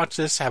could watch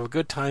this, have a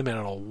good time, and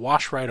it'll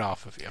wash right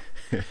off of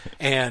you.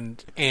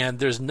 and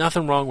there's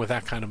nothing wrong with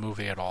that kind of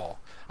movie at all.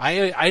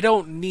 I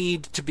don't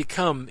need to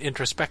become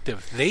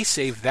introspective. They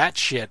save that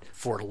shit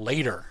for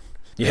later.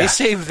 Yeah. They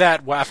save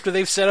that after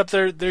they've set up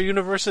their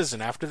universes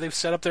and after they've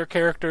set up their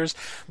characters.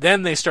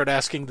 Then they start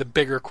asking the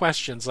bigger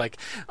questions like,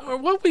 are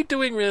what we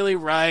doing really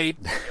right?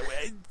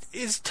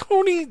 Does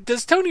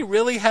Tony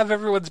really have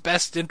everyone's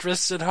best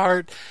interests at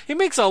heart? He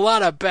makes a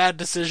lot of bad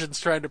decisions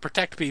trying to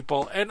protect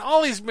people, and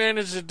all he's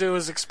managed to do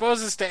is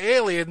expose us to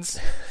aliens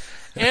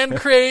and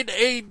create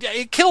a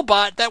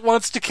killbot that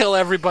wants to kill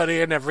everybody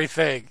and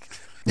everything.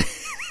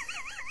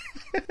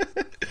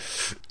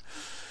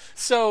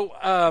 So,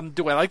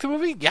 do I like the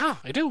movie? Yeah,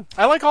 I do.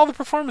 I like all the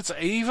performances.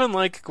 I even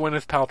like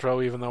Gwyneth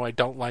Paltrow, even though I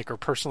don't like her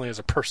personally as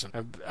a person.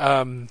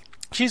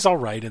 She's all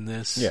right in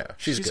this. Yeah,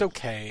 she's good.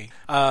 Okay.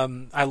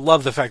 I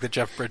love the fact that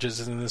Jeff Bridges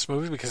is in this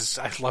movie because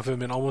I love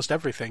him in almost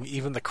everything,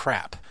 even the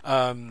crap.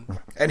 And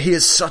he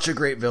is such a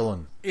great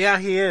villain. Yeah,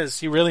 he is.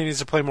 He really needs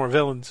to play more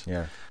villains.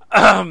 Yeah.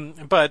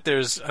 But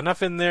there's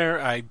enough in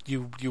there.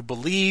 You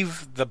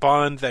believe the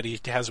bond that he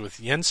has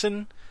with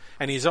Jensen.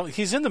 And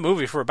he's in the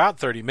movie for about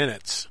 30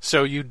 minutes,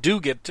 so you do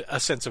get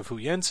a sense of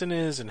who Jensen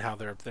is and how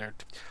they're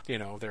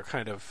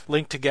kind of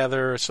linked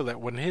together, so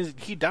that when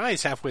he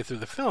dies halfway through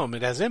the film,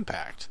 it has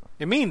impact.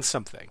 It means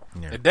something.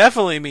 Yeah. It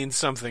definitely means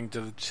something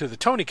to the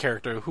Tony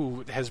character,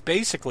 who has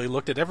basically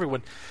looked at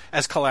everyone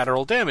as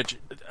collateral damage.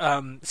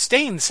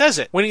 Stain says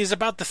it when he's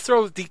about to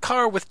throw the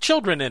car with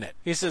children in it.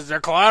 He says, "They're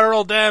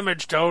collateral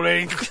damage,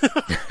 Tony."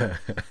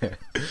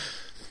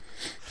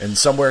 And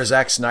somewhere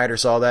Zack Snyder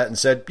saw that and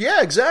said,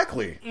 "Yeah,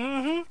 exactly."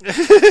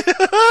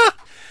 Mm-hmm.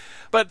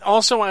 But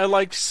also I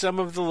liked some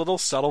of the little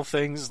subtle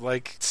things,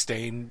 like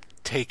Stain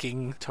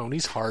taking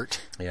Tony's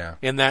heart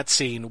in that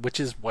scene, which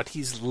is what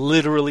he's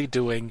literally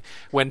doing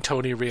when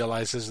Tony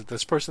realizes that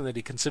this person that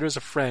he considers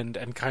a friend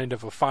and kind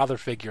of a father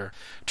figure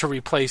to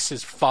replace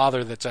his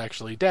father that's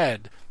actually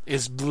dead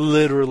is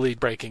literally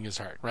breaking his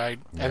heart, right?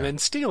 Yeah. And then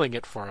stealing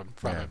it from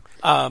him.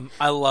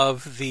 I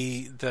love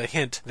the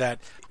hint that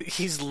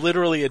he's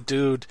literally a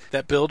dude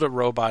that built a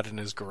robot in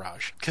his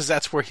garage, because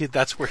that's where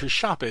his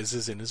shop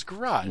is in his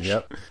garage.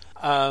 Yep.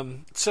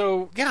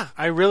 So yeah,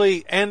 I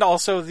really, and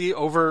also the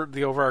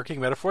overarching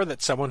metaphor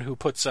that someone who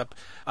puts up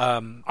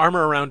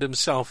armor around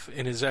himself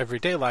in his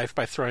everyday life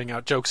by throwing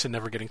out jokes and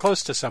never getting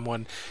close to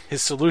someone,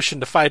 his solution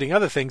to fighting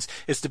other things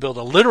is to build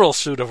a literal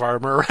suit of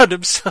armor around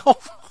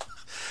himself.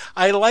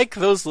 I like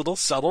those little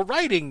subtle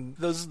writing,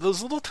 those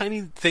little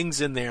tiny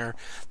things in there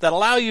that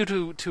allow you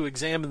to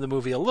examine the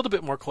movie a little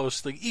bit more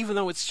closely, even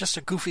though it's just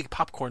a goofy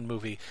popcorn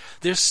movie.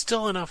 There's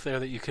still enough there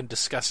that you can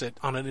discuss it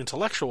on an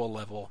intellectual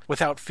level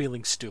without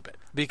feeling stupid,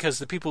 because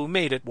the people who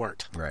made it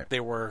weren't. Right. They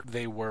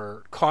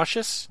were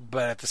cautious,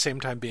 but at the same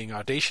time being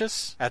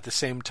audacious, at the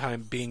same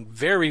time being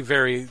very,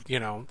 very,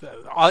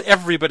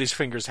 everybody's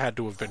fingers had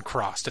to have been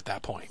crossed at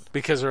that point,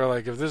 because they're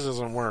like, if this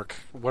doesn't work,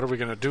 what are we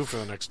going to do for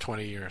the next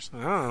 20 years?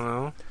 I don't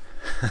know.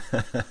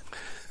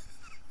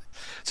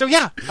 So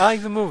yeah, I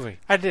like the movie.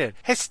 I did.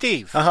 Hey,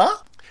 Steve. Uh-huh.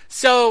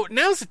 So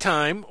now's the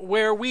time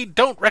where we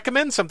don't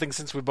recommend something,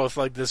 since we both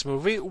like this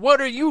movie.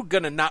 What are you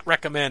gonna not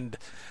recommend?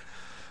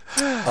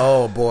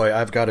 Oh boy,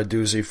 I've got a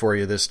doozy for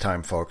you this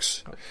time,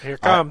 folks. Here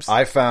it comes.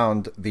 I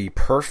found the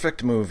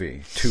perfect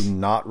movie to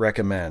not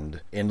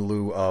recommend in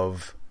lieu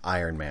of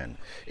Iron Man.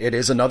 It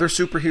is another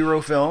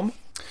superhero film.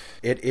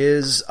 It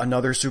is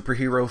another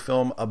superhero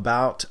film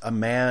about a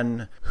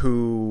man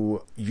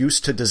who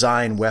used to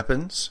design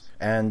weapons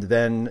and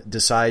then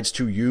decides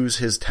to use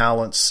his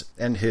talents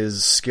and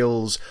his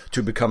skills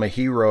to become a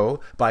hero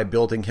by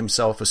building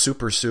himself a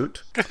super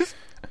suit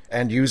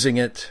and using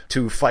it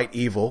to fight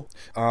evil.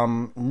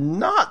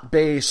 Not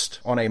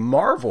based on a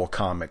Marvel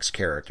Comics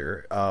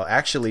character,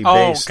 actually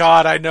based... Oh,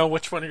 God, I know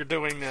which one you're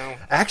doing now.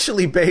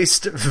 Actually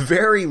based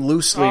very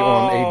loosely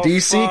on a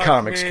DC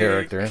Comics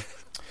character.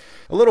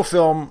 A little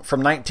film from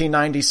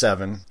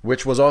 1997,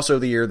 which was also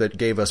the year that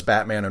gave us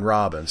Batman and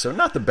Robin, so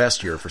not the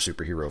best year for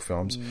superhero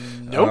films.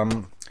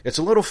 Nope. It's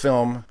a little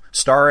film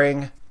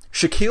starring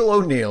Shaquille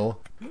O'Neal,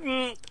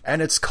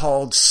 and it's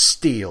called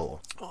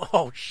Steel.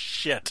 Oh,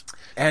 shit.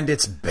 And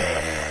it's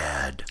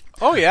bad.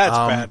 Oh, yeah, it's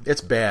bad.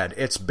 It's bad.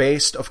 It's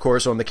based, of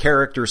course, on the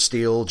character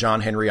Steel,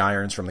 John Henry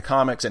Irons from the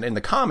comics. And in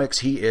the comics,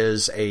 he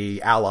is a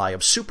ally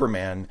of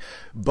Superman.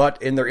 But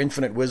in their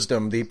infinite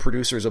wisdom, the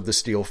producers of the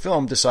Steel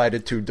film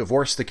decided to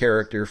divorce the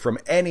character from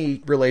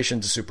any relation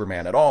to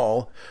Superman at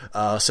all.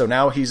 So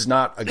now he's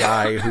not a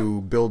guy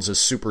who builds a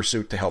super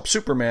suit to help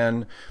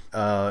Superman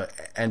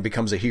and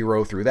becomes a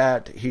hero through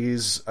that.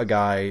 He's a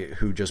guy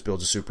who just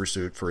builds a super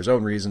suit for his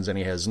own reasons, and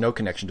he has no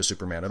connection to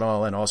Superman at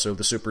all. And also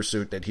the super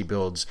suit that he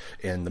builds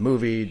in the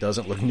movie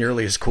doesn't look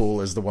nearly as cool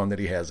as the one that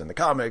he has in the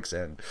comics.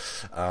 And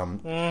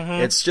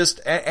it's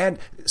just... And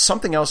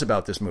something else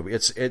about this movie,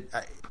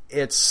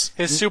 it's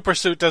his super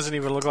suit doesn't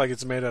even look like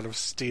it's made out of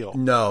steel.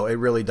 No, it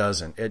really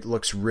doesn't. It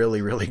looks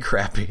really, really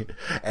crappy.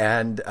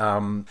 And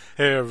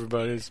hey,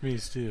 everybody, it's me,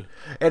 Steel.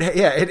 And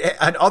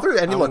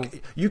look,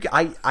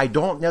 I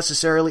don't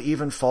necessarily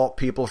even fault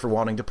people for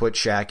wanting to put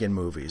Shaq in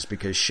movies,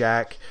 because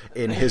Shaq,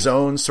 in his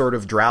own sort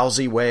of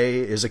drowsy way,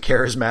 is a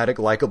charismatic,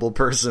 likable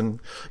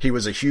person. He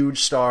was a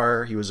huge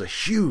star. He was a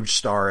huge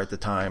star at the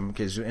time,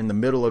 because in the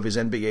middle of his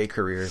NBA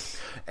career.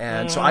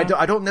 And so I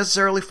don't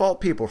necessarily fault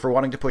people for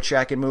wanting to put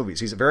Shaq in movies.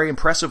 He's a very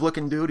impressive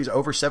looking dude. He's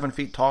over 7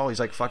 feet tall. He's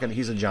like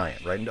he's a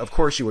giant, right? And of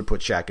course you would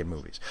put Shaq in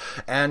movies.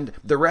 And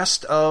the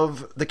rest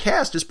of the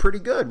cast is pretty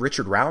good.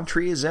 Richard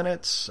Roundtree is in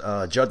it.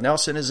 Judd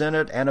Nelson is in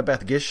it.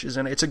 Annabeth Gish is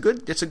in it. It's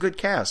a good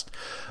cast.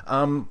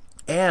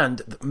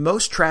 And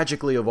most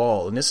tragically of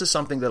all, and this is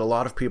something that a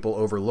lot of people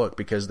overlook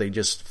because they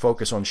just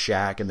focus on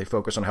Shaq and they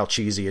focus on how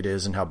cheesy it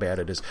is and how bad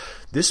it is.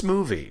 This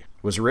movie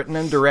was written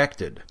and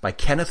directed by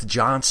Kenneth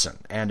Johnson.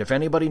 And if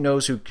anybody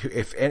knows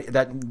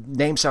that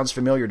name sounds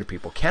familiar to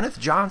people, Kenneth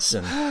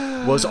Johnson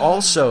was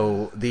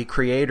also the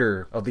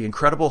creator of the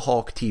Incredible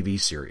Hulk TV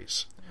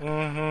series.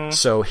 Mm-hmm.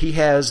 So he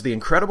has the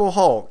Incredible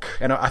Hulk,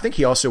 and I think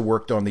he also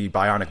worked on the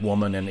Bionic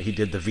Woman, and he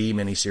did the V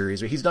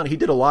miniseries. He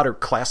did a lot of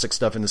classic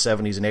stuff in the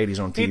 70s and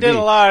 80s on TV. He did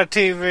a lot of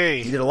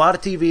TV. He did a lot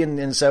of TV in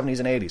the 70s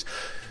and 80s.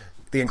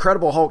 The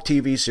Incredible Hulk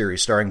TV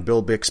series starring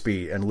Bill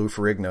Bixby and Lou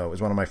Ferrigno is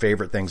one of my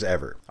favorite things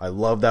ever. I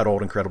love that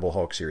old Incredible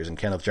Hulk series, and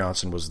Kenneth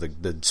Johnson was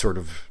the sort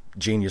of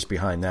genius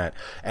behind that.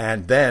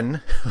 And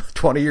then,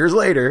 20 years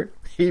later,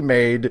 he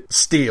made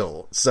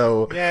Steel.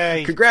 So,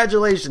 yay.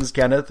 Congratulations,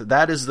 Kenneth.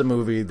 That is the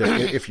movie that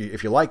if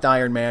you liked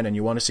Iron Man and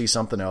you want to see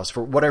something else,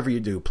 for whatever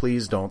you do,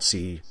 please don't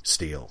see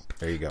Steel.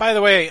 There you go. By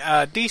the way,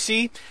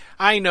 DC,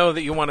 I know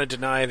that you want to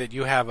deny that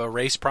you have a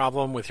race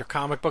problem with your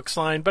comic books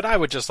line, but I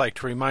would just like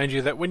to remind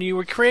you that when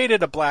you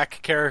created a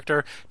black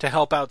character to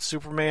help out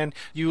Superman,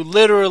 you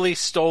literally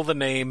stole the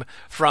name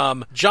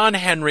from John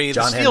Henry,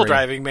 the steel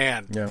driving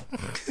man. Yeah.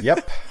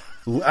 Yep.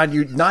 And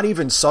you're not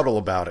even subtle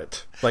about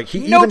it. Like,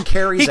 he Nope. even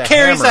carries a hammer. He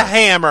carries a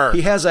hammer.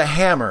 He has a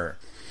hammer.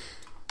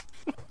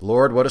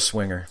 Lord, what a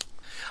swinger.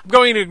 I'm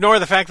going to ignore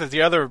the fact that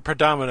the other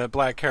predominant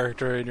black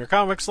character in your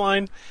comics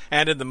line,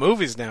 and in the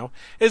movies now,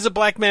 is a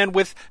black man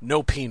with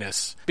no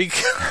penis.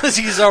 Because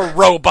he's a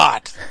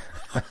robot.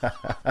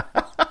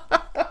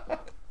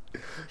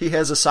 He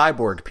has a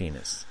cyborg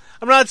penis.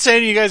 I'm not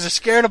saying you guys are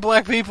scared of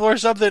black people or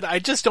something. I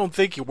just don't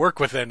think you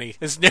work with any,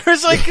 as near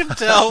as I can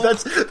tell.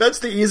 That's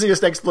the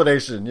easiest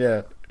explanation,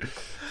 yeah.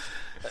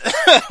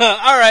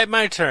 All right,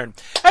 my turn.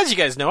 As you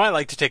guys know, I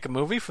like to take a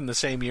movie from the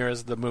same year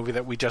as the movie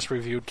that we just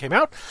reviewed came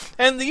out,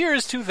 and the year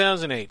is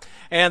 2008.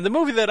 And the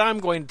movie that I'm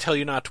going to tell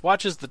you not to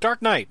watch is The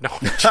Dark Knight. No,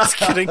 just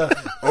kidding.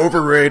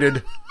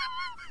 Overrated.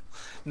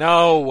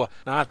 No,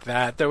 not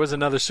that. There was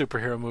another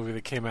superhero movie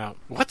that came out.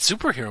 What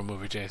superhero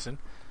movie, Jason?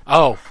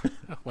 Oh,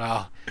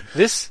 well,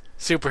 this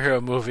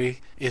superhero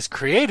movie is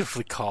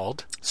creatively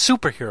called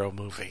Superhero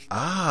Movie.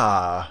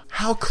 Ah,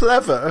 how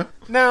clever.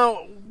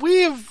 Now,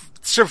 we've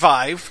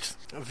survived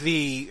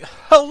the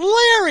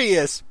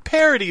hilarious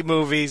parody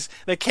movies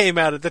that came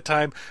out at the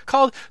time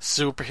called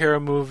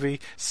Superhero Movie,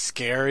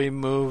 Scary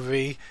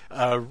Movie,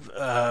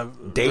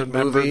 Date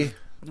Movie.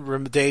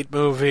 Date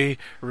Movie,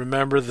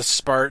 Remember the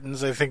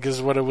Spartans, I think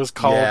is what it was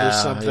called, or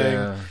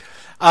something.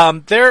 Yeah.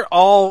 They're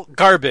all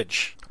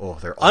garbage. Oh,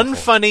 they're awful.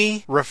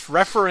 Unfunny,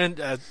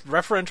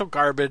 referential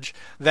garbage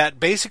that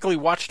basically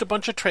watched a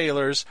bunch of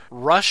trailers,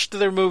 rushed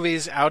their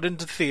movies out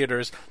into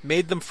theaters,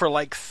 made them for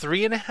like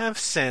 3.5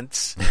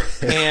 cents,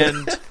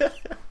 and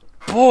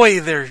boy,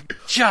 they're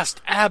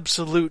just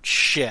absolute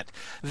shit.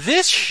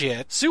 This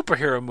shit,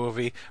 Superhero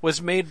Movie,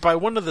 was made by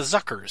one of the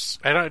Zuckers.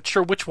 I'm not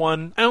sure which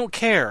one. I don't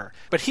care.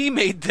 But he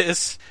made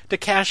this to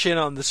cash in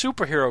on the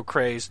superhero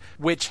craze,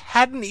 which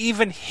hadn't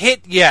even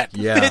hit yet.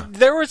 Yeah.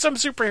 There were some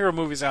superhero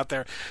movies out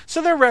there.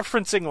 So they're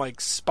referencing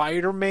like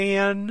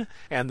Spider-Man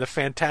and the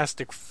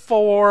Fantastic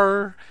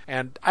Four,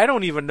 and I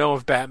don't even know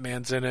if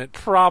Batman's in it.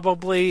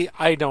 Probably.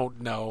 I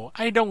don't know.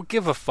 I don't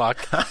give a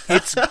fuck.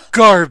 It's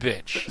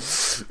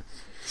garbage.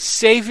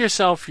 Save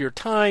yourself your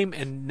time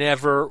and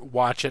never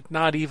watch it,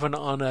 not even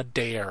on a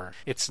dare.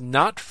 It's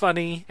not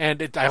funny,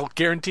 and I'll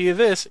guarantee you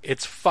this,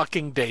 it's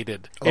fucking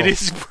dated. Oh. It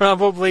is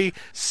probably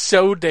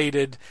so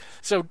dated.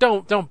 So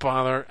don't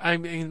bother. I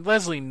mean,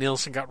 Leslie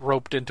Nielsen got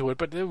roped into it,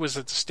 but it was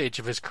at the stage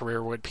of his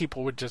career where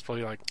people would just be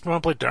like, "You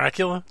want to play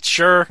Dracula?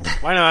 Sure,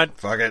 why not?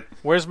 Fuck it.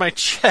 Where's my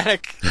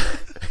check?"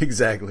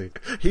 Exactly.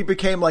 He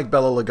became like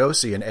Bela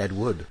Lugosi and Ed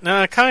Wood.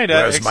 Kind of.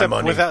 Where's my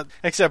money?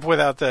 Except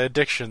without the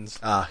addictions.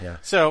 Ah, yeah.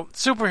 So,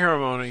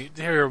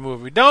 superhero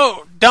movie.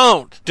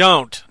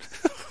 Don't.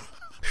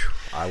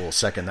 I will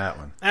second that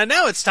one. And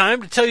now it's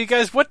time to tell you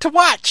guys what to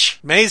watch.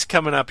 May's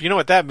coming up. You know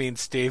what that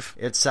means, Steve.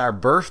 It's our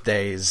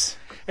birthdays.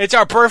 It's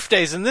our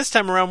birthdays, and this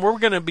time around we're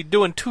going to be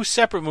doing 2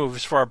 separate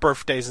movies for our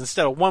birthdays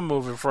instead of 1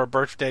 movie for our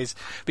birthdays,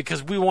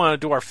 because we want to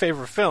do our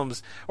favorite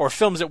films, or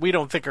films that we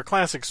don't think are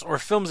classics, or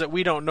films that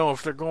we don't know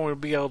if they're going to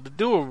be able to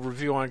do a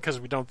review on because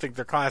we don't think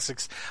they're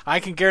classics.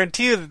 I can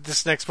guarantee you that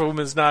this next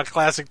movie is not a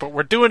classic, but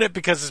we're doing it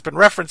because it's been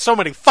referenced so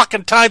many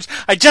fucking times,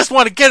 I just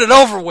want to get it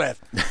over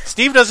with.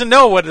 Steve doesn't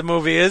know what the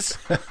movie is,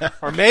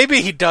 or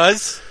maybe he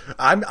does.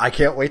 I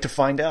can't wait to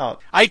find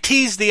out. I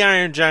teased the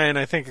Iron Giant,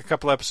 I think, a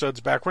couple episodes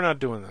back. We're not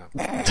doing that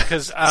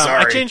because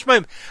I changed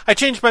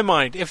my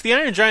mind. If the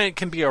Iron Giant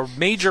can be a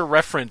major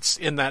reference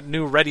in that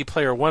new Ready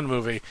Player One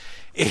movie,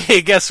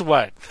 guess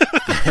what?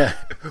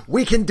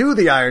 We can do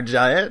the Iron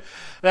Giant.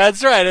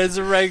 That's right. It's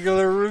a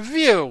regular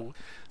review.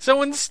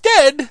 So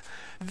instead,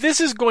 this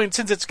is going,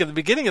 since it's the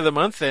beginning of the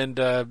month, and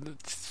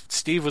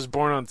Steve was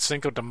born on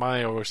Cinco de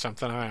Mayo or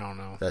something. I don't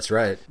know. That's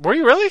right. Were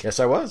you really? Yes,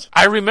 I was.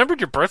 I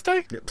remembered your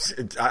birthday?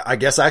 I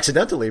guess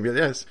accidentally, but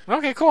yes.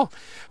 Okay, cool.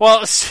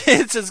 Well,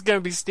 since it's going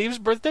to be Steve's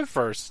birthday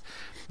first,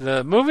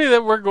 The movie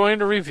that we're going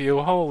to review,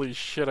 holy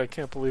shit, I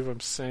can't believe I'm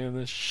saying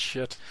this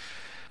shit.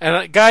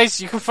 And guys,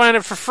 you can find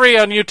it for free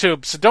on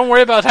YouTube, so don't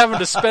worry about having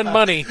to spend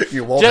money.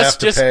 You won't have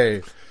to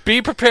pay.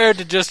 Be prepared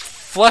to just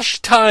flush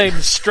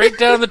time straight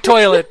down the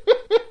toilet.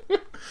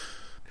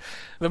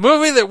 The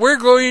movie that we're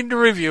going to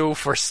review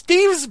for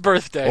Steve's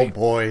birthday. Oh,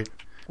 boy.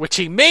 Which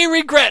he may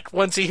regret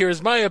once he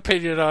hears my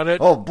opinion on it.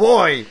 Oh,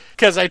 boy.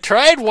 Because I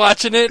tried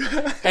watching it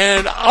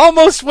and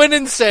almost went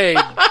insane.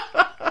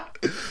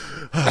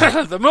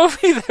 The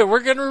movie that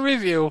we're going to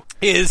review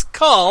is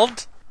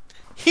called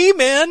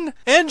He-Man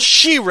and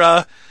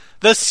She-Ra,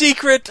 The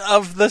Secret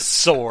of the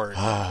Sword.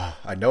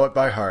 I know it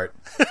by heart.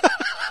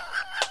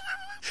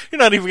 You're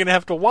not even going to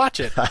have to watch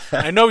it.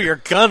 I know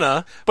you're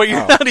gonna, but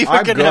you're not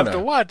even going to have to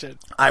watch it.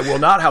 I will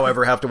not,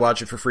 however, have to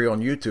watch it for free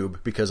on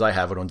YouTube because I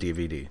have it on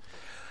DVD.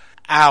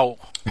 Ow.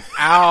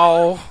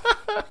 Ow.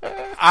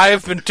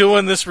 I've been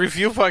doing this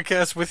review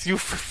podcast with you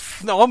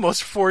for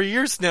almost 4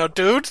 years now,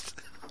 dude.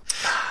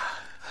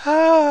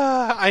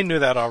 I knew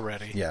that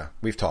already. Yeah,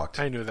 we've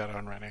talked. I knew that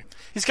already.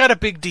 He's got a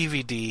big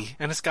DVD,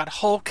 and it's got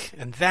Hulk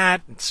and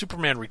that, and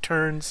Superman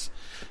Returns.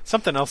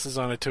 Something else is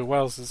on it, too. What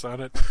else is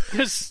on it?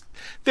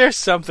 There's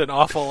something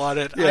awful on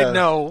it. Yeah, I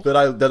know.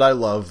 That I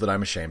love, that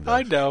I'm ashamed of.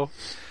 I know.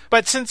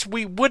 But since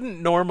we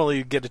wouldn't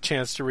normally get a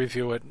chance to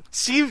review it,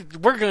 Steve,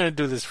 we're going to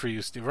do this for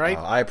you, Steve, right?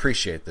 I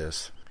appreciate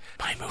this.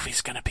 My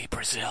movie's going to be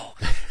Brazil.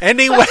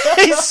 Anyway,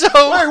 so...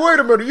 Hey, wait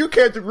a minute. You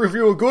can't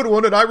review a good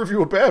one and I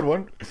review a bad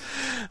one.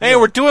 Hey,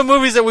 we're doing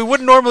movies that we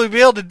wouldn't normally be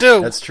able to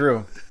do. That's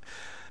true.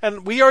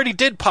 And we already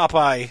did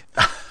Popeye.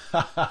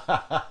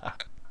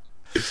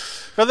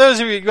 For those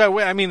of you,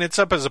 I mean, it's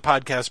up as a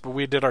podcast, but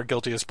we did our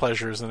Guilty as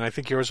Pleasures, and I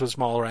think yours was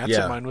Mallrats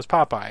and mine was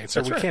Popeye.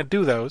 So we can't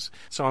do those.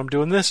 So I'm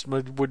doing this.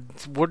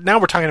 Now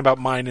we're talking about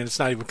mine, and it's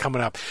not even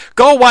coming up.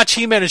 Go watch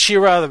He-Man and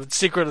She-Ra, The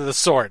Secret of the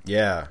Sword.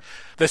 Yeah.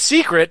 The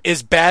secret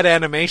is bad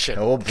animation.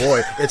 Oh,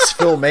 boy. It's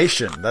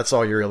Filmation. That's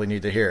all you really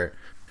need to hear.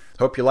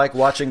 Hope you like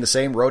watching the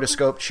same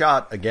rotoscoped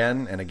shot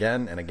again and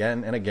again and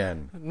again and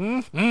again.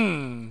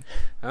 Mm-hmm.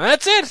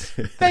 That's it.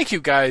 Thank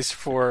you guys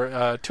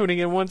for tuning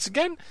in once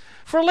again.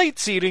 For Late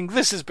Seating,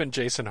 this has been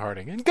Jason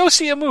Harding. And go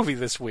see a movie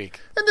this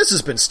week. And this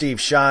has been Steve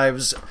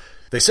Shives.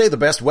 They say the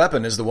best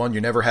weapon is the one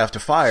you never have to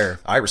fire.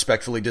 I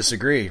respectfully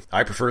disagree.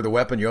 I prefer the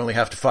weapon you only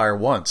have to fire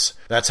once.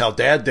 That's how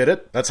Dad did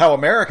it. That's how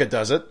America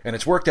does it. And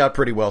it's worked out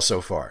pretty well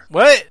so far.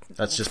 What?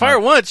 That's just fire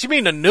once? You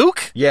mean a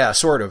nuke? Yeah,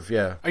 sort of,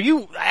 yeah. Are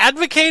you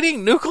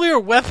advocating nuclear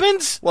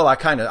weapons? Well, I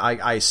kind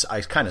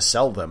of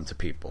sell them to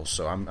people,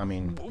 so I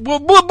mean...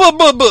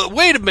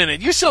 Wait a minute.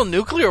 You sell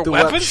nuclear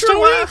weapons to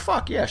me?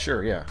 Fuck, yeah,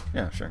 sure, yeah,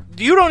 sure.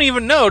 You don't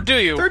even know, do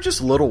you? They're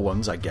just little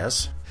ones, I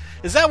guess.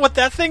 Is that what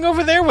that thing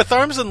over there with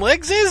arms and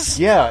legs is?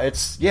 Yeah,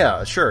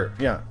 sure,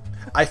 yeah.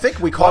 I think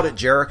we called it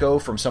Jericho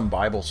from some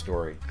Bible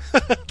story.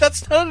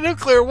 That's not a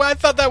nuclear weapon. I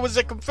thought that was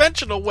a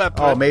conventional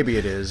weapon. Oh, maybe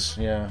it is.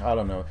 Yeah, I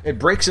don't know. It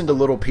breaks into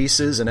little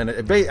pieces, and then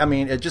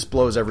it just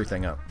blows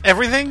everything up.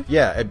 Everything?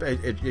 Yeah,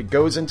 it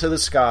goes into the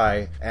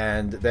sky,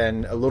 and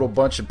then a little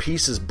bunch of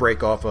pieces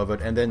break off of it,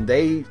 and then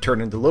they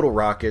turn into little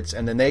rockets,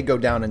 and then they go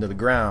down into the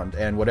ground,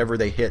 and whatever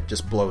they hit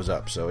just blows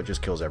up, so it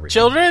just kills everything.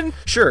 Children?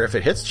 Sure, if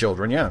it hits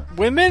children, yeah.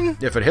 Women?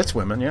 If it hits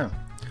women, yeah.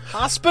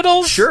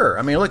 Hospitals? Sure.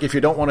 I mean, look, if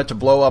you don't want it to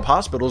blow up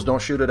hospitals,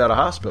 don't shoot it at a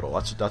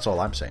hospital. That's all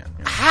I'm saying.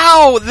 Yeah.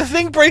 How? The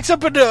thing breaks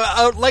up into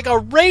like a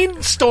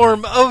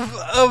rainstorm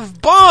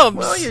of bombs.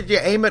 Well, you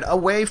aim it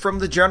away from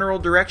the general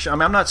direction. I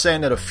mean, I'm not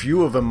saying that a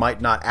few of them might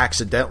not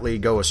accidentally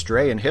go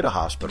astray and hit a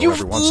hospital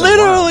every once in a while. You've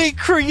literally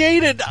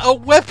created a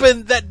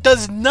weapon that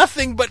does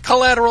nothing but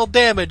collateral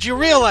damage. You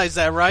realize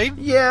that, right?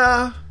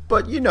 Yeah,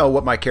 but you know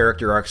what my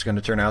character arc's going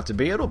to turn out to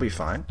be. It'll be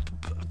fine.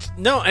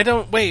 No, I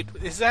don't. Wait,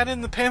 is that in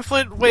the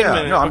pamphlet? Wait a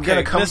minute. No, I'm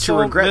going to come to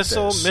regret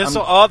this.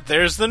 Missile. Oh,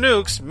 there's the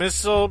nukes.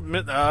 There's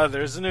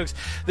the nukes.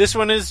 This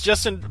one is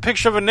just a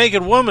picture of a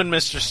naked woman,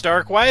 Mr.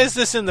 Stark. Why is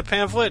this in the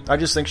pamphlet? I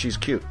just think she's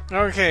cute.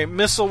 Okay,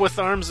 missile with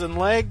arms and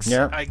legs.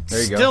 Yeah,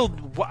 there you go.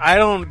 I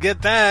don't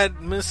get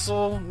that.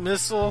 Missile.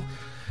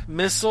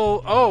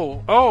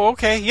 Oh,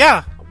 okay,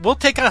 yeah. We'll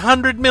take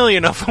 100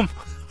 million of them.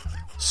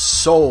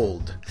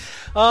 Sold.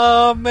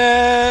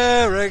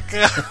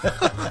 America.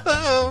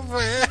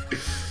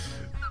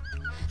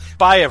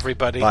 Bye,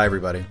 everybody. Bye,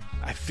 everybody.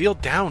 I feel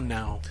down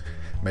now.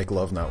 Make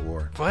love, not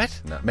war.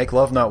 What? No, make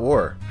love, not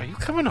war. Are you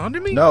coming on to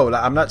me? No,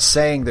 I'm not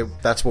saying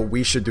that that's what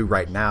we should do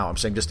right now. I'm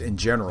saying just in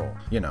general,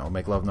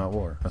 make love, not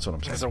war. That's what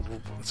I'm saying.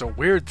 It's a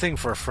weird thing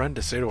for a friend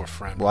to say to a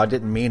friend. Well, I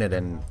didn't mean it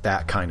in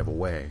that kind of a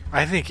way.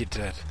 I think you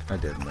did. I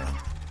didn't, though.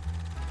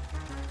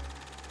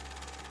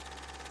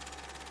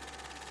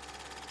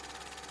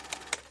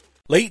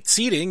 Late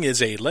Seating is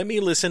a Let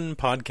Me Listen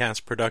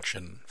podcast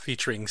production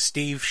featuring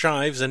Steve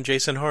Shives and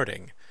Jason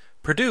Harding.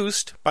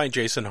 Produced by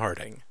Jason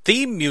Harding.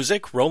 Theme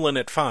music, Rollin'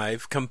 at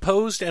 5,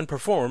 composed and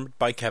performed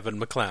by Kevin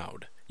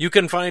MacLeod. You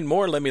can find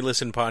more Let Me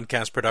Listen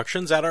podcast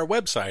productions at our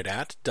website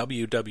at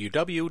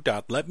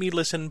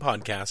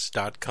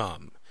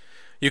www.letmelistenpodcasts.com.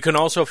 You can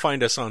also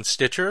find us on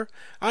Stitcher,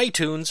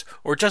 iTunes,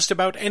 or just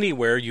about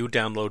anywhere you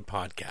download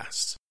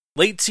podcasts.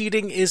 Late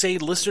Seating is a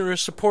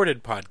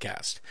listener-supported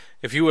podcast.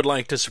 If you would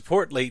like to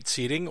support Late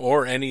Seating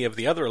or any of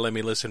the other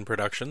Lemmy Listen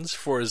productions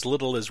for as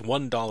little as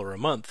 $1 a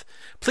month,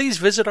 please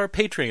visit our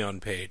Patreon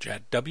page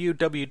at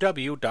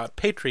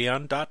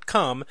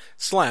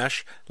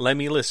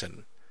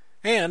www.patreon.com/LemmyListen.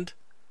 And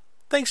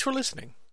thanks for listening.